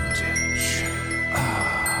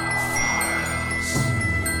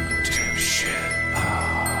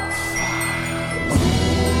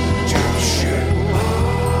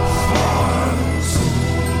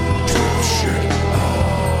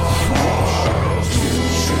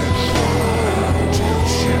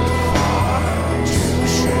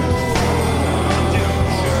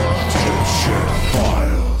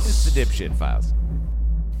 Dipshit Files.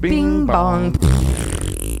 Bing, bong.